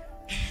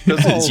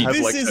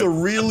 This is a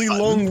really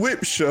long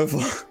whip,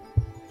 Sherva.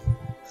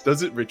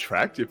 Does it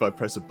retract if I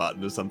press a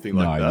button or something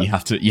like that?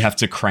 No, you have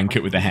to crank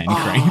it with a hand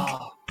crank.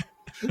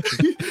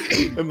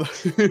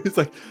 It's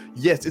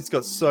yes, it's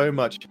got so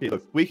much here.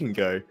 Look, we can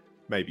go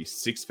maybe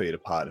 6 feet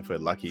apart if we're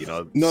lucky.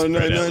 No.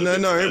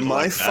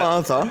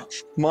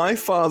 My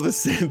father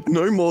said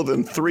no more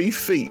than 3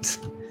 feet.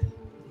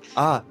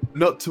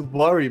 Not to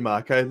worry,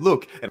 Marco.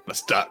 Look, and I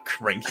start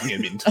cranking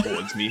him in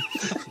towards me.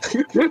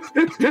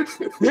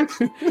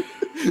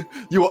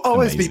 You will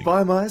always be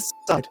by my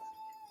side.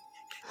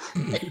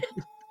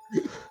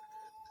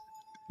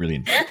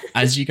 Brilliant.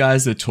 As you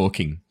guys are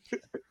talking,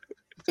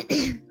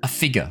 a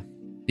figure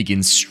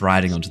begins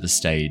striding onto the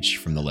stage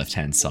from the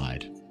left-hand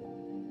side,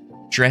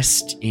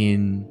 dressed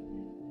in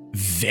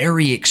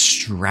very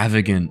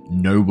extravagant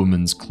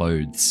nobleman's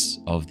clothes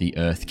of the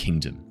Earth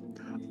Kingdom,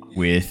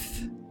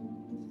 with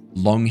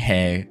long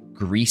hair,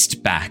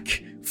 greased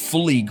back,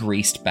 fully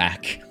greased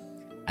back,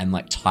 and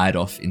like tied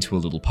off into a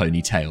little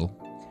ponytail,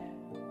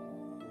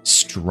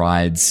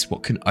 strides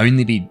what can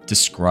only be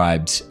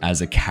described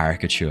as a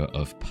caricature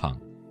of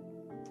Pung.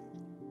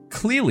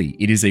 Clearly,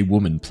 it is a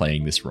woman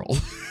playing this role.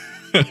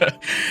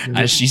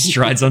 As she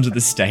strides onto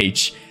the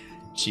stage,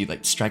 she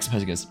like strikes a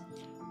pose and goes,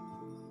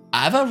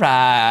 "I've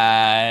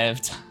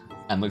arrived,"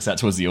 and looks out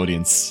towards the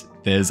audience.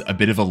 There's a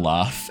bit of a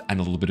laugh and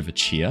a little bit of a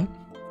cheer.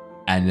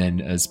 And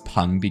then as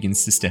Pung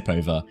begins to step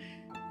over,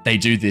 they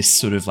do this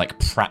sort of like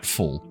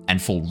pratfall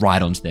and fall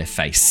right onto their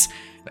face.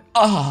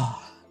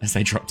 As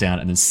they drop down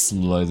and then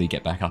slowly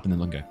get back up and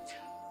then go,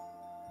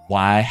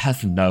 "Why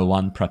has no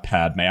one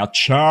prepared me a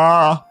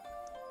chair?"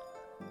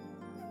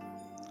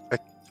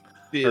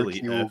 Really,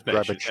 Oki will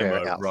grab a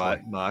chair out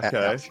right, for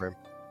Marco. out for him.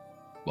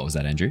 What was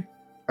that, Andrew?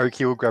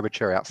 Oki will grab a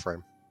chair out for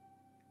him.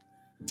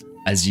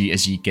 As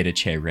you get a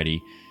chair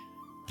ready,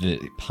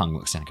 the Pung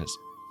looks down and goes,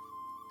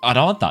 "I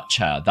don't want that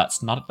chair.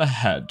 That's not at the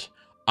head.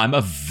 I'm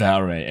a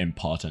very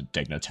important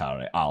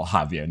dignitary, I'll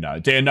have you know.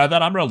 Do you know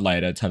that I'm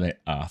related to the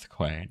Earth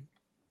Queen?"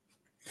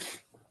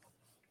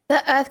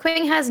 The Earth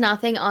Queen has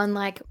nothing on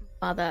like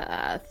Mother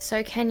Earth,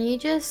 so can you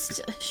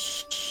just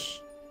shh?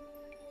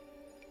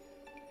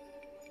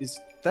 Is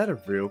that a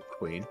real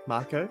queen,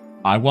 Marco?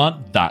 "I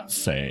want that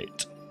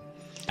seat."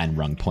 And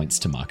Rung points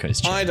to Marco's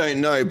chair. I don't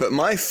know, but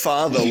my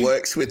father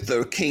works with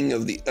the king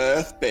of the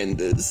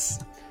Earthbenders.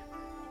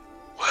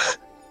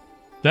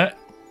 That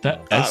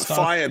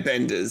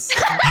Firebenders.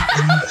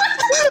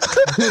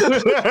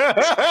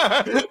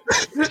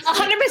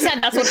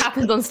 100% that's what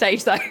happens on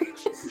stage though.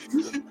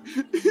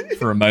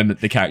 For a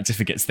moment, the character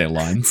forgets their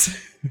lines.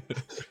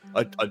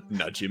 I'd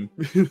nudge him.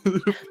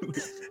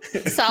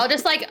 Sal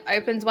just like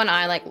opens one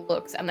eye, like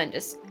looks, and then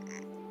just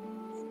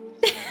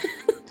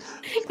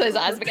close his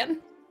eyes again.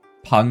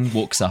 Pung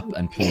walks up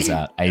and pulls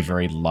out a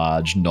very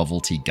large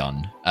novelty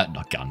gun.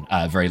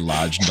 A very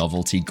large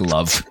novelty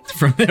glove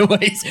from their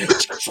waist.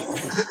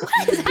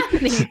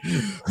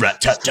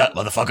 Rat-tat-tat,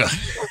 motherfucker.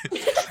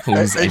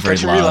 Pulls a very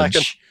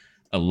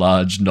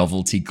large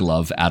novelty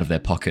glove out of their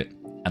pocket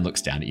and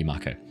looks down at you,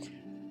 Marco.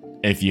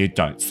 "If you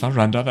don't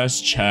surrender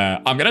this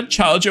chair, I'm going to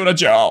charge you to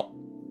jail."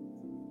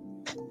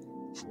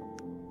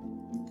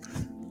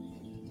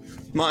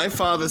 My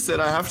father said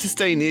I have to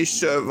stay near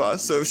Sherva,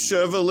 so if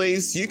Sherva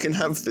leaves, you can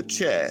have the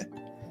chair.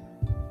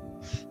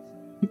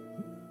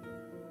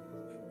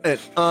 And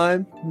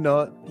I'm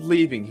not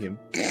leaving him.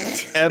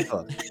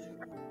 Ever.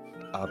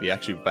 I'll be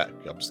actually back.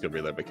 I'm just going to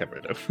reload my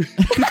camera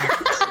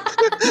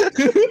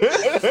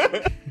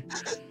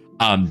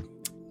now.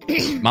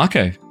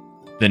 Marco,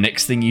 the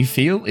next thing you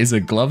feel is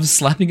a glove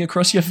slapping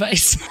across your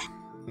face.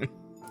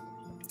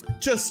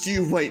 Just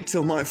you wait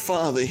till my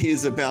father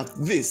hears about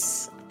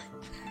this.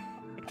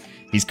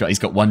 He's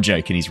got one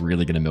joke and he's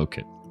really going to milk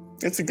it.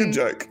 It's a good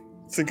joke.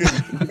 It's a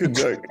good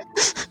joke.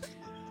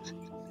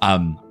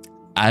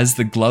 As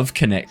the glove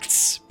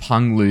connects,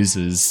 Pung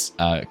loses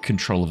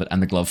control of it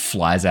and the glove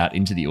flies out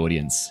into the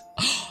audience.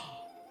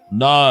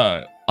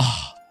 "No.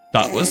 Oh,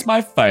 that was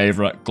my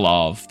favorite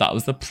glove. That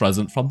was the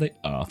present from the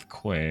Earth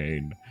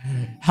Queen.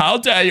 How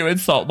dare you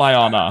insult my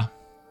honor?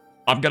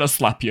 I'm going to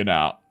slap you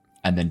now."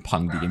 And then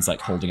Pung begins like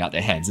holding out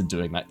their hands and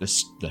doing like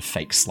this, the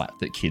fake slap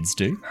that kids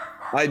do.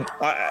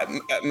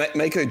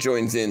 Mako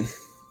joins in,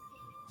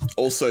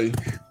 also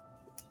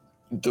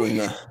doing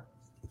that.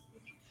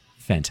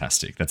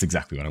 Fantastic. That's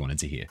exactly what I wanted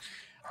to hear.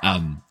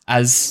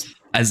 As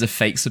a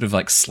fake sort of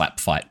like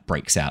slap fight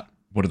breaks out,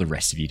 what are the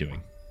rest of you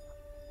doing?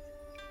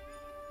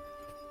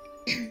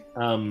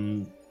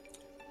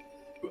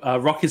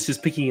 Rock is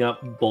just picking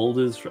up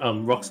boulders,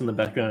 rocks in the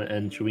background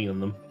and chewing on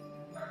them.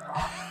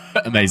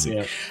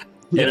 Amazing.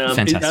 Yeah. And,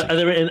 fantastic. Are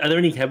there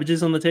any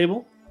cabbages on the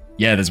table?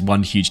 Yeah, there's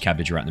one huge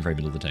cabbage right in the very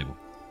middle of the table.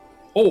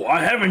 "Oh,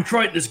 I haven't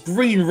tried this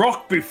green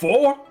rock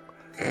before."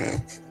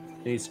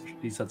 He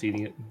starts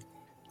eating it.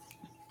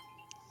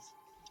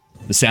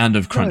 The sound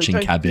of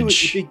crunching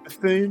cabbage. Do it, you big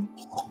buffoon.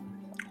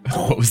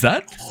 What was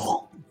that?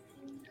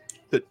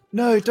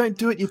 No, don't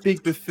do it, you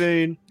big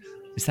buffoon.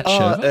 Is that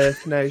Sherva?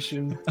 Earth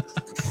Nation.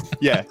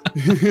 Yeah.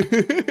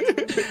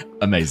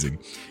 Amazing.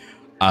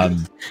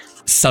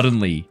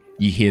 Suddenly,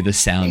 you hear the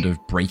sound of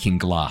breaking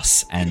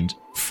glass, and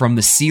from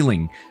the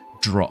ceiling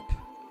drop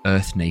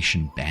Earth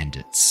Nation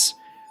bandits,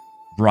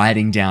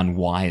 riding down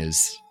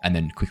wires and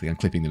then quickly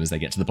unclipping them as they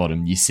get to the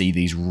bottom. You see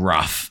these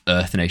rough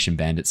Earth Nation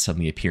bandits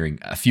suddenly appearing,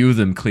 a few of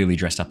them clearly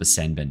dressed up as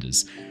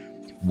sandbenders.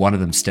 One of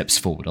them steps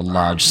forward, a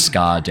large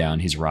scar down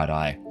his right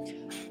eye.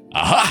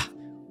 "Aha!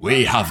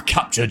 We have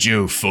captured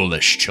you,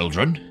 foolish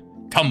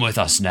children. Come with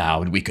us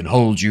now and we can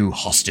hold you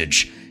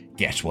hostage.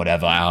 Get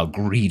whatever our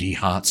greedy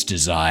hearts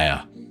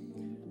desire.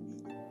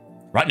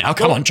 Right now,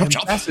 come on, chop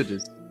chop."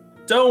 Ambassadors.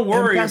 Don't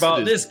worry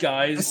about this,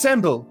 guys.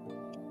 Assemble.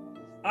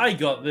 I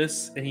got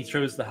this, and he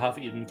throws the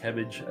half-eaten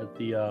cabbage at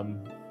the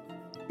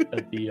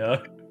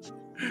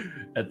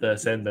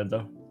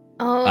sandbender.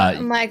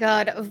 Oh my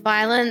god,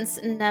 violence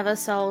never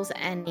solves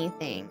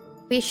anything.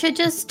 We should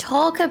just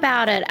talk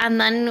about it,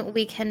 and then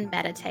we can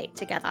meditate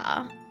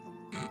together.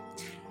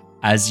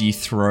 As you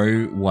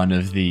throw one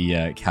of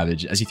the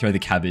cabbage, as you throw the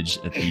cabbage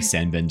at the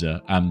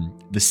sandbender,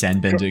 the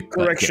sandbender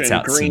gets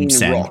out some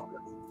sand.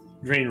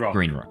 Green rock.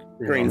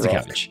 It's a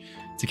cabbage.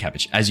 It's a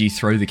cabbage. As you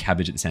throw the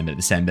cabbage at the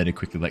sandbender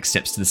quickly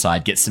steps to the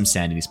side, gets some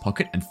sand in his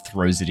pocket, and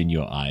throws it in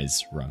your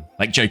eyes, Rung.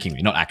 Like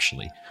jokingly, not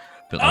actually,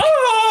 but like.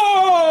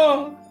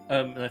 Oh!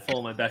 And I fall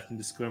on my back and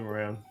just squirm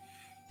around.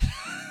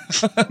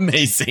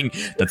 Amazing.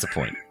 That's a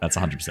point. That's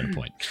 100% a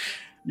point.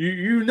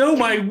 You know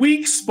my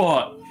weak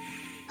spot.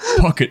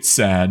 Pocket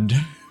sand.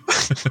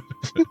 I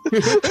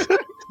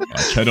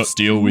cannot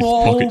deal with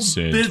pocket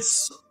sand.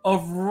 Bits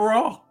of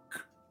rock.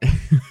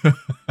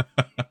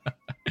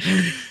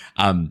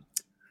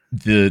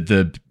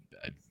 The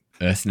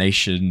Earth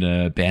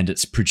Nation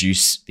bandits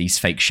produce these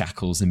fake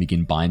shackles and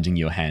begin binding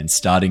your hands,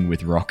 starting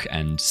with Rock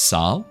and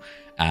Sal,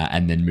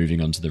 and then moving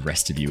on to the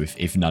rest of you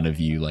if none of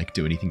you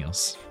do anything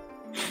else.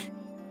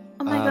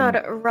 Oh my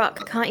god,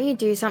 Rock, can't you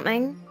do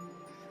something?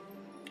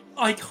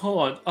 I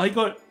can't.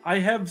 I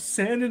have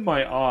sand in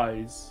my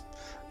eyes.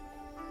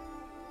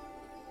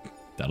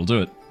 That'll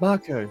do it.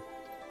 Marco,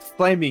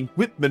 flaming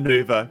whip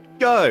maneuver,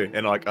 go!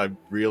 And I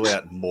reel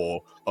out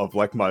more of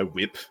my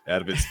whip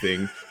out of its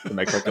thing to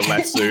make a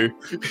lasso.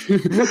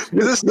 Is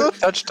it still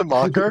attached to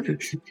Marco?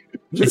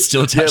 It's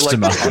still attached to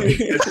Marco.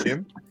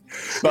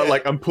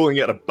 But I'm pulling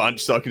out a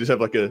bunch so I can just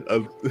have a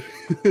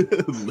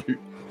loop.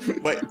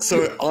 Wait,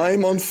 so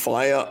I'm on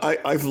fire.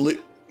 I've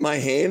lit my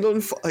hand on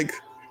fire.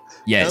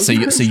 Yeah, so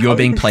you're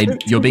being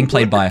played. You're being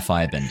played by a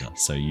firebender,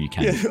 so you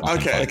can. Yeah,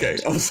 okay.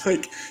 I was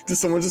like, did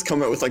someone just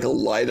come out with a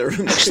lighter?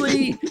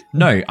 Actually,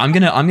 no. I'm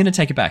gonna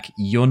take it back.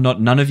 You're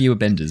not. None of you are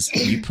benders.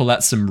 You pull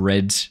out some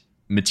red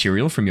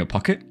material from your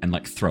pocket and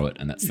throw it,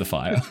 and that's the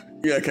fire.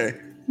 Yeah. Okay.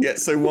 Yeah.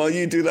 So while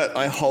you do that,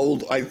 I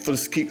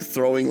just keep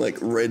throwing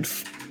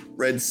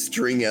red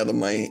string out of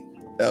my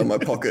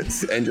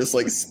pockets and just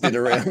spin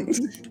around.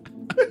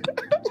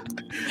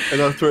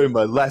 And I'm throwing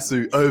my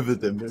lasso over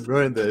them and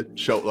running their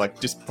shoulder,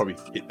 just probably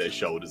hit their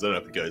shoulders. I don't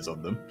know if it goes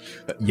on them.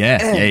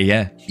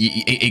 Yeah.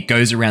 It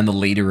goes around the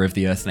leader of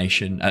the Earth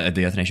Nation bandits.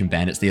 The Earth Nation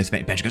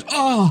bandit goes,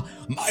 "Oh,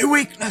 my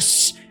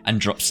weakness!"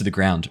 and drops to the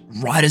ground.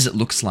 Right as it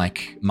looks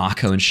like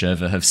Marco and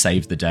Sherva have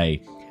saved the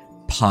day,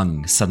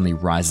 Pung suddenly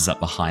rises up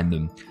behind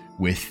them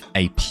with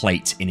a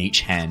plate in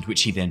each hand,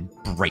 which he then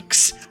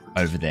breaks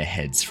over their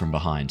heads from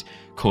behind,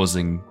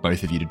 causing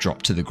both of you to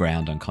drop to the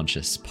ground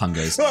unconscious. Pung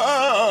goes,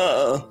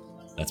 Ah!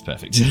 That's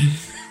perfect.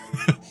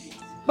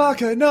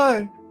 Marco,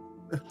 no!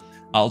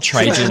 I'll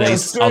trade you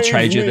these. I'll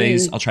trade you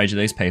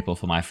these people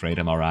for my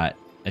freedom. All right.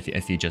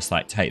 If you just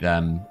take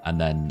them, and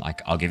then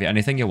I'll give you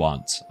anything you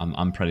want.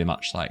 I'm pretty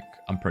much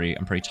I'm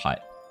pretty tight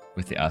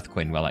with the Earth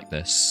Queen. We're like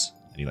this,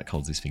 and he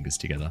holds his fingers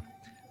together.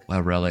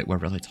 We're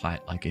really tight.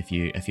 If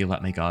you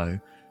let me go,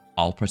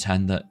 I'll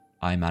pretend that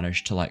I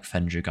managed to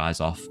fend you guys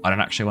off. I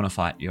don't actually want to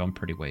fight you. I'm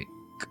pretty weak.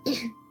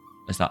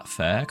 Is that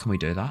fair? Can we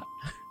do that?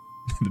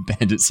 The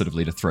bandit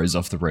leader throws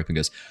off the rope and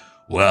goes,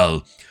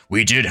 "Well,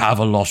 we did have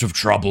a lot of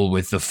trouble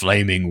with the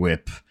flaming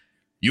whip.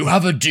 You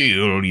have a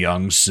deal,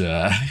 young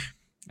sir."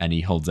 And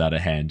he holds out a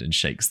hand and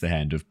shakes the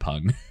hand of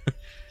Pung.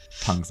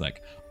 Pung's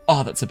like,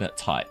 "Oh, that's a bit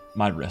tight.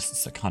 My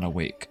wrists are kind of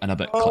weak and a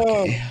bit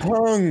clicky." Oh,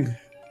 Pung!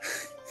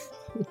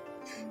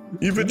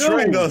 You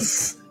betrayed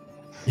us!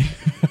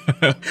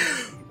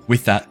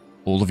 With that,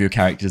 all of your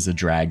characters are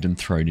dragged and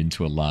thrown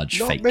into a large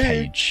fake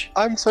cage.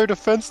 I'm so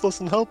defenseless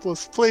and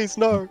helpless. Please,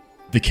 no.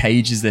 The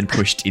cage is then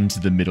pushed into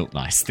the middle.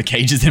 Nice. The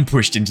cage is then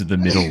pushed into the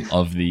middle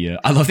of the...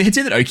 I love the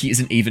idea that Oki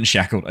isn't even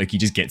shackled. Oki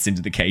just gets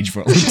into the cage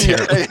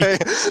voluntarily.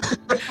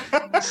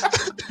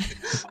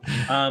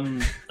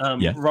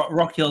 Yeah.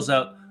 Rock yells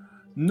out,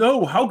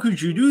 "No, how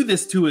could you do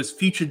this to us,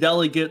 future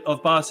delegate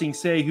of Ba Sing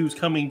Se, who's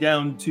coming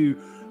down to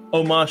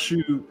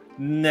Omashu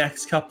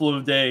next couple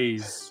of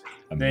days?"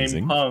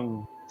 Amazing. Named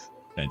Pung.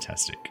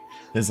 Fantastic.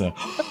 There's a...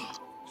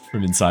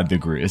 from inside the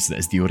group as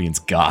the audience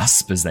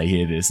gasp as they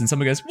hear this, and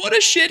someone goes, "What a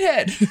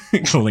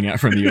shithead!" calling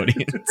out from the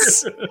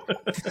audience.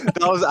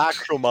 That was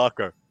actual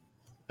Marco.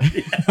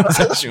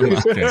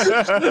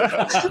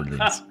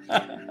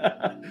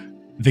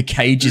 The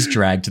cage is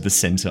dragged to the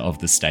center of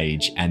the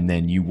stage, and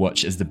then you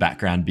watch as the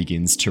background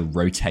begins to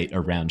rotate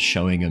around,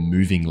 showing a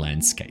moving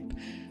landscape,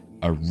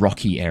 a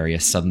rocky area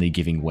suddenly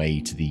giving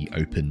way to the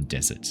open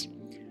desert.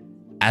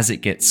 As it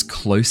gets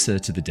closer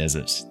to the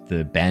desert,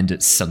 the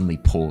bandits suddenly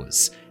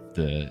pause,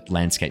 the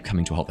landscape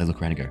coming to a halt. They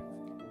look around and go,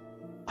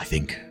 I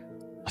think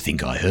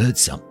I heard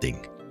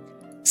something.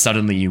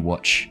 Suddenly you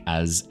watch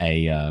as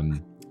a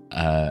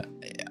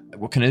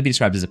what can only be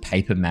described as a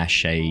paper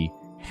mache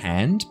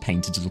hand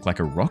painted to look like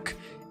a rock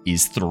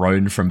is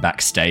thrown from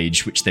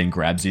backstage, which then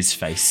grabs his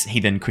face. He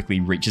then quickly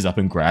reaches up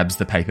and grabs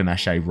the paper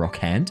mache rock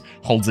hand,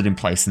 holds it in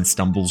place and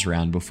stumbles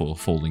around before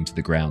falling to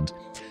the ground.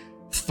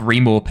 3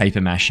 more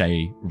paper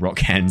mache rock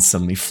hands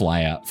suddenly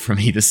fly out from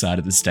either side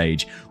of the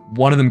stage.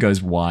 One of them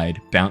goes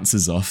wide,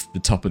 bounces off the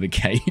top of the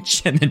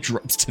cage, and then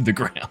drops to the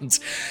ground.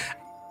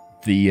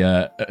 The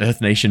Earth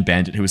Nation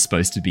bandit who was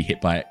supposed to be hit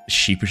by it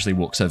sheepishly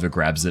walks over,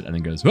 grabs it, and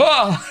then goes,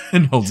 "Ah!"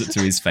 and holds it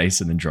to his face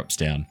and then drops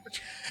down.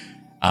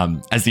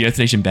 As the Earth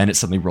Nation bandit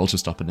suddenly rolls to a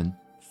stop and then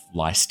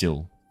lie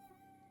still,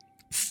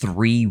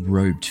 3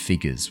 robed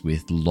figures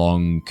with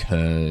long,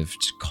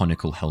 curved,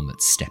 conical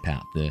helmets step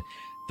out. The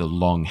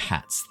long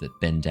hats that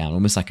bend down,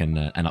 almost like an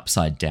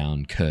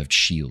upside-down curved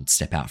shield,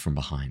 step out from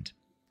behind.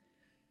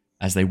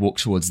 As they walk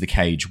towards the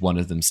cage, one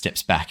of them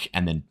steps back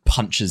and then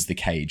punches the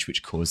cage,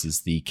 which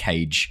causes the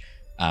cage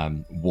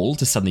wall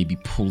to suddenly be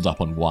pulled up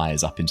on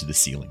wires up into the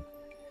ceiling.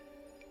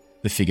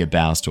 The figure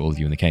bows to all of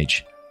you in the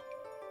cage.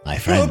 My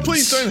friends, Oh,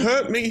 please don't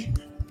hurt me.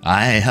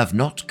 I have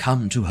not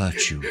come to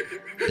hurt you.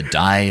 The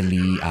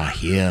Daily are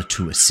here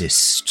to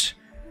assist.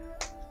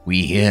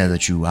 We hear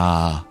that you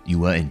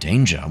were in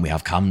danger, and we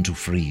have come to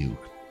free you.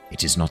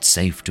 It is not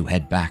safe to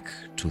head back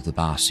to the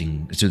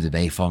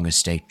Beifong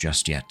estate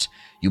just yet.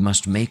 You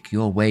must make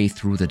your way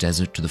through the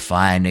desert to the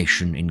Fire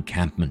Nation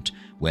encampment,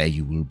 where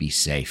you will be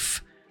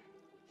safe.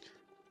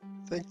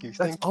 Thank you.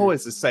 That's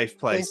always a safe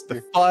place.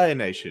 The Fire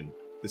Nation,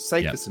 the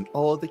safest in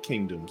all the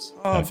kingdoms.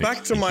 Oh, Perfect.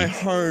 back to my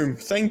home.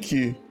 Thank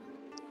you.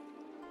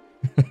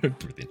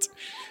 Brilliant.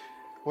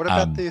 What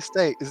about the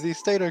estate? Is the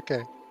estate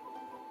okay?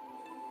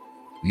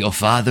 Your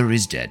father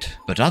is dead,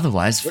 but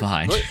otherwise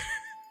fine.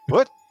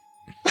 What?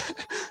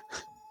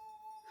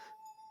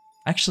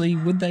 Actually,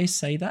 would they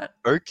say that?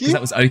 Oki? Because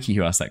that was Oki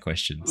who asked that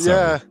question.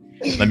 Sorry.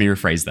 Yeah. Let me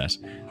rephrase that.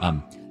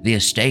 The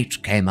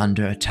estate came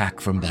under attack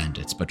from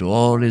bandits, but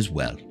all is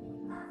well.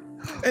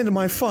 And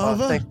my Oh,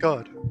 father. thank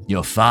God.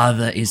 Your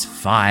father is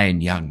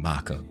fine, young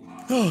Marco.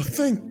 Oh,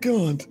 thank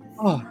God.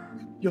 Oh,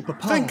 your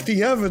papa. Thank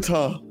the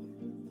Avatar.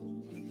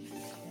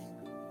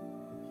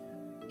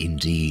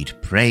 Indeed,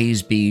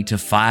 praise be to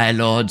Fire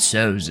Lord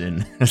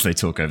Sozin. As they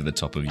talk over the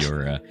top of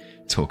your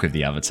talk of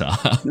the Avatar.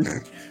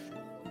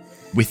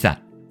 With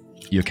that,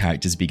 your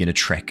characters begin a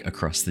trek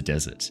across the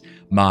desert,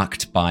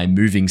 marked by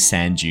moving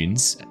sand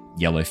dunes,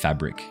 yellow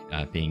fabric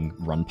being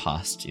run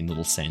past in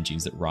little sand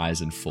dunes that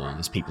rise and fall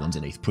as people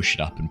underneath push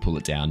it up and pull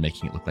it down,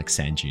 making it look like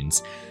sand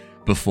dunes,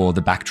 before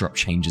the backdrop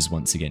changes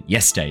once again.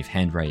 Yes, Dave,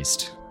 hand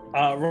raised.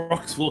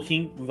 Rock's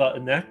walking without a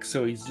neck,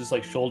 so he's just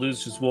like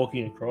shoulders, just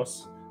walking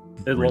across.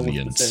 Along with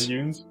the sand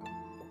dunes.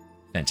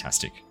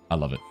 Fantastic. I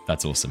love it.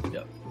 That's awesome.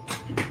 Yeah.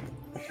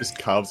 Just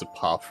carves a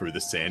path through the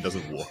sand,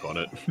 doesn't walk on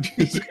it.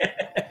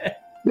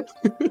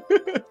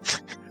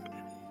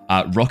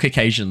 Rock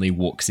occasionally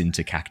walks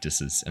into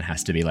cactuses and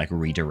has to be like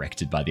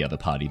redirected by the other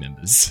party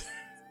members.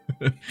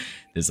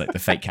 There's like the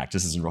fake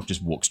cactuses and Rock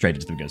just walks straight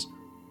into them and goes,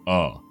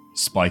 "Oh,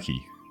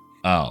 spiky.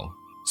 Oh,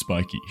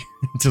 spiky."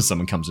 Until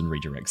someone comes and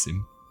redirects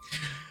him.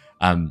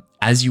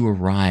 As your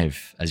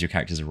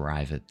characters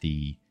arrive at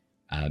the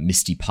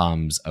Misty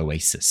Palms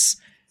Oasis,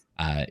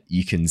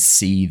 you can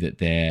see that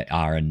there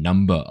are a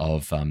number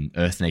of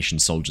Earth Nation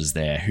soldiers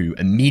there who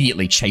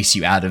immediately chase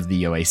you out of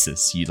the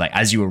Oasis.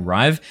 As you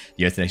arrive,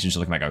 the Earth Nations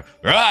look back and go,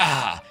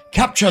 "Ah,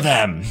 capture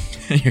them!"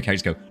 And your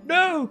characters go,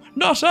 "No,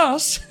 not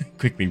us!"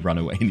 Quickly run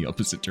away in the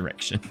opposite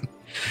direction.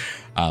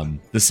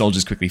 The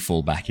soldiers quickly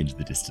fall back into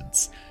the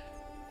distance.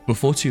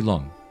 Before too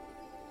long,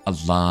 a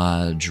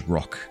large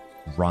rock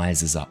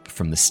rises up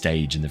from the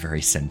stage in the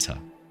very center.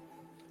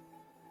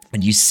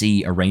 And you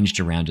see,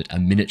 arranged around it, a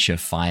miniature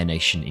Fire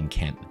Nation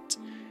encampment.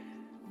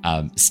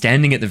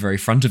 Standing at the very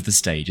front of the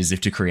stage, as if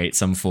to create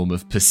some form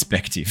of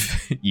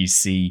perspective, you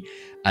see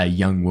a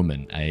young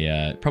woman,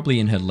 probably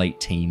in her late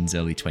teens,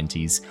 early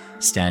 20s,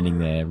 standing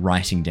there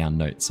writing down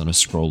notes on a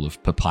scroll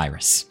of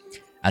papyrus.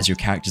 As your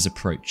characters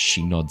approach,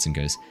 she nods and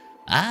goes,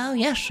 "Oh,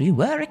 yes, you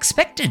were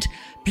expected.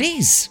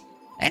 Please,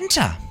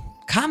 enter.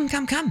 Come.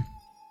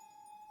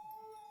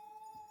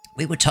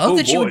 We were told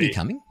that you would be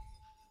coming."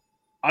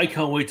 I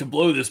can't wait to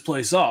blow this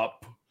place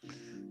up.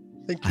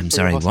 Thank you I'm for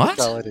sorry, your what?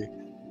 hospitality.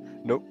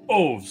 Nope.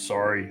 Oh,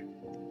 sorry.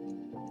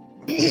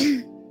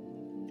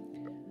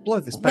 Blow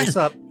this place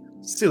up.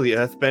 Silly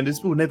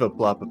earthbenders will never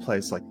blow up a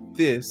place like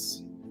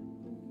this.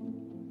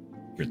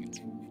 Brilliant.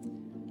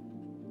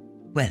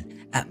 Well,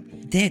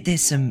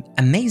 there's some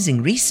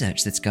amazing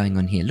research that's going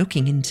on here,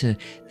 looking into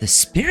the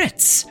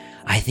spirits.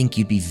 I think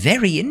you'd be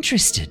very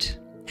interested.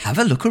 Have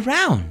a look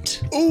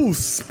around. Oh,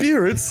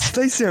 spirits!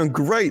 They sound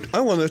great. I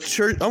want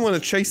to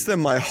chase them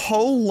my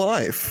whole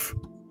life.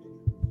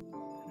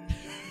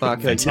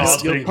 Okay,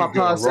 Fantastic. your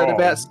papa said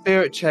about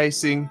spirit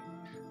chasing.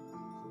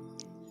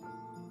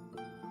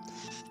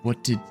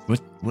 What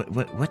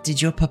did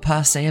your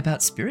papa say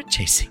about spirit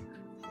chasing?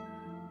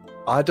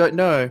 I don't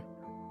know.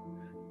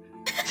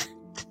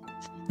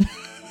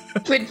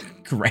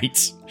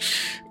 Great.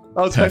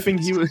 I was hoping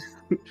he would.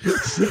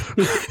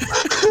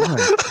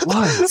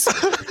 Lions.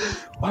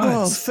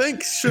 Oh,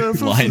 thanks, Sher,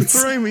 for Lions.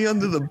 throwing me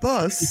under the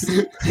bus.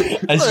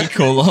 As you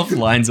call off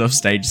lines off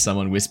stage,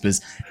 someone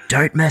whispers,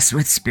 "Don't mess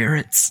with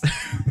spirits."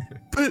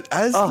 But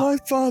as my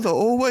father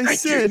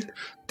always said,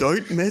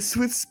 don't mess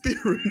with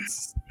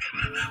spirits.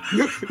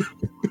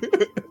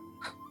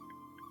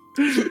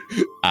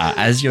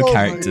 As your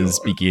characters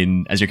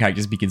begin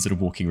sort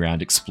of walking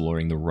around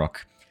exploring the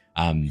rock,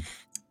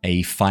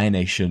 a Fire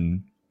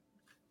Nation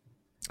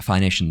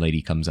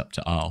lady comes up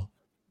to Arl.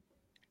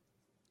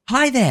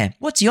 Hi there,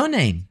 what's your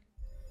name?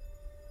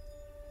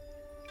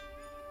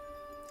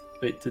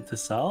 Wait, to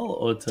Sal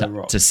or to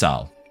Rock? To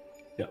Sal.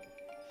 Yep.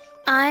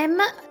 I'm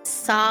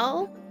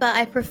Sal, but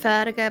I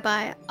prefer to go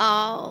by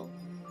Arl.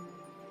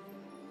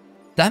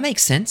 That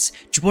makes sense.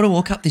 Do you want to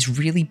walk up this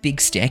really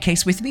big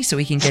staircase with me so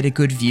we can get a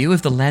good view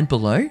of the land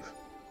below?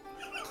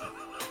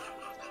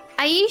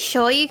 Are you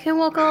sure you can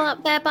walk all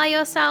up there by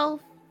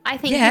yourself? I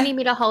think you need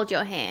me to hold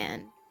your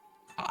hand.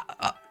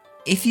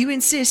 If you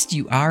insist,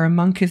 you are a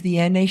monk of the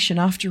Air Nation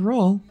after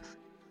all.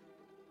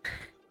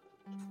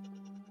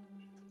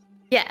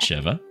 Yeah.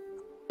 Shiver.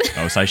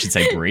 Oh, so I should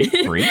say Bree.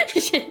 Bree.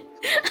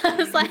 I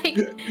was like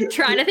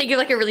trying to think of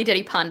like a really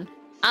dirty pun.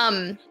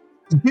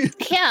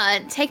 Yeah,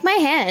 take my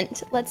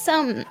hand. Let's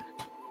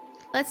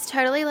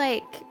totally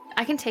like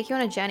I can take you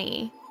on a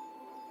journey.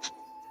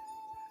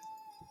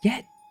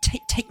 Yeah,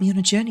 take me on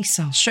a journey,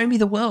 Sal. Show me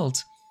the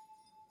world.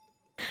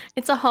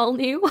 It's a whole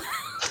new world.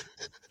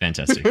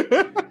 Fantastic.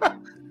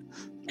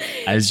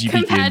 As you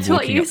compared to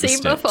what you've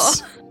seen before.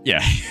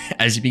 Yeah,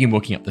 as you begin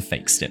walking up the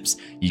fake steps,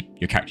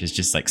 your characters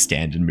just like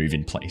stand and move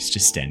in place,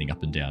 just standing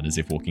up and down as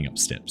if walking up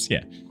steps.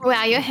 Yeah.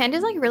 Wow, your hand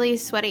is like really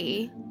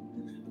sweaty.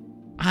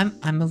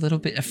 I'm a little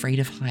bit afraid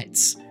of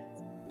heights.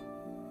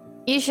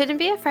 You shouldn't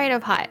be afraid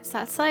of heights.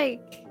 That's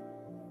like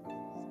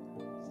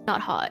not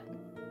hot.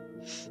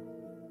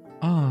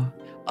 Oh,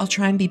 I'll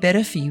try and be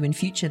better for you in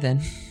future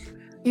then.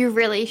 You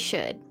really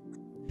should.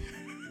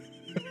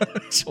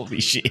 Holy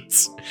shit.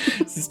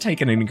 This has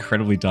taken an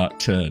incredibly dark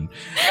turn.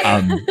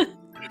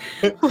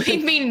 What do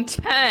you mean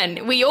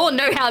turn? We all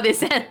know how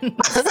this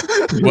ends.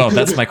 Well,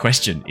 that's my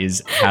question,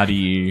 is how do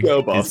you...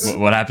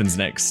 what happens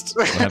next?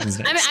 What happens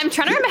next? I'm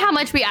trying to remember how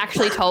much we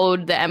actually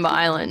told the Ember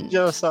Island.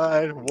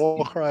 Genocide,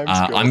 war crimes.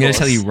 I'm going to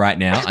tell you right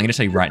now.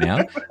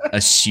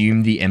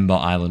 Assume the Ember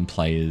Island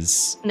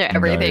players know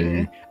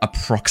everything. know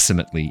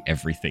approximately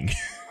everything.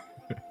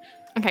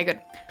 Okay, good.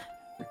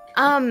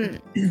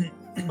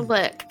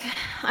 Look,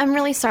 I'm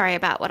really sorry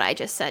about what I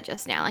just said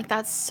just now. Like,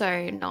 that's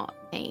so not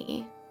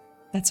me.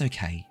 That's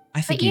okay.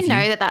 But you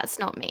know that that's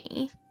not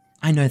me.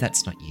 I know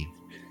that's not you.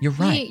 You're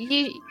right.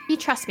 You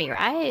trust me,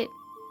 right?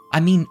 I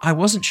mean, I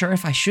wasn't sure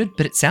if I should,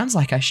 but it sounds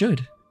like I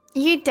should.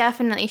 You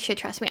definitely should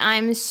trust me.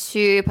 I'm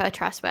super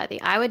trustworthy.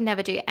 I would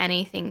never do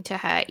anything to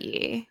hurt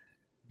you.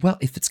 Well,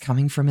 if it's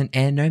coming from an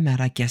air nomad,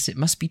 I guess it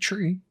must be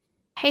true.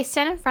 Hey,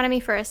 stand in front of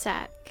me for a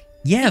sec.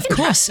 Yeah, of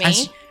course.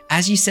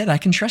 As you said, I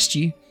can trust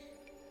you.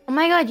 Oh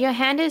my god, your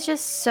hand is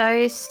just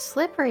so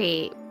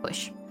slippery.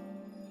 Push.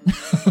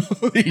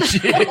 Holy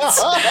shit.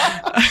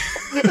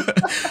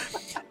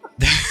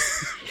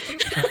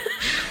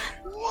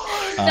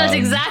 That's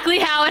exactly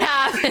how it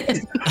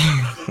happened.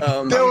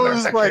 That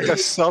was like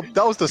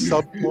that was the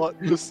subplot,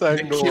 just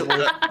saying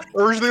normally.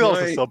 Originally that was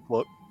the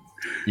subplot.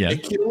 Yeah.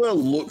 Akila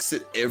looks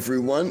at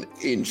everyone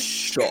in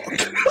shock.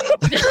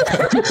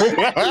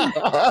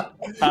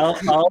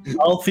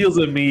 Al feels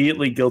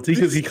immediately guilty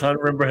because he can't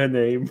remember her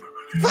name.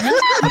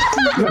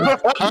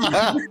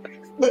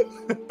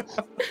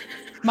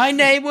 My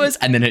name was...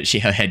 And then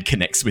her head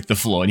connects with the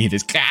floor and you hear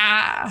this...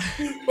 Gah!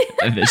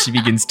 And then she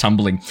begins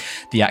tumbling.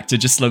 The actor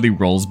just slowly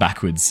rolls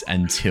backwards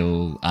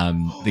until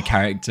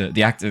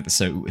the actor,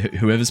 so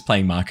whoever's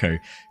playing Marco,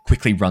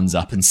 quickly runs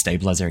up and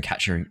stabilizes her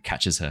and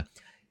catches her.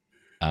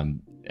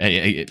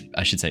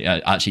 I should say,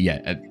 Archie,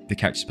 the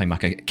character playing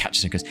Marco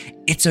catches her and goes,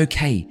 "It's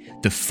okay.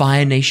 The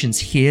Fire Nation's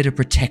here to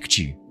protect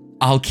you.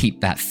 I'll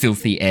keep that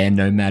filthy air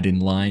nomad in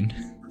line."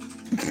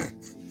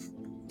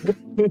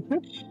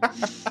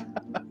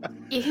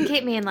 You can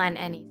keep me in line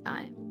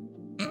anytime.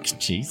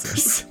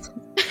 Jesus.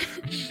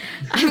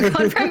 I'm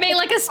gone from being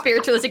like a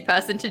spiritualistic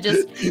person to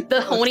just the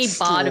horny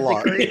bard of the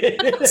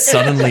group.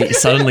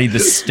 Suddenly the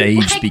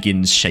stage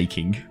begins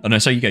shaking. Oh no,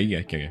 so you go.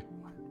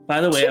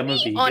 By the way, I'm a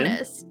be vegan.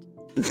 Honest.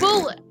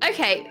 Well,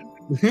 okay.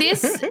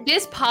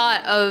 This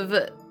part of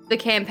the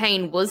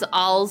campaign was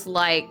Al's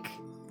like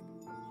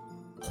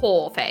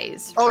whore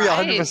phase. Oh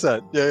right? yeah,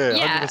 100%. Yeah,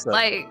 Yeah, 100%.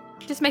 like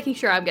just making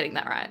sure I'm getting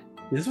that right.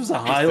 This was a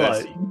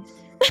highlight.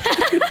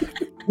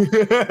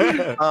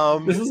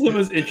 This is the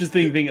most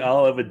interesting thing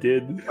Al ever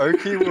did.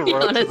 Oki will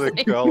run up to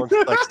the girl and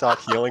like start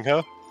healing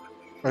her,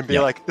 and be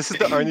like, "This is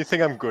the only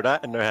thing I'm good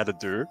at and know how to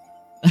do."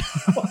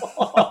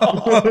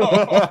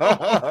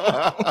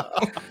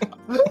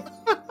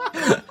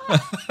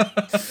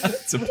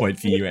 It's a point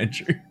for you,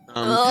 Andrew.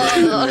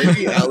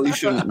 Maybe Ali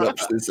shouldn't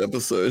watch this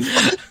episode.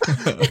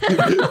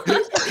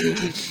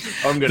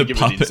 I'm gonna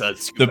give it inside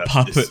scoop.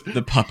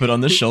 The puppet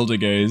on the shoulder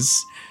goes,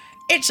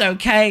 "It's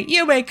okay.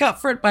 You make up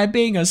for it by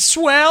being a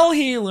swell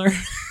healer."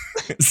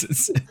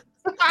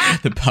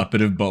 The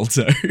puppet of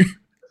Bolto.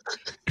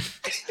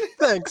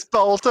 Thanks,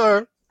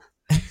 Bolto.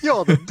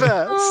 You're the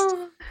best.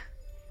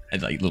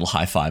 And like little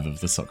high five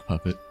of the sock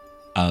puppet.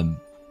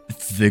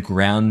 The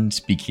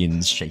ground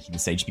begins shaking, the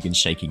stage begins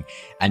shaking,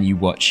 and you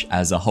watch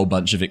as a whole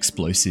bunch of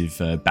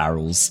explosive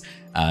barrels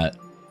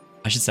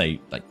I should say,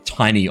 like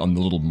tiny on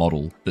the little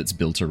model that's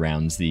built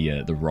around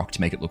the rock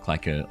to make it look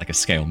like a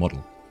scale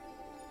model,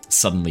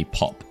 suddenly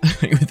pop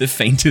with the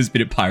faintest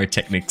bit of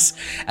pyrotechnics,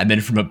 and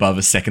then from above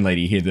a second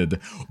later you hear the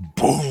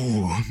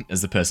boom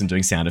as the person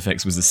doing sound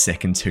effects was a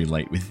second too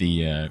late with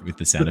the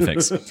sound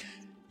effects.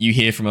 You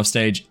hear from off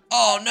stage,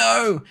 "Oh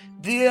no!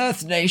 The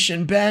Earth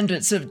Nation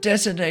bandits have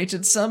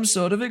detonated some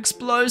sort of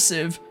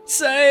explosive!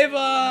 Save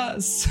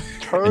us!"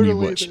 Totally And you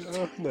watch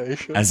the Earth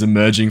Nation. as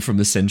emerging from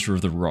the center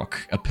of the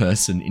rock, a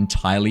person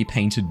entirely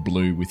painted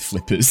blue with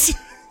flippers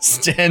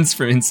stands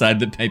from inside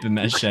the paper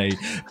mache,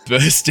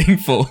 bursting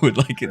forward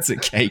like it's a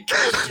cake,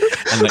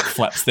 and like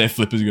flaps their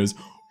flippers and goes,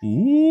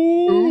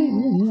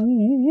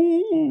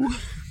 "Ooh,"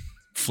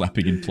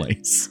 flapping in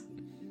place.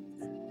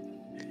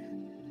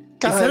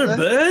 Is that a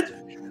bird?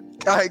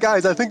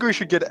 Guys, I think we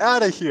should get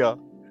out of here.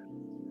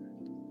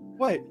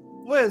 Wait,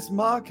 where's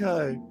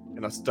Marco?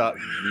 And I start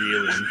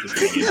reeling the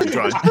thing and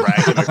try and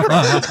drag him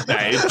across the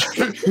stage.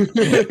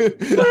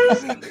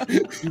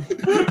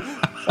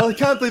 Oh, I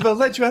can't believe I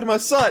let you out of my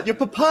sight. You're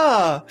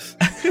Papa.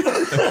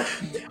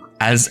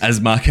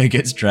 As Marco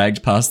gets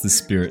dragged past the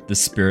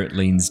spirit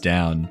leans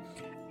down,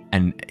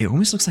 and it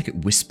almost looks like it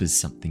whispers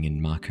something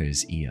in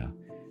Marco's ear.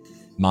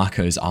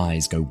 Marco's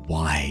eyes go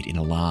wide in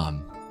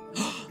alarm.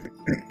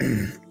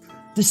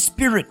 The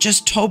spirit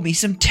just told me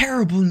some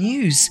terrible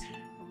news.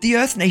 The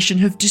Earth Nation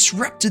have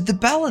disrupted the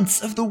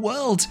balance of the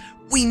world.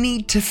 We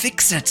need to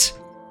fix it.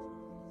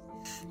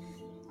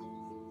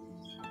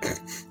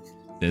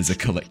 There's a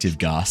collective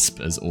gasp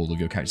as all of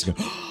your characters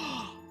go,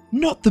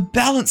 "Not the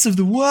balance of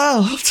the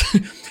world!"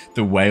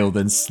 The whale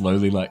then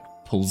slowly like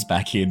pulls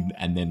back in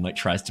and then like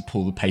tries to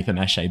pull the paper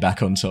mache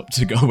back on top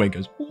to go away and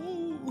goes,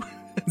 "Ooh,"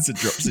 as it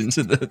drops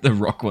into the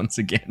rock once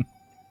again.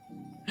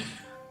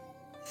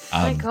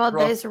 Oh my god,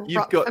 Rock, there's you've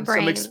rock got for some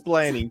brains.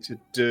 explaining to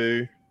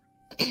do.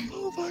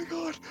 Oh my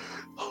god.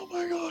 Oh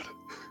my god.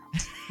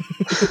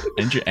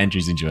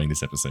 Andrew's enjoying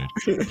this episode.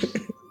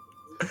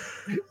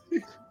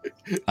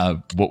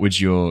 What would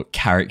your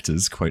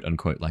characters, quote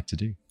unquote, like to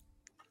do?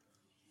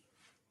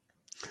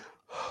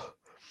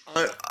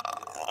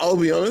 I'll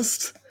be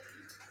honest.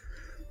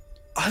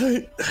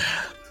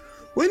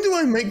 When do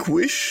I make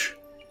wish?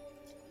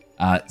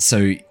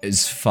 So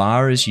as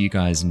far as you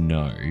guys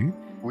know,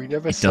 We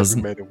never It said we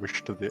doesn't- made a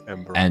wish to the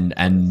Ember.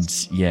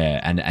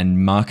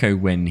 and Marco,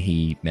 when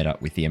he met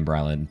up with the Ember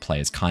Island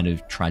players, kind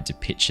of tried to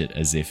pitch it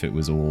as if it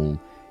was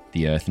all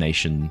the Earth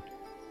Nation's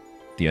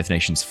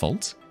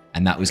fault,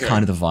 and that was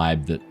kind of the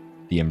vibe that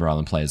the Ember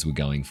Island players were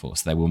going for.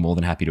 So they were more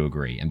than happy to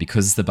agree. And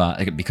because the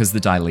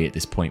Dai Li at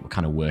this point were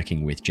kind of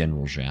working with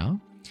General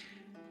Zhao,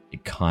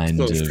 it kind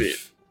Sort of of fit.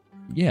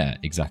 Yeah,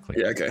 exactly.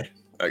 Yeah,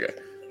 okay.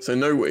 So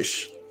no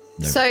wish.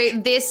 No. So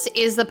this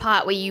is the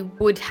part where you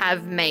would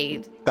have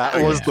made that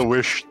Oh, was yeah. the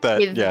wish that,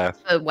 with yeah.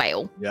 the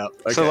whale. Yeah.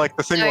 So, like,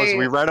 the thing was, So-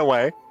 we ran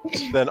away,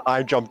 then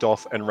I jumped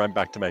off and ran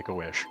back to make a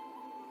wish.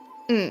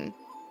 Mm.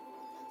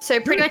 So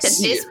pretty much at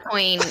this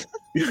point,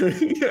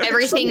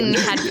 everything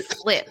had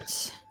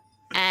flipped,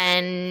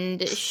 and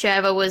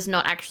Sherva was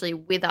not actually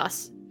with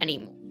us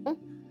anymore.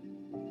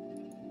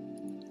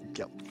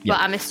 Yep. Yep. But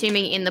I'm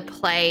assuming in the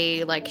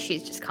play, like,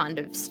 she's just kind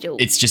of still.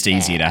 It's just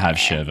easier to there. have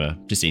Sherva.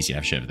 Just easier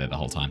to have Sherva there the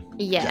whole time.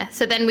 Yeah.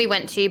 So then we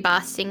went to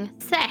Ba Sing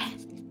Se.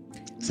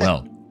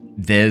 Well,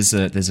 there's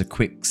a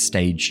quick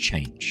stage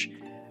change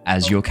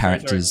as your sorry.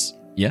 characters.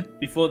 Yeah.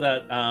 Before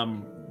that,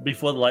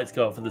 before the lights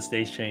go out for the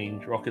stage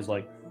change, Rock is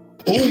like,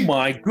 "Oh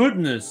my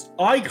goodness!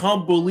 I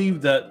can't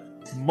believe that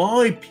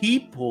my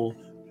people,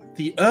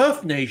 the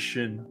Earth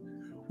Nation,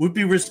 would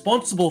be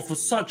responsible for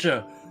such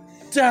a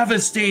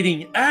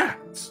devastating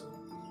act."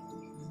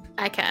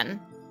 I can.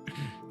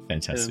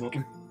 Fantastic.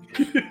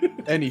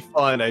 Any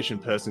Fire Nation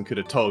person could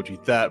have told you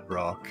that,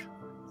 Brock.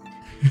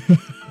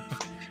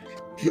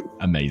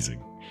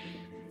 Amazing.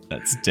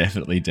 That's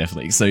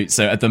definitely.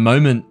 So at the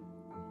moment,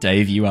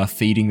 Dave, you are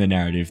feeding the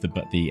narrative that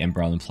the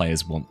Ember Island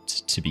players want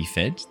to be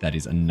fed. That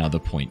is another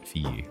point for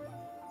you.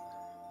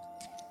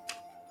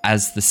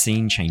 As the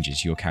scene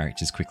changes, your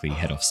characters quickly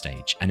head off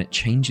stage, and it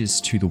changes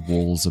to the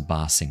walls of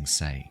Ba Sing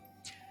Se.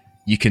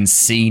 You can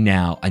see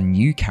now a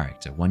new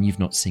character, one you've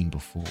not seen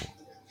before.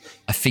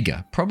 A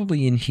figure,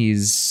 probably in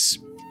his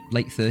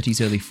late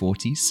 30s, early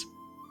 40s.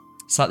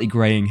 Slightly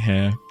greying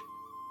hair.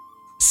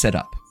 Set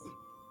up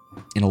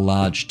in a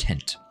large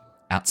tent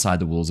outside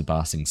the walls of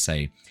Ba Sing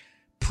Se.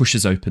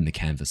 Pushes open the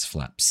canvas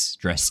flaps,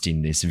 dressed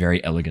in this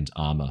very elegant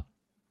armor.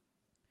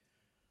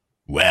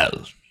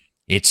 Well,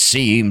 it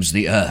seems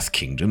the Earth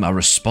Kingdom are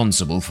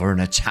responsible for an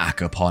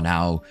attack upon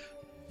our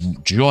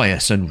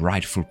joyous and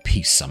rightful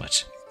peace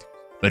summit.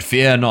 But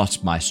fear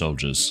not, my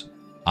soldiers.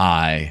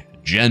 I,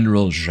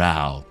 General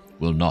Zhao,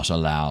 will not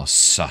allow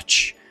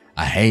such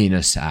a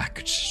heinous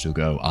act to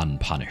go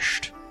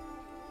unpunished.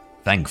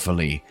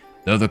 Thankfully,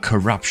 though the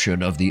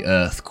corruption of the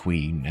Earth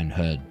Queen and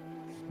her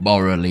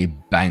morally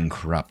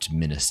bankrupt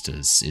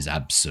ministers is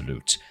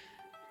absolute,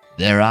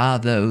 there are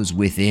those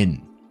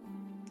within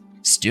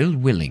still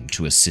willing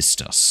to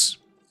assist us.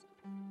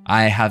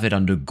 I have it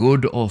under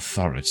good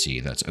authority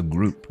that a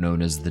group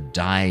known as the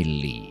Dai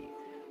Li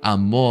are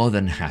more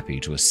than happy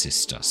to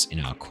assist us in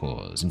our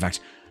cause. In fact,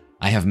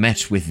 I have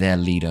met with their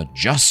leader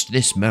just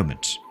this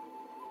moment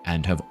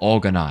and have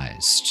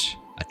organized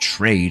a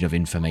trade of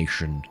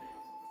information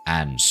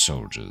and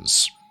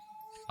soldiers.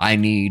 I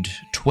need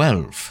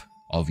 12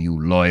 of you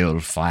loyal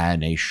Fire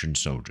Nation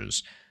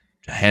soldiers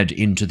to head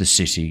into the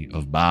city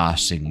of Ba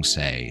Sing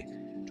Se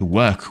to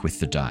work with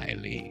the Dai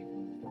Li.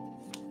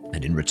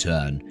 And in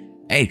return,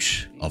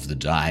 8 of the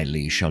Dai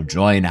Li shall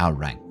join our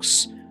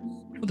ranks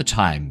for the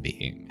time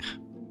being.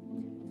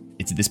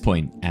 It's at this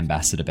point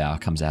Ambassador Bao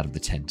comes out of the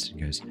tent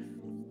and goes,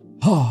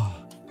 "Oh,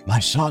 my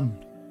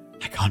son,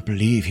 I can't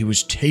believe he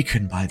was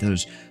taken by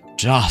those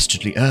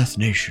dastardly Earth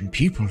Nation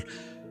people.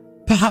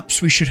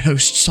 Perhaps we should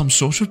host some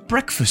sort of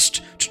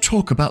breakfast to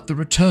talk about the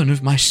return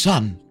of my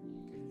son."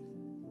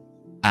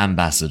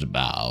 Ambassador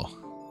Bao,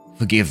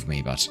 forgive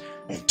me, but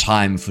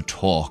time for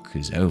talk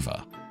is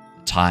over.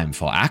 Time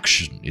for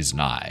action is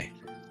nigh.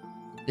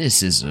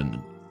 This is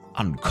an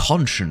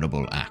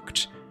unconscionable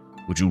act.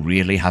 Would you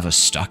really have us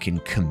stuck in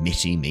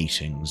committee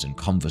meetings and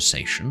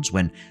conversations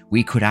when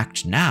we could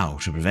act now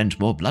to prevent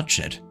more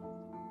bloodshed?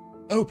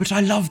 Oh, but I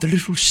love the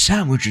little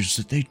sandwiches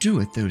that they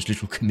do at those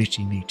little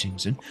committee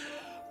meetings, and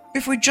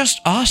if we just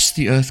asked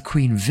the Earth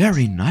Queen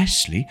very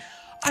nicely,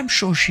 I'm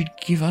sure she'd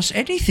give us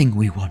anything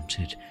we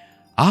wanted.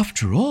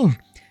 After all,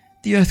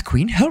 the Earth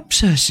Queen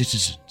helps her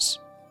citizens.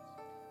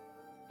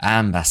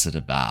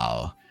 Ambassador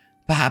Bao,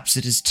 perhaps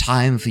it is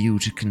time for you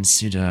to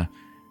consider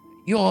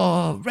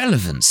your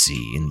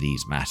relevancy in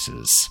these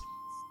matters.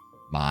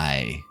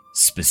 My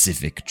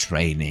specific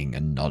training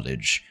and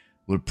knowledge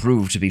will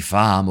prove to be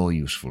far more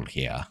useful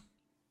here.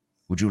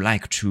 Would you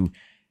like to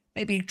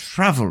maybe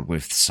travel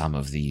with some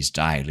of these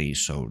Dai Li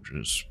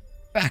soldiers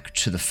back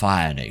to the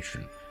Fire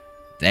Nation?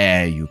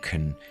 There you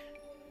can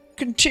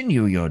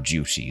continue your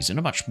duties in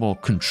a much more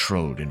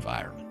controlled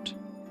environment.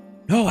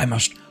 No, I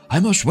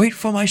must wait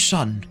for my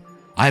son.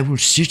 I will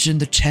sit in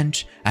the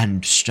tent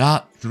and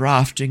start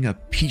drafting a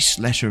peace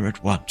letter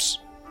at once.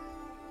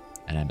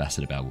 And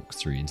Ambassador Bao walks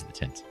through into the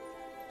tent.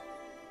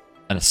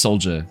 And a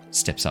soldier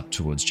steps up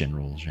towards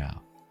General Zhao.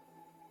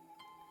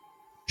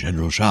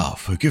 General Zhao,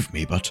 forgive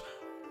me, but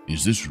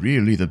is this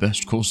really the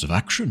best course of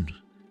action?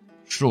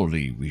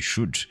 Surely we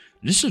should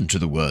listen to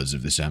the words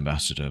of this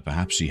ambassador.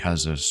 Perhaps he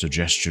has a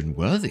suggestion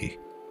worthy.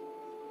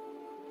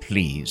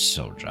 Please,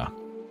 soldier.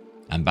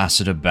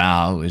 Ambassador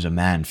Bao is a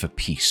man for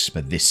peace,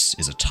 but this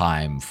is a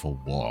time for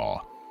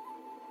war.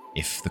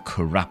 If the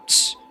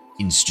corrupt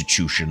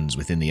institutions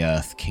within the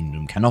Earth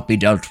Kingdom cannot be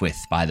dealt with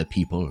by the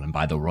people and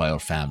by the royal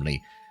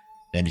family,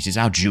 then it is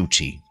our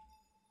duty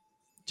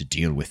to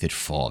deal with it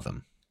for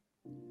them.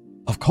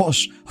 Of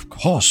course,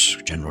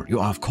 General, you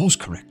are of course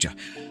correct.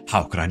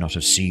 How could I not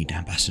have seen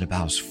Ambassador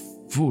Bao's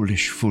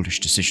foolish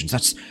decisions?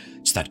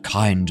 It's that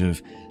kind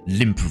of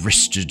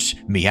limp-wristed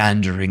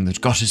meandering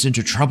that got us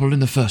into trouble in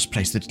the first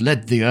place, that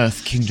led the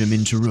Earth Kingdom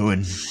into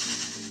ruin.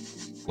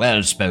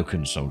 Well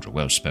spoken, soldier,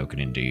 well spoken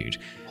indeed.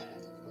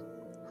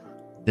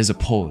 There's a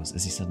pause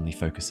as he suddenly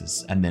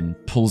focuses, and then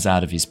pulls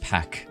out of his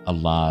pack a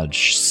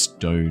large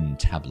stone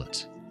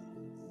tablet.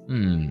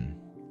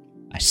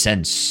 I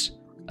sense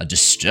a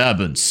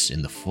disturbance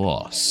in the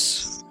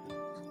Force.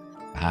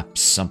 Perhaps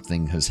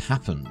something has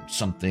happened,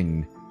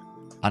 something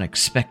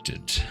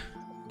unexpected.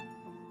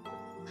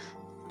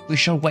 We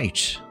shall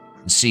wait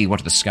and see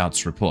what the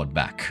scouts report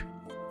back.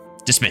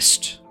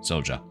 Dismissed,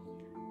 soldier.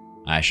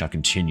 I shall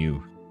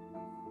continue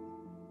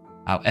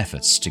our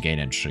efforts to gain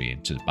entry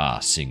into Ba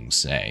Sing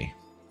Se.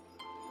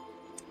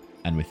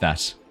 And with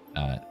that,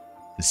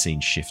 the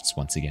scene shifts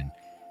once again.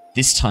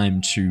 This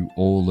time to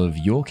all of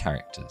your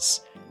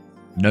characters.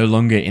 No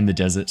longer in the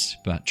desert,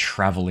 but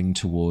traveling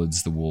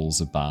towards the walls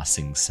of Ba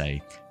Sing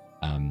Se.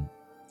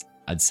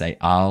 I'd say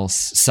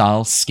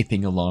Sal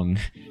skipping along,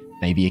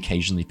 maybe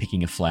occasionally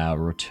picking a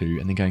flower or two,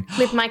 and then going...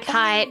 With my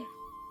kite,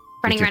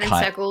 running around in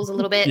circles a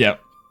little bit.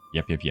 Yep.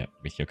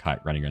 With your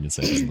kite running around in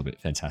circles a little bit.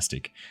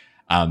 Fantastic.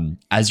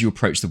 As you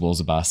approach the walls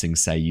of Ba Sing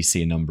Se, you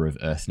see a number of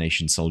Earth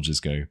Nation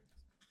soldiers go,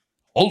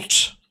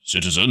 "Halt,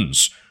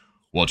 citizens!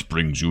 What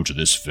brings you to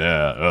this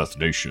fair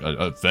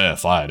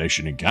Fire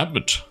Nation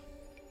encampment?"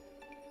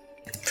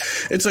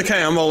 It's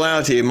okay, I'm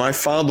allowed here. My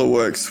father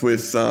works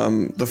with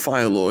the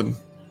Fire Lord.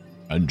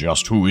 And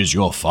just who is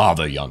your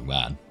father, young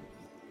man?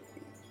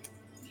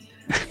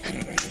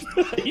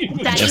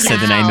 I just said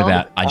the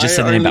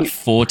name about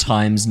 4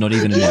 times, not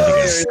even a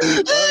minute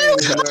ago.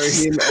 I know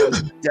him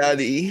as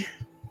Daddy.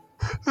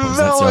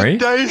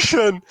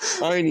 Validation!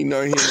 I only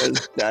know him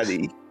as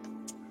Daddy.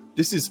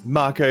 This is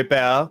Marco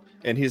Bao,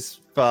 and his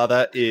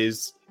father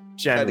is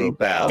General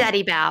Bao.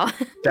 Daddy Bao.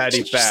 Daddy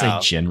Did you say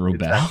Bao. General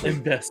Bao?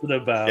 Ambassador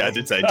Bao. Yeah, I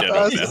did say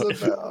General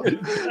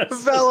Bao.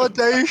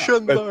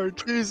 Validation, though.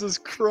 Jesus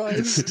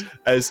Christ.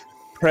 As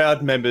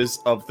proud members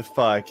of the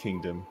Fire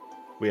Kingdom,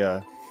 we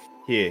are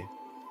here.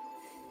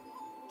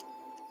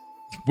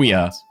 We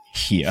are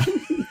here.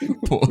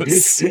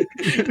 Pause.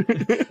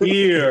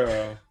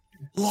 Here.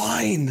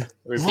 Line.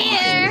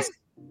 Here.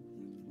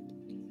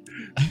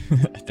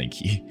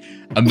 Thank you.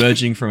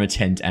 Emerging from a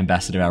tent,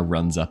 Ambassador Bao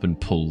runs up and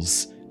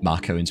pulls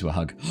Marco into a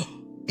hug.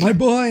 My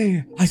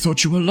boy, I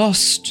thought you were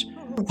lost.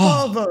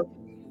 Father!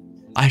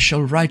 I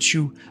shall write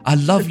you a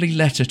lovely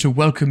letter to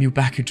welcome you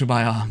back into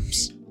my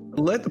arms.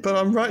 But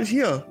I'm right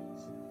here.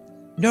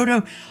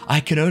 No, I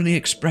can only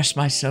express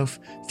myself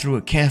through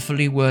a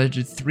carefully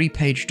worded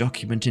 3-page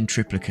document in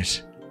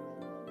triplicate.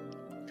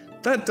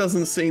 That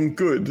doesn't seem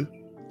good.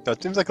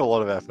 That seems like a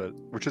lot of effort,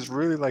 which is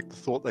really like the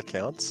thought that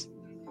counts.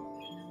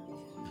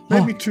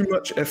 Maybe too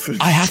much effort.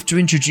 I have to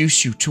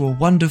introduce you to a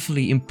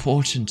wonderfully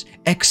important,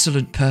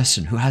 excellent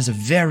person who has a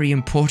very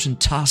important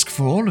task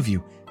for all of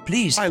you.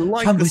 Please, I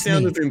like come the with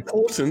sound me. of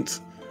important.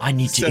 I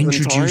need to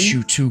introduce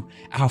you to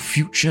our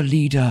future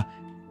leader,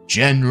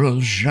 General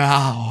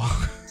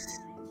Zhao.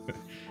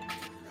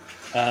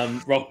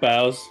 Rock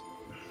bows.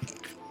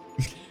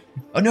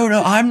 Oh, no,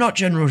 I'm not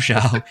General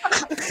Zhao.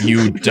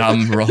 You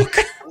dumb rock.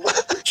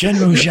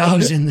 General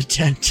Zhao's in the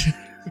tent.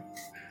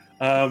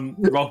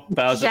 Rock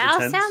bows at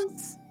the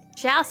tent.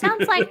 Zhao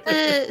sounds like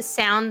the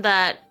sound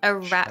that a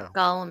rat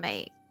gull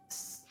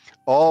makes.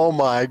 Oh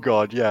my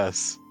god,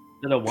 yes.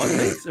 No, what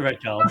makes a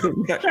rat gull?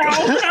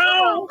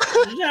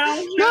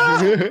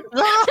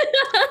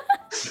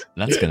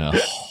 That's gonna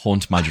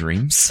haunt my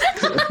dreams.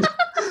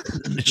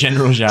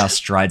 General Zhao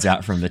strides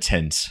out from the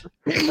tent.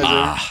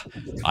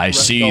 I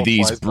see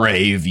these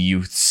brave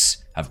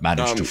youths have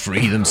managed to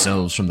free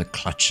themselves from the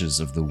clutches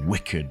of the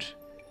wicked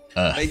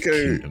Earth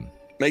Kingdom.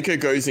 Mako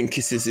goes and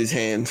kisses his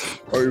hand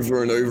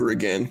over and over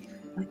again.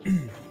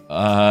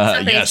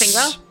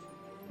 Yes.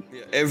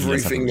 Every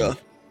finger.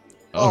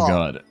 Oh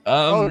god.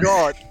 Oh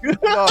god.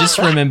 No. Just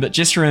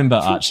remember,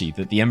 Archie,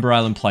 that the Ember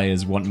Island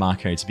players want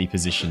Marco to be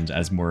positioned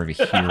as more of a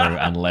hero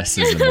and less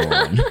as a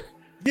moron.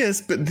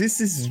 Yes, but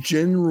this is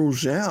General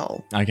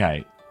Zhao.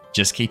 Okay,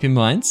 just keep in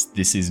mind,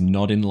 this is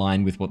not in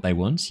line with what they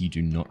want. You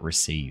do not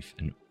receive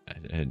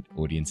an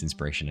audience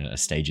inspiration, a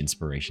stage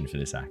inspiration for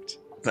this act.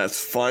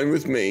 That's fine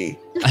with me.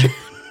 I'm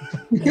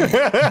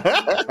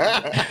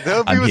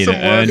here to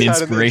earn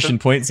inspiration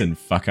points and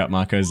fuck up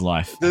Marco's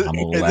life. I'm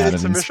all out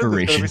of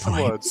inspiration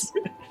points.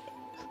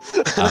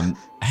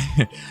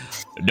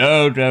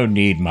 No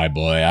need, my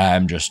boy. I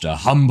am just a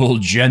humble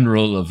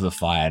general of the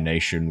Fire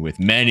Nation with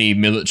many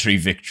military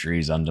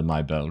victories under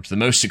my belt. The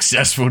most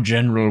successful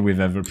general we've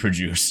ever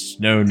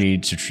produced. No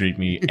need to treat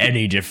me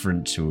any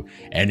different to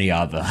any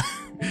other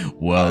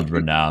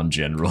world-renowned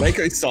general.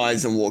 Mako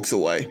sighs and walks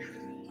away.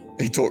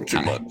 He talked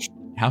too much.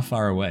 How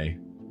far away?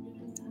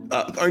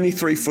 Only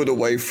 3 foot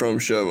away from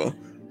Sherwa.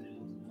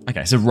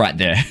 Okay, so right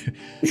there.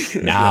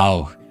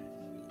 Now,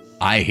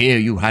 I hear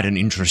you had an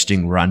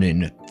interesting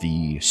run-in at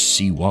the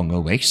Siwong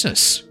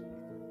Oasis.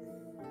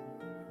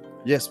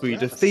 Yes, we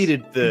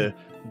defeated the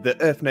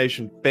Earth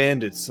Nation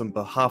bandits on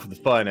behalf of the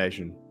Fire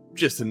Nation.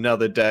 Just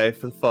another day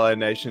for the Fire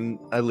Nation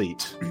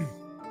elite.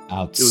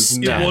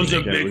 Outstanding. It was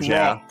a big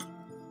rock.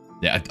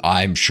 Yeah,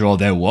 I'm sure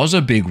there was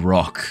a big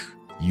rock,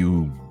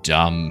 you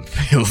dumb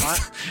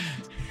filth.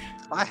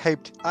 I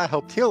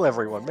helped heal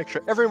everyone, make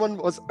sure everyone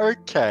was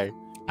okay.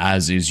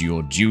 As is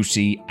your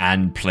duty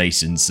and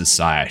place in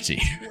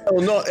society.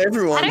 Well, not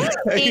everyone. I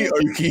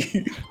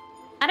Oki.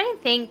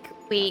 don't think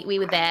we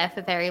were there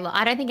for very long.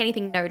 I don't think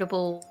anything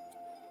notable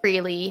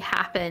really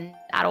happened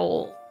at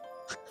all.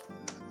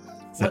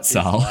 That's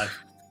all.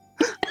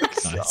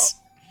 Nice.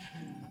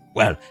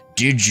 Well,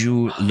 did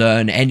you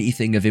learn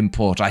anything of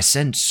import? I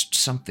sensed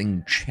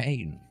something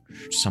changed,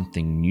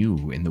 something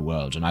new in the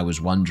world, and I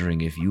was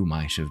wondering if you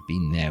might have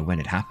been there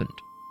when it happened.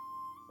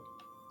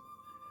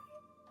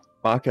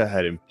 Marco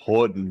had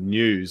important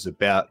news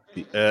about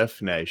the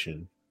Earth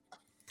Nation.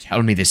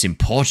 Tell me this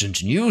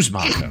important news,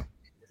 Marco.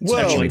 Well,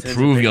 Actually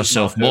prove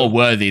yourself more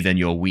worthy than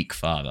your weak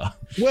father.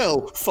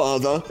 Well,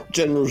 Father,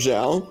 General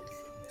Zhao.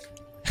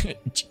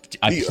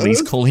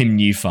 Please call him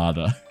new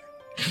father.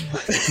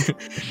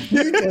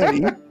 New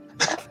Daddy.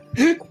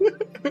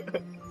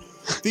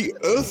 The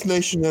Earth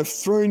Nation have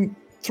thrown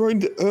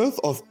the Earth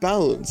off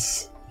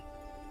balance.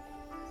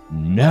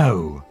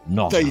 No,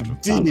 not They out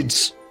of did.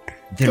 balance.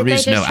 There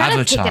is no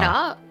avatar. Pick it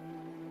up?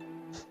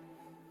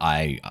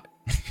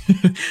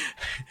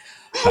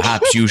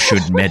 Perhaps you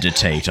should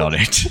meditate on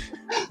it.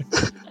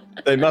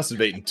 They must have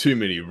eaten too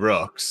many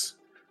rocks.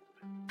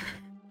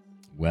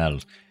 Well,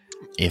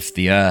 if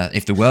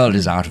the world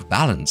is out of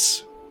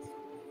balance,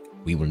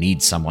 we will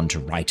need someone to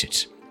right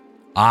it.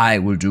 I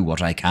will do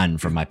what I can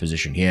from my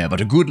position here,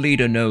 but a good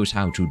leader knows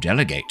how to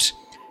delegate.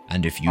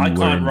 And if you I were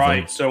can't involved,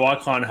 write, so I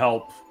can't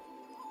help.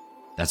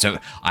 that's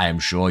okay. I am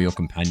sure your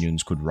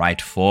companions could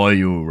write for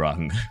you,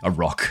 a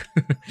rock.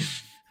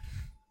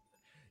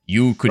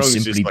 You could Rose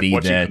is simply just, be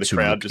watching there from the to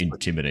crowd, look just like-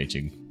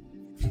 intimidating.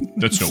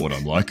 That's not what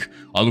I'm like.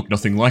 I look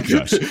nothing like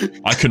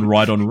that. I can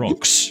ride on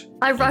rocks.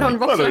 I ride on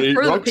rocks I don't and I eat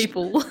throw the rocks.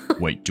 people.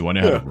 Wait, do I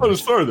know how to I'll ride?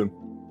 just throw them.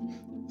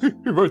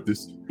 Who wrote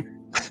this?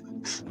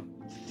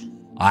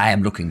 I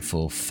am looking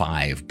for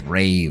 5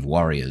 brave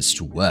warriors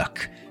to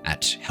work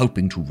at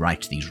helping to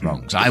right these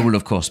wrongs. I will,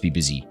 of course, be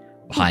busy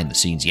behind the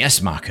scenes.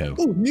 Yes, Marco.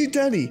 Oh, New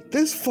Daddy,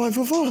 there's 5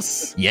 of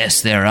us.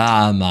 Yes, there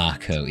are,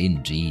 Marco,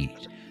 indeed.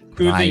 Could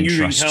Good I thing you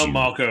didn't entrust count you?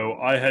 Marco.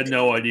 I had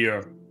no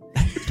idea.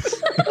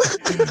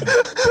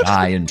 But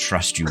I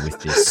entrust you with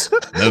this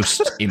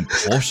most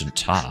important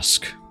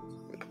task.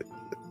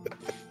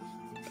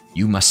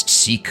 You must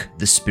seek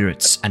the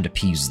spirits and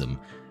appease them.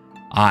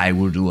 I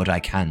will do what I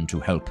can to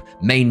help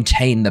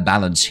maintain the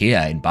balance here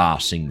in Ba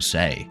Sing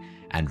Se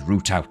and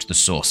root out the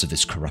source of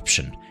this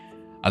corruption.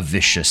 A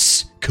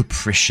vicious,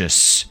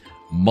 capricious,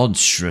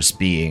 monstrous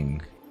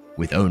being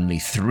with only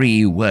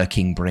 3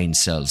 working brain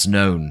cells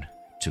known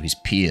to his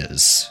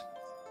peers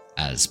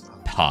as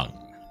Pung.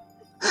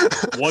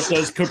 What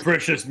does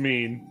capricious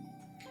mean?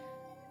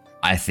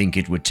 I think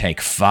it would take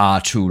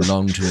far too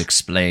long to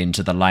explain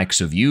to the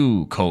likes of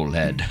you,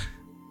 Coalhead.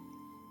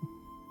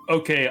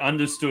 Okay,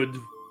 understood.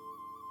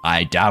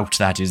 I doubt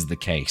that is the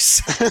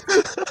case.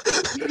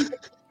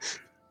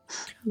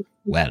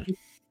 Well,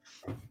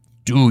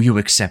 do you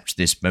accept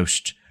this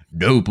most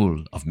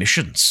noble of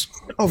missions?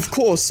 Of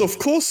course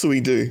we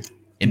do.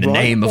 In the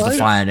name of the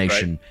Fire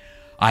Nation,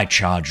 I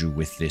charge you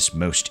with this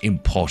most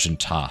important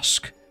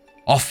task.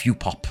 Off you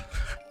pop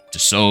to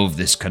solve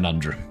this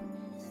conundrum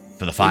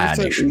for the Fire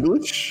Nation.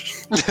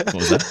 English? What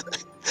was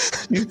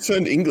that? You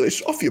turned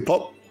English. Off you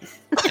pop.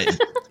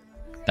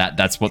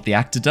 That's what the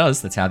actor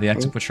does. That's how the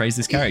actor portrays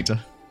this character.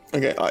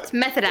 Okay, It's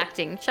method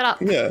acting. Shut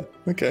up. yeah,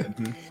 okay.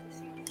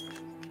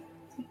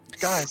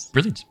 Guys,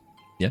 Brilliant.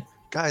 Yeah.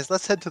 guys,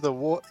 let's head to the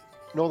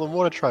Northern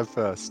Water Tribe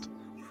first.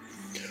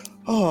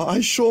 Oh, I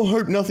sure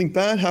hope nothing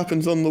bad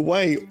happens on the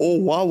way or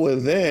while we're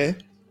there.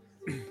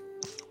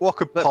 What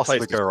could That possibly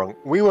place go is- wrong?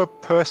 We were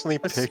personally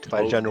picked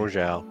by so General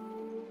Zhao.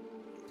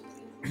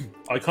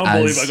 I can't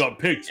believe I got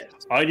picked.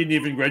 I didn't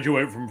even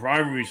graduate from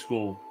primary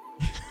school.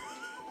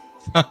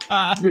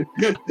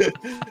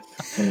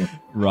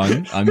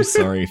 Rung, I'm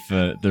sorry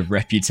for the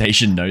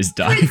reputation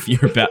nosedive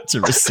you're about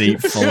to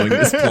receive following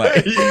this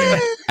play.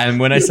 And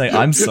when I say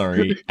I'm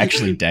sorry,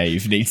 actually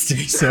Dave needs to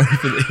be sorry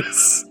for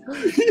this.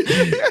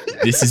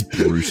 This is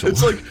brutal.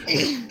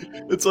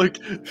 It's like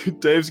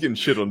Dave's getting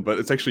shit on, but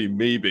it's actually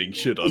me being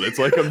shit on. It's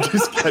like I'm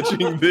just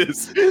catching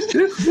this.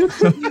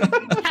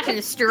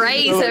 Catching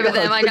strays over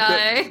there, my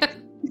guy.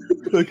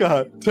 Like,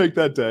 take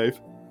that, Dave.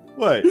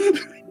 Wait.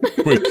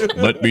 Quick,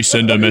 let me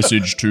send a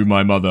message to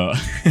my mother.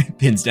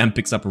 Pins down,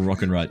 picks up a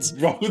rock and writes,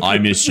 I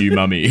miss you,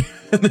 mummy.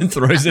 And then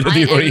throws it at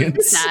the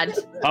audience. Sad.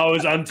 How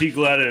is Auntie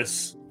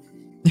Gladys?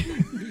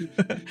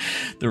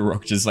 The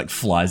rock just like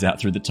flies out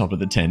through the top of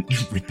the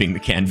tent, ripping the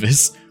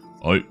canvas.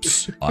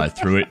 Oops, I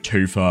threw it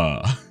too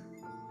far.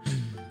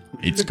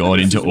 It's gone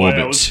This into is why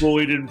orbit. I was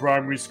bullied in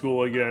primary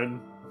school again.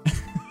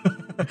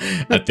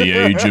 At the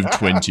age of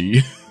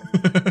 20.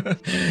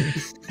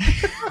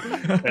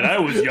 And I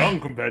was young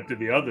compared to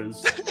the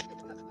others.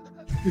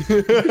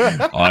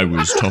 I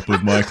was top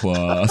of my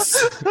class.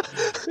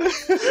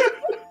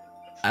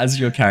 As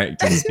your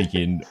characters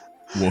begin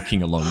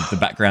walking along, the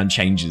background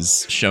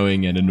changes,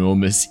 showing an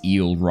enormous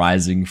eel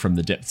rising from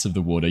the depths of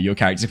the water. Your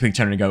characters quick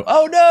turn and go,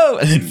 oh no!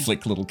 And then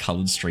flick little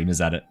coloured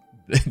streamers at it.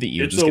 The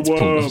eel It's just a gets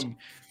pulled. worm.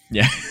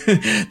 Yeah,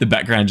 the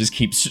background just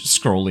keeps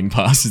scrolling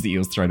past as the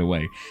eel's thrown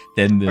away.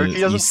 Then He you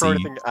doesn't throw see,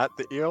 anything at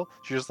the eel.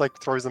 She just like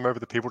throws them over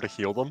the people to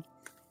heal them.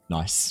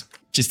 nice,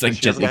 just like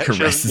She doesn't gently have-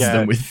 she caresses doesn't-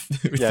 them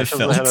with Yeah, the she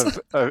doesn't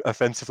felt. have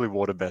offensively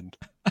waterbend.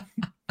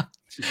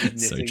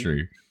 So Knitting.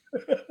 true.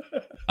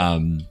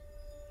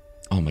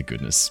 Oh my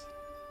goodness.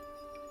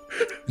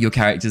 Your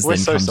characters We're then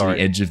so come to sorry.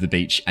 the edge of the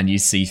beach and you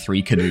see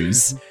 3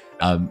 canoes.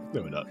 No,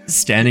 we're not.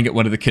 Standing at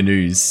one of the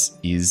canoes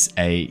is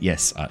a...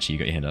 Yes, Archie, you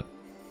got your hand up.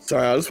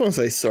 Sorry, I just want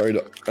to say sorry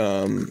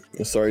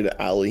to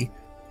Ali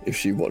if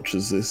she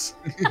watches this.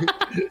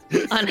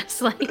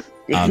 Honestly.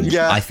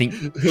 Yeah. I think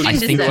deserve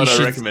you it.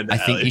 should, recommend I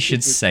think Ali. you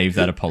should save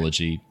that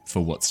apology for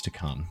what's to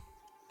come.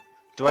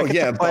 Do I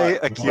get to play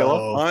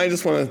Aquila? I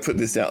just want to put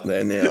this out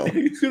there now.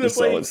 Who's gonna Just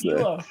so play it's there.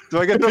 Aquila? Do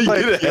I get to play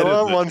You can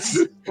Aquila edit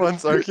it.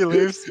 once Oki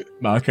leaves?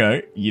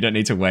 Marco, you don't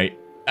need to wait.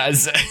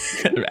 As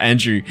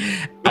Andrew,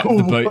 at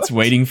the boats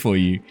waiting for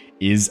you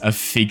is a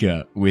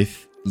figure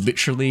with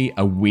literally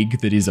a wig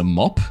that is a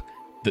mop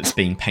that's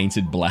being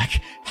painted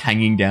black,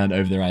 hanging down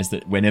over their eyes,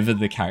 that whenever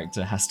the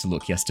character has to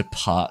look, he has to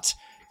part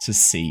to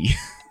see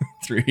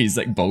through his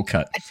like bowl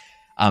cut.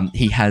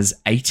 He has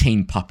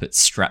 18 puppets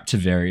strapped to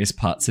various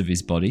parts of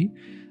his body,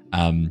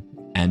 and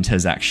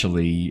has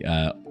actually...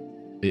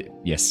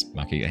 yes,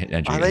 Marco, go ahead.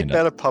 Andrew, Are go they ahead.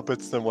 better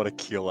puppets than what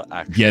Aquila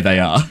actually? Yeah, they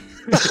are.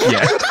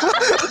 Yeah,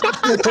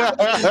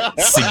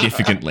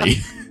 significantly.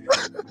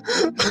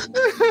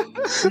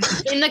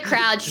 In the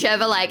crowd,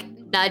 Sheva like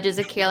nudges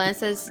Aquila and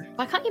says,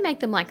 "Why can't you make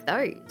them like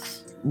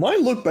those?"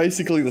 Mine look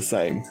basically the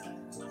same.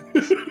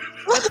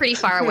 We're pretty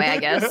far away, I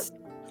guess.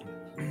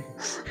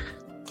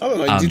 I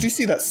don't know. Did you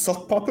see that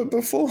sock puppet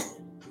before?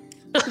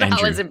 That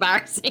Andrew. was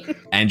embarrassing.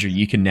 Andrew,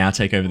 you can now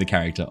take over the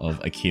character of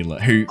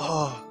Aquila, who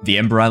Oh, the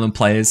Ember Island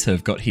players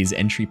have got his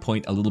entry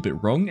point a little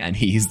bit wrong, and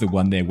he is the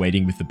one there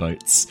waiting with the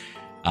boats.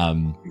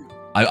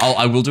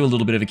 I will do a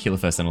little bit of Aquila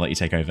first, and I'll let you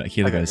take over.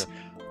 Aquila Okay, goes,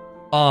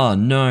 "Oh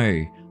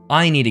no,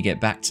 I need to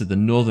get back to the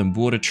Northern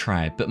Water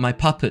Tribe, but my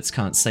puppets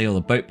can't sail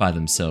a boat by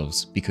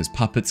themselves, because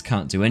puppets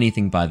can't do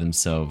anything by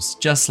themselves,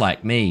 just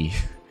like me.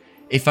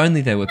 If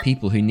only there were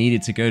people who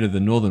needed to go to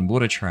the Northern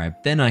Water Tribe,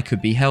 then I could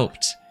be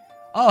helped.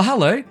 Oh,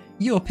 hello,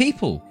 you're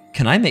people.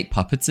 Can I make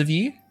puppets of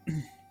you?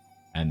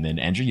 And then,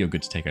 Andrew, you're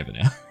good to take over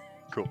now.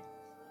 Cool.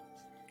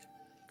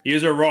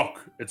 Here's a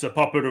rock. It's a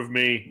puppet of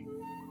me.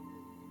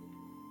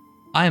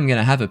 I am going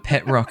to have a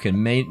pet rock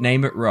and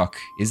name it Rock.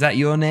 Is that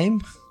your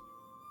name?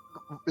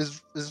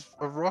 Is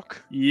a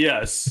rock?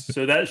 Yes,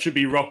 so that should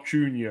be Rock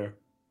Jr.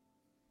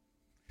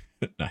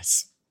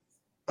 Nice.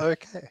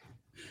 Okay.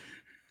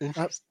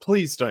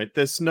 Please don't.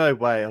 There's no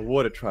way a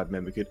Water Tribe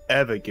member could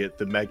ever get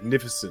the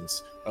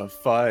magnificence of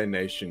Fire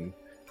Nation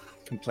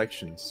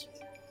complexions.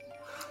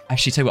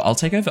 Actually, tell you what, I'll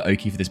take over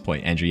Oki for this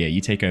point. Andrew, yeah,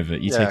 you take over.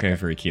 Take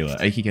over Aquila.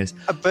 Oki goes,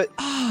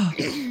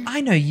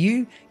 I know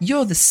you.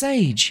 You're the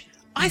sage.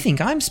 I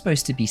think I'm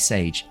supposed to be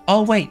Sage.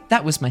 Oh, wait,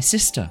 that was my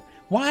sister.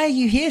 Why are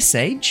you here,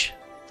 Sage?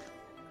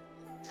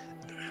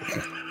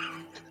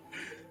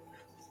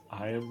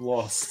 I am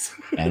lost.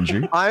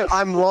 Andrew?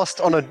 I'm lost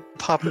on a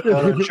puppet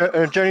on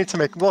a journey to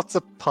make lots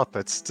of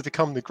puppets to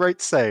become the great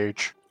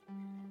sage.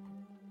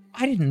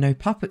 I didn't know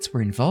puppets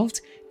were involved.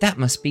 That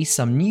must be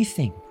some new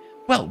thing.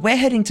 Well, we're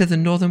heading to the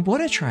Northern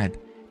Water Tribe.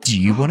 Do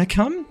you want to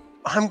come?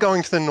 I'm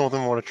going to the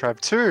Northern Water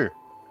Tribe too.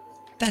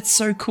 That's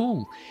so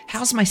cool.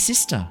 How's my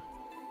sister?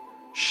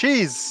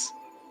 She's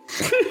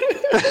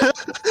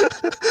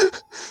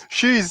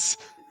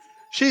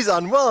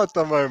unwell at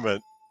the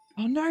moment.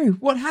 Oh no,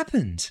 what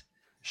happened?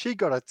 She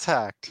got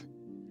attacked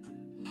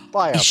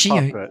by a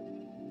puppet.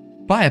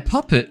 By a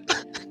puppet?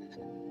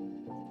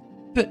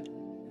 But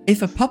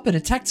if a puppet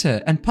attacked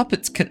her, and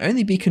puppets can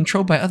only be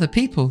controlled by other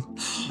people,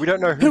 we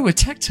don't know who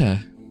attacked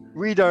her.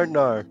 We don't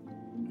know.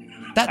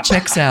 That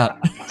checks out.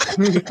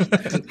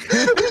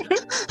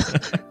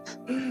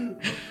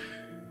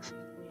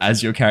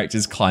 As your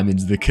characters climb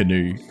into the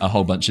canoe, a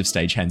whole bunch of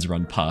stagehands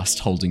run past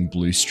holding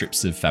blue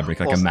strips of fabric,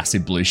 like a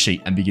massive blue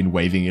sheet, and begin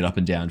waving it up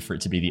and down for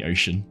it to be the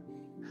ocean.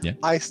 Yeah.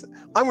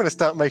 I'm going to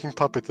start making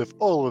puppets of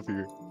all of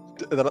you.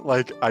 And then,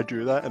 I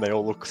do that, and they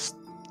all look...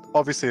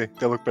 Obviously,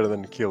 they look better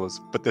than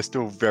Akila's, but they're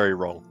still very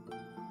wrong.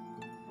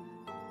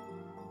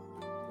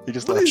 You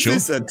just what is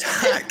this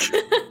attack?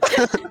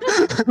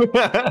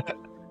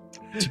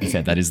 To be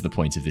fair, that is the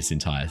point of this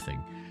entire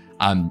thing.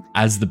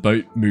 As the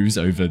boat moves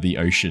over the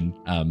ocean,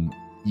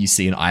 you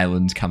see an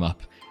island come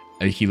up.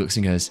 Oki looks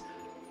and goes,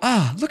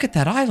 look at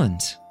that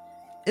island.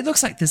 It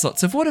looks like there's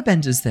lots of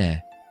waterbenders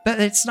there, but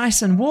it's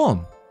nice and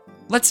warm.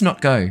 Let's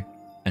not go.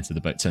 And so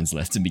the boat turns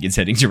left and begins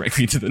heading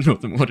directly to the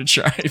Northern Water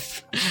Tribe.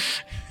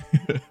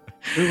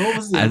 What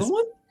was the other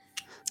one?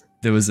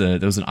 There was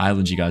an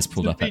island you guys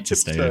pulled up at to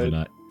stay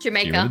overnight.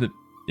 Jamaica.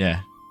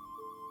 Yeah.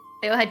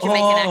 They all had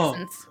Jamaican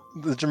accents.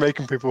 The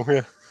Jamaican people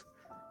here.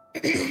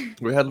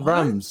 We had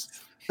rams.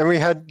 And we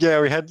had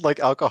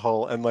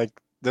alcohol, and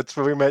that's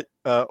where we met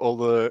all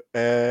the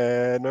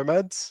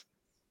nomads.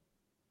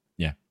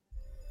 Yeah.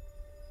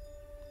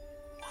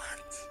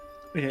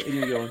 Yeah,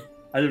 you go on.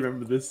 I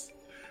remember this.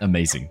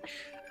 Amazing.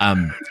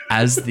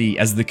 As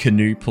the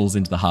canoe pulls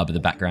into the harbour, the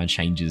background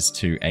changes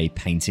to a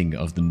painting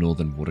of the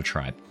Northern Water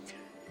Tribe.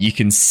 You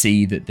can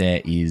see that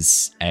there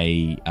is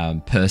a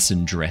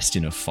person dressed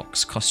in a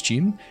fox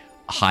costume,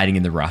 hiding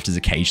in the rafters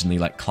occasionally,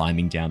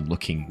 climbing down,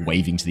 looking,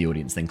 waving to the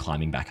audience, then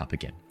climbing back up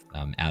again,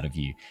 out of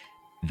view.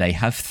 They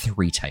have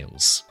 3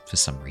 tails for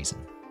some reason.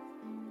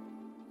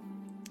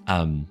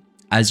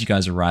 As you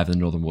guys arrive at the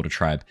Northern Water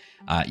Tribe,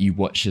 you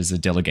watch as a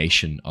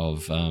delegation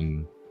of,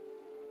 I'm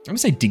going to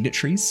say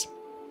dignitaries,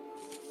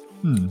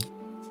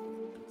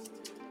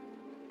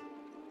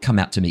 come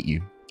out to meet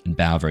you and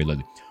bow very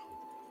lowly.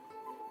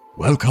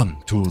 Welcome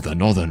to the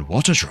Northern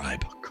Water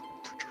Tribe.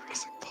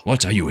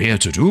 What are you here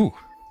to do?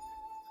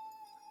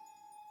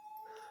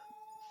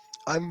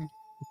 I'm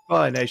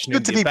Fire Nation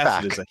good to be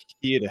back. Are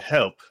here to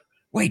help.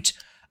 Wait,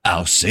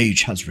 our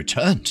sage has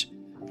returned.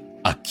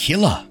 A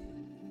killer.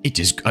 It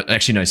is...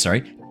 actually, no,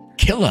 sorry.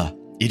 Killer.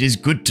 It is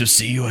good to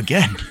see you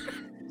again.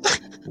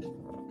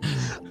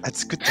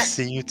 It's good to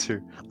see you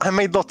too. I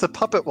made lots of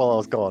puppet while I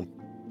was gone.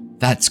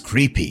 That's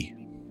creepy.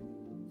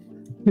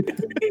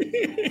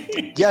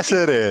 Yes,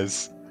 it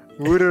is.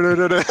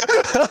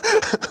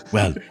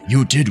 Well,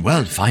 you did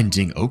well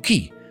finding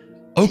Oki.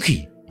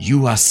 Oki,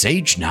 you are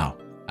sage now,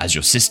 as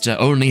your sister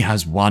only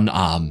has 1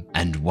 arm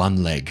and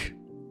 1 leg.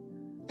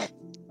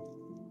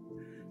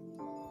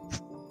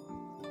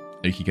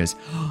 Oki goes,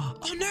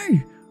 oh no,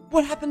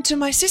 what happened to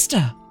my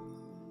sister?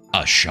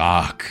 A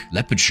shark,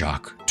 leopard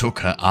shark, took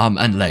her arm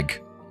and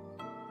leg.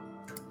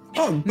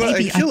 Oh, but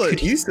Aquila,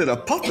 you said a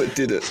puppet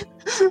did it.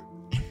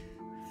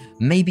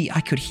 Maybe I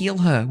could heal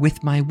her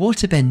with my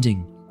water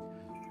bending.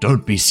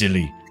 Don't be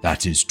silly.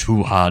 That is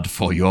too hard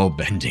for your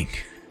bending.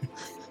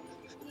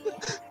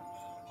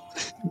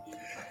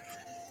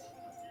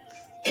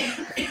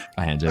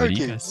 I hand over to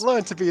you guys.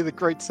 Learn to be the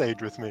great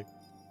sage with me.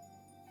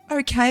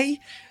 Okay.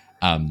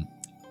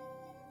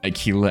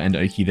 Aquila and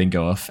Oki then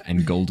go off,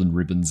 and golden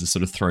ribbons are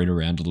sort of thrown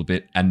around a little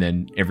bit, and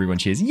then everyone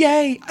cheers,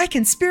 yay, I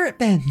can spirit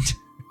bend!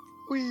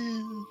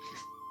 Whee!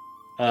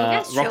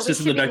 Rox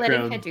is in the background.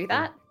 Letting her do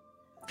that.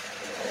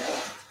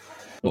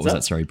 What was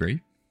that? Sorry,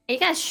 Bree? Are you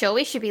guys sure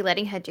we should be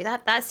letting her do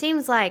that? That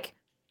seems like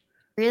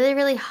really,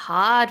 really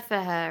hard for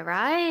her,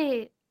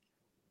 right?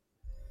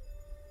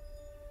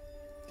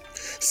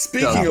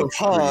 Speaking of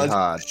hard,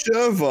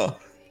 Sherva,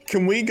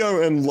 can we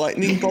go and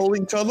lightning bolt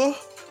each other?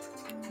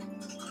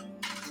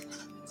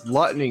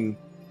 Lightning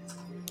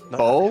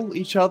bowl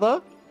each other?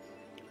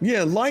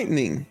 Yeah,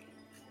 lightning.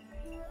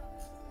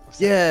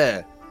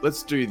 Yeah,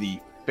 let's do the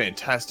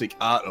fantastic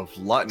art of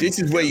lightning. This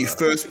is where you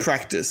first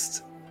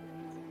practiced.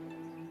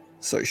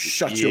 So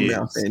shut your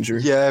mouth, Andrew.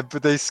 Yeah,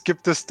 but they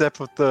skipped a step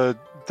of the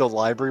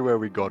library where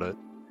we got it.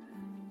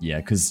 Yeah,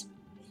 because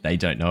they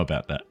don't know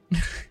about that.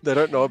 They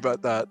don't know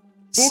about that.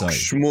 Book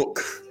schmuck.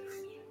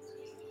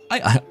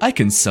 I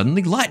can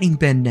suddenly lightning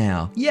bend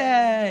now.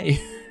 Yay!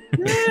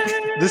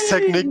 This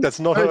technique that's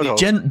not heard of.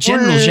 General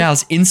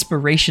Zhao's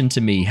inspiration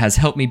to me has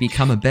helped me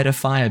become a better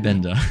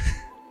firebender.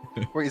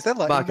 Wait, is that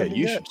lightning Marco, bending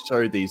you yet? should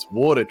show these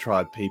water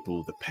tribe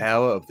people the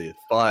power of the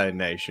Fire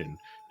Nation.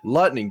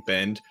 Lightning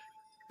bend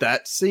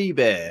that sea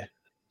bear.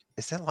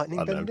 Is that lightning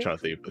I don't know, bending? I'm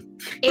trying to think of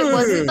it. It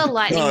wasn't the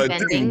lightning No, it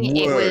bending. didn't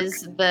It work.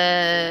 was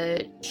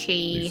the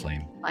chi,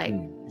 Flame.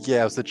 like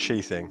Yeah, it was the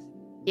chi thing.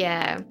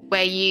 yeah,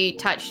 where you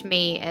touched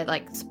me, it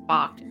like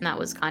sparked, and that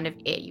was kind of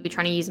it. You were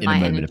trying to use In my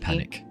a moment energy. of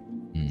panic.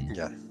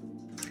 Yeah.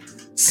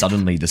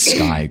 Suddenly the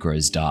sky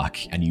grows dark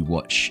and you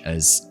watch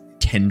as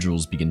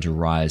tendrils begin to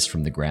rise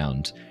from the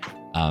ground.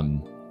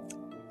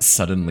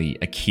 Suddenly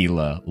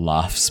Aquila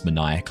laughs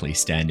maniacally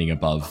standing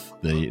above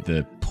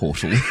the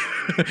portal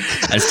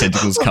as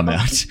tentacles come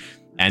out.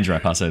 Andrew, I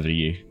pass over to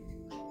you.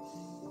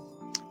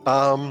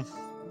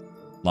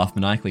 Laugh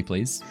maniacally,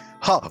 please.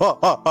 Ha ha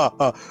ha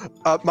ha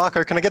ha.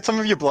 Marco, can I get some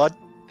of your blood?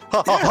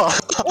 Ha ha ha.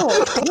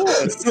 Oh, of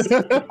course.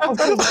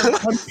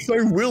 I'm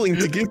so willing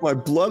to give my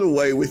blood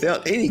away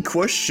without any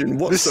question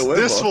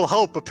whatsoever. This will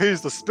help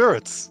appease the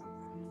spirits.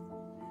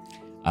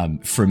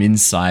 From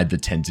inside the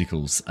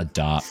tentacles, a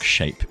dark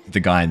shape. The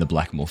guy in the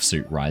black morph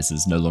suit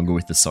rises, no longer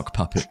with the sock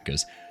puppet,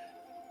 goes,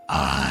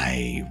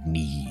 I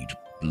need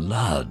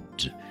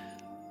blood.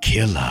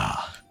 Killer,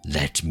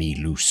 let me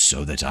loose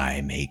so that I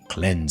may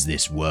cleanse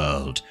this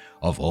world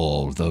of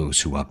all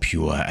those who are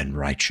pure and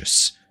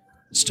righteous.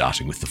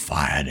 Starting with the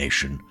Fire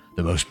Nation,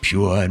 the most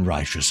pure and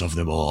righteous of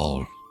them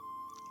all.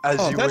 As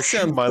you that wish,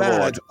 sounds my bad.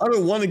 lord. I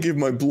don't want to give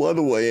my blood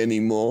away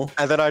anymore.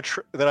 And then I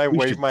We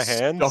wave should my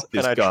hands stop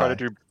this and I try guy.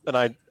 to do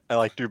I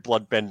like do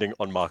blood bending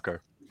on Marco.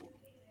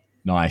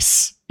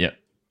 Nice. Yep.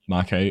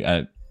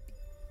 Marco,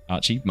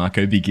 Archie,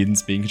 Marco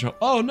begins being controlled.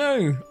 Oh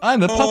no,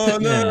 I'm a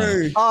puppet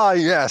now. Ah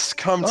yes,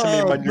 come to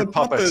me, my new the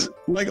puppet.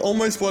 Like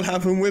almost what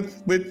happened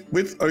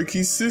with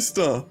Oki's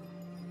sister.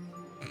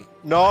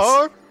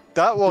 No,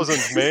 that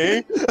wasn't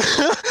me.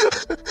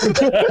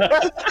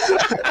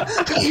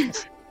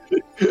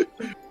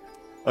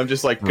 I'm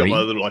just like got Three? my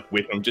little like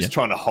whip. I'm just Yeah.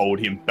 trying to hold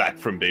him back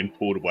from being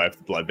pulled away with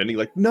the blood bending.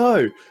 Like,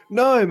 no,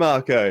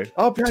 Marco,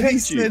 I'll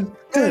protect you.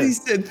 Daddy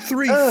said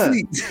 3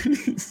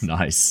 feet.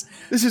 Nice.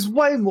 This is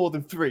way more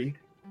than 3.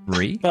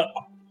 Bree?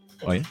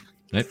 Oh yeah?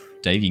 Nope.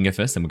 Dave, you can go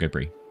first, then we'll go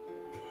Bree.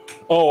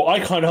 Oh, I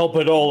can't help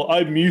at all.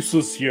 I'm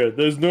useless here.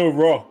 There's no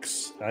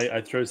rocks.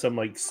 I throw some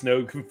like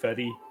snow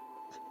confetti.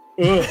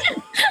 Ugh.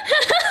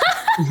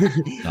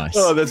 Nice.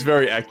 Oh, that's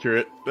very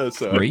accurate. That's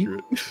so Bree?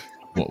 accurate.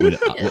 What would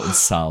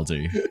Sal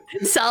do?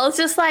 Sal's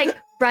just like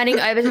running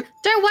over.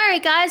 Don't worry,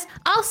 guys.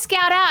 I'll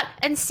scout out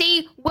and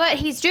see what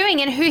he's doing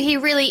and who he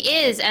really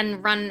is,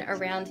 and run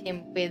around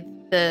him with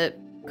the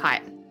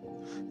kite.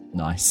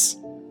 Nice.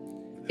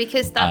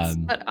 Because that's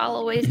what Al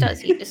always does.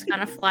 He just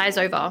kind of flies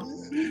over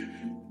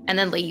and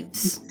then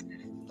leaves.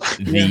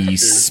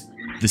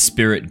 The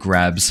spirit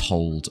grabs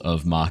hold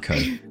of Marco.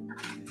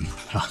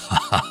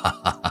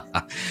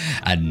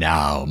 And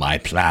now my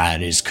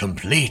plan is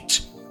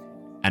complete.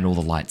 And all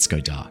the lights go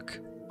dark.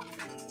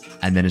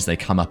 And then as they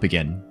come up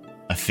again,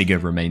 a figure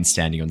remains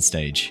standing on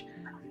stage.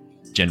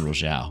 General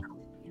Zhao.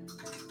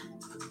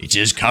 It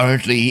is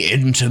currently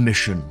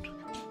intermission.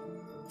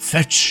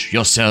 Fetch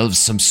yourselves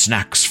some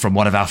snacks from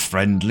one of our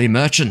friendly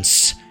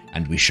merchants,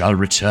 and we shall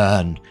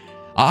return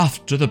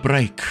after the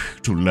break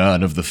to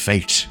learn of the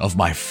fate of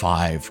my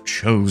 5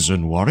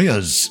 chosen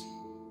warriors.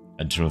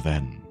 Until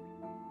then,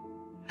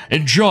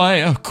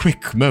 enjoy a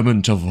quick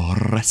moment of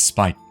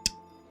respite.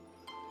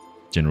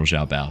 General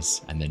Zhao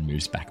bows and then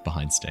moves back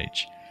behind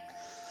stage.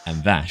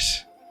 And that...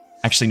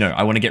 Actually, no,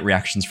 I want to get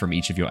reactions from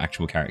each of your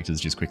actual characters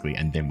just quickly,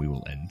 and then we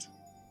will end.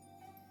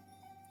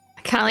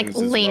 I kind of This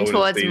like is lean low as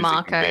towards these it can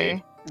Marco.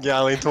 be. Yeah,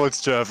 I lean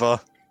towards Jerva.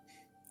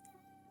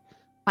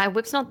 My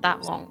whip's not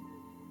that long.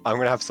 I'm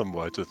gonna have some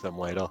words with them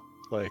later.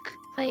 Like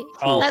Like,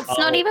 Oh, that's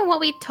not oh. even what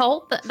we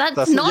told them. That's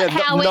that's not yeah,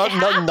 how it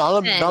happened.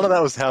 none of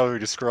that was how we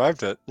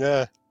described it.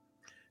 Yeah,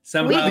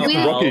 Somehow, Where did you get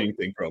the we- rocketing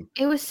thing from?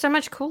 It was so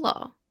much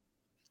cooler.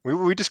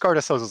 we described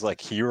ourselves as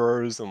like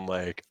heroes and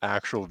like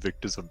actual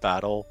victors of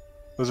battle.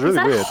 It was Is really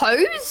that weird. a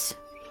hose?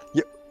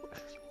 Did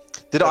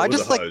That I was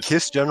just a like hose.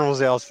 kiss General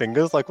Zhao's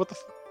fingers? Like what the?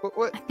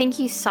 What? I think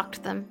you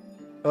sucked them.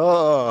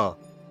 Oh,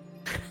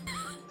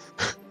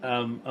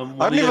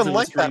 I didn't even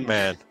like that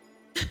man.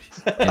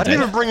 I didn't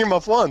even bring him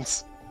up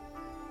once.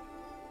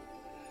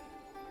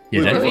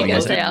 Yeah, don't Movie you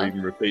guys goes out.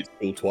 Even repeat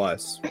school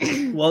twice.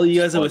 While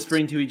you guys are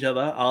whispering to each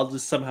other, I'll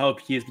just somehow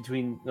appear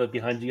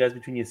behind you guys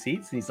between your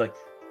seats, and he's like,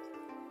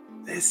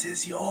 "This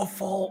is your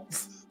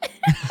fault."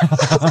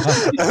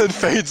 And then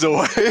fades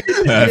away.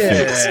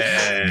 Perfect.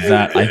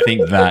 I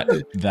think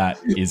that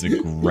is a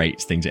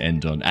great thing to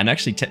end on. And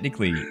actually,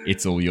 technically,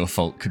 "It's All Your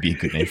Fault" could be a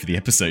good name for the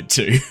episode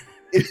too.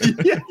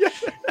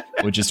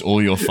 Or just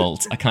 "All Your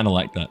Fault." I kind of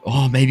like that.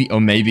 Or maybe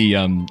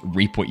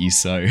 "Reap What You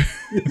Sow."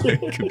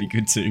 Could be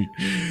good too.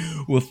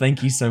 Well,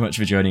 thank you so much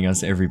for joining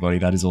us, everybody.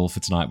 That is all for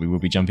tonight. We will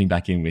be jumping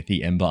back in with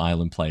the Ember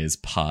Island Players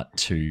Part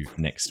 2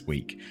 next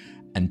week.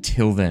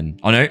 Until then,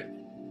 oh no,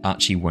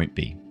 Archie won't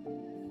be.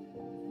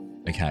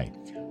 Okay.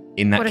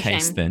 In that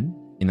case, then.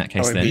 I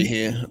won't be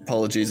here.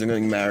 Apologies, I'm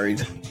getting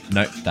married.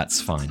 No,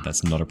 that's fine.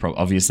 That's not a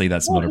problem. Obviously,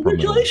 that's not a problem.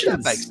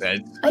 Congratulations. That makes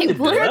sense. Hey,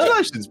 what?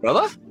 Congratulations,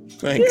 brother.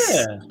 Thanks.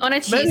 Yeah. On a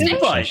Tuesday?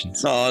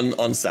 Congratulations.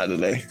 On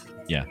Saturday.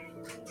 Yeah.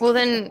 Well,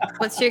 then,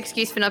 what's your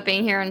excuse for not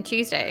being here on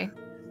Tuesday?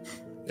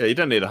 Yeah, you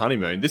don't need a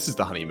honeymoon. This is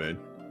the honeymoon.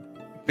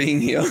 Being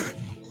here.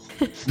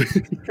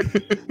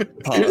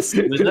 Pass.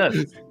 You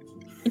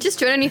just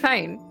join on your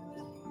phone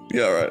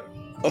Yeah, alright.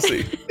 I'll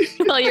see.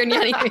 while you're on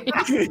your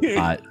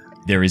honeymoon.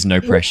 There is no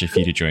pressure for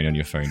you to join on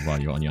your phone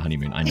while you're on your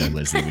honeymoon. I know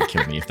Leslie would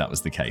kill me if that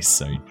was the case,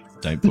 so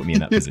don't put me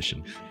in that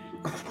position.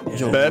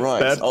 You're Bab,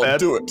 right. Bab, I'll Bab,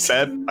 do it.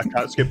 Bab, I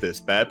can't skip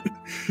this. Bab.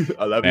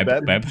 I love you,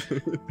 Bab.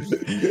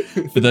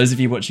 For those of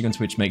you watching on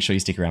Twitch, make sure you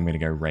stick around. We're going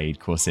to go raid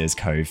Corsair's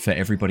Cove. For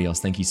everybody else,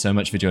 thank you so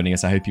much for joining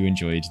us. I hope you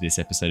enjoyed this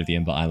episode of the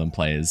Ember Island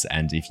Players.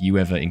 And if you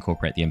ever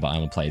incorporate the Ember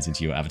Island Players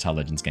into your Avatar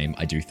Legends game,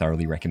 I do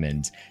thoroughly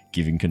recommend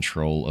giving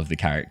control of the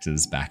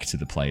characters back to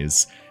the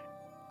players.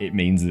 It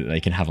means that they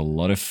can have a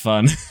lot of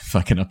fun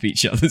fucking up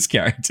each other's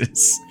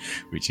characters,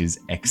 which is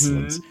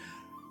excellent.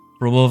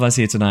 From all of us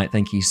here tonight,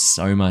 thank you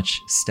so much.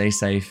 Stay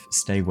safe,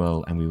 stay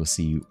well, and we will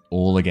see you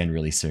all again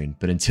really soon.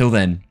 But until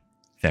then,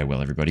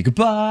 farewell, everybody.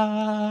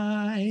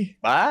 Goodbye.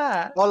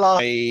 Bye. Hola.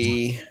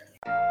 Bye.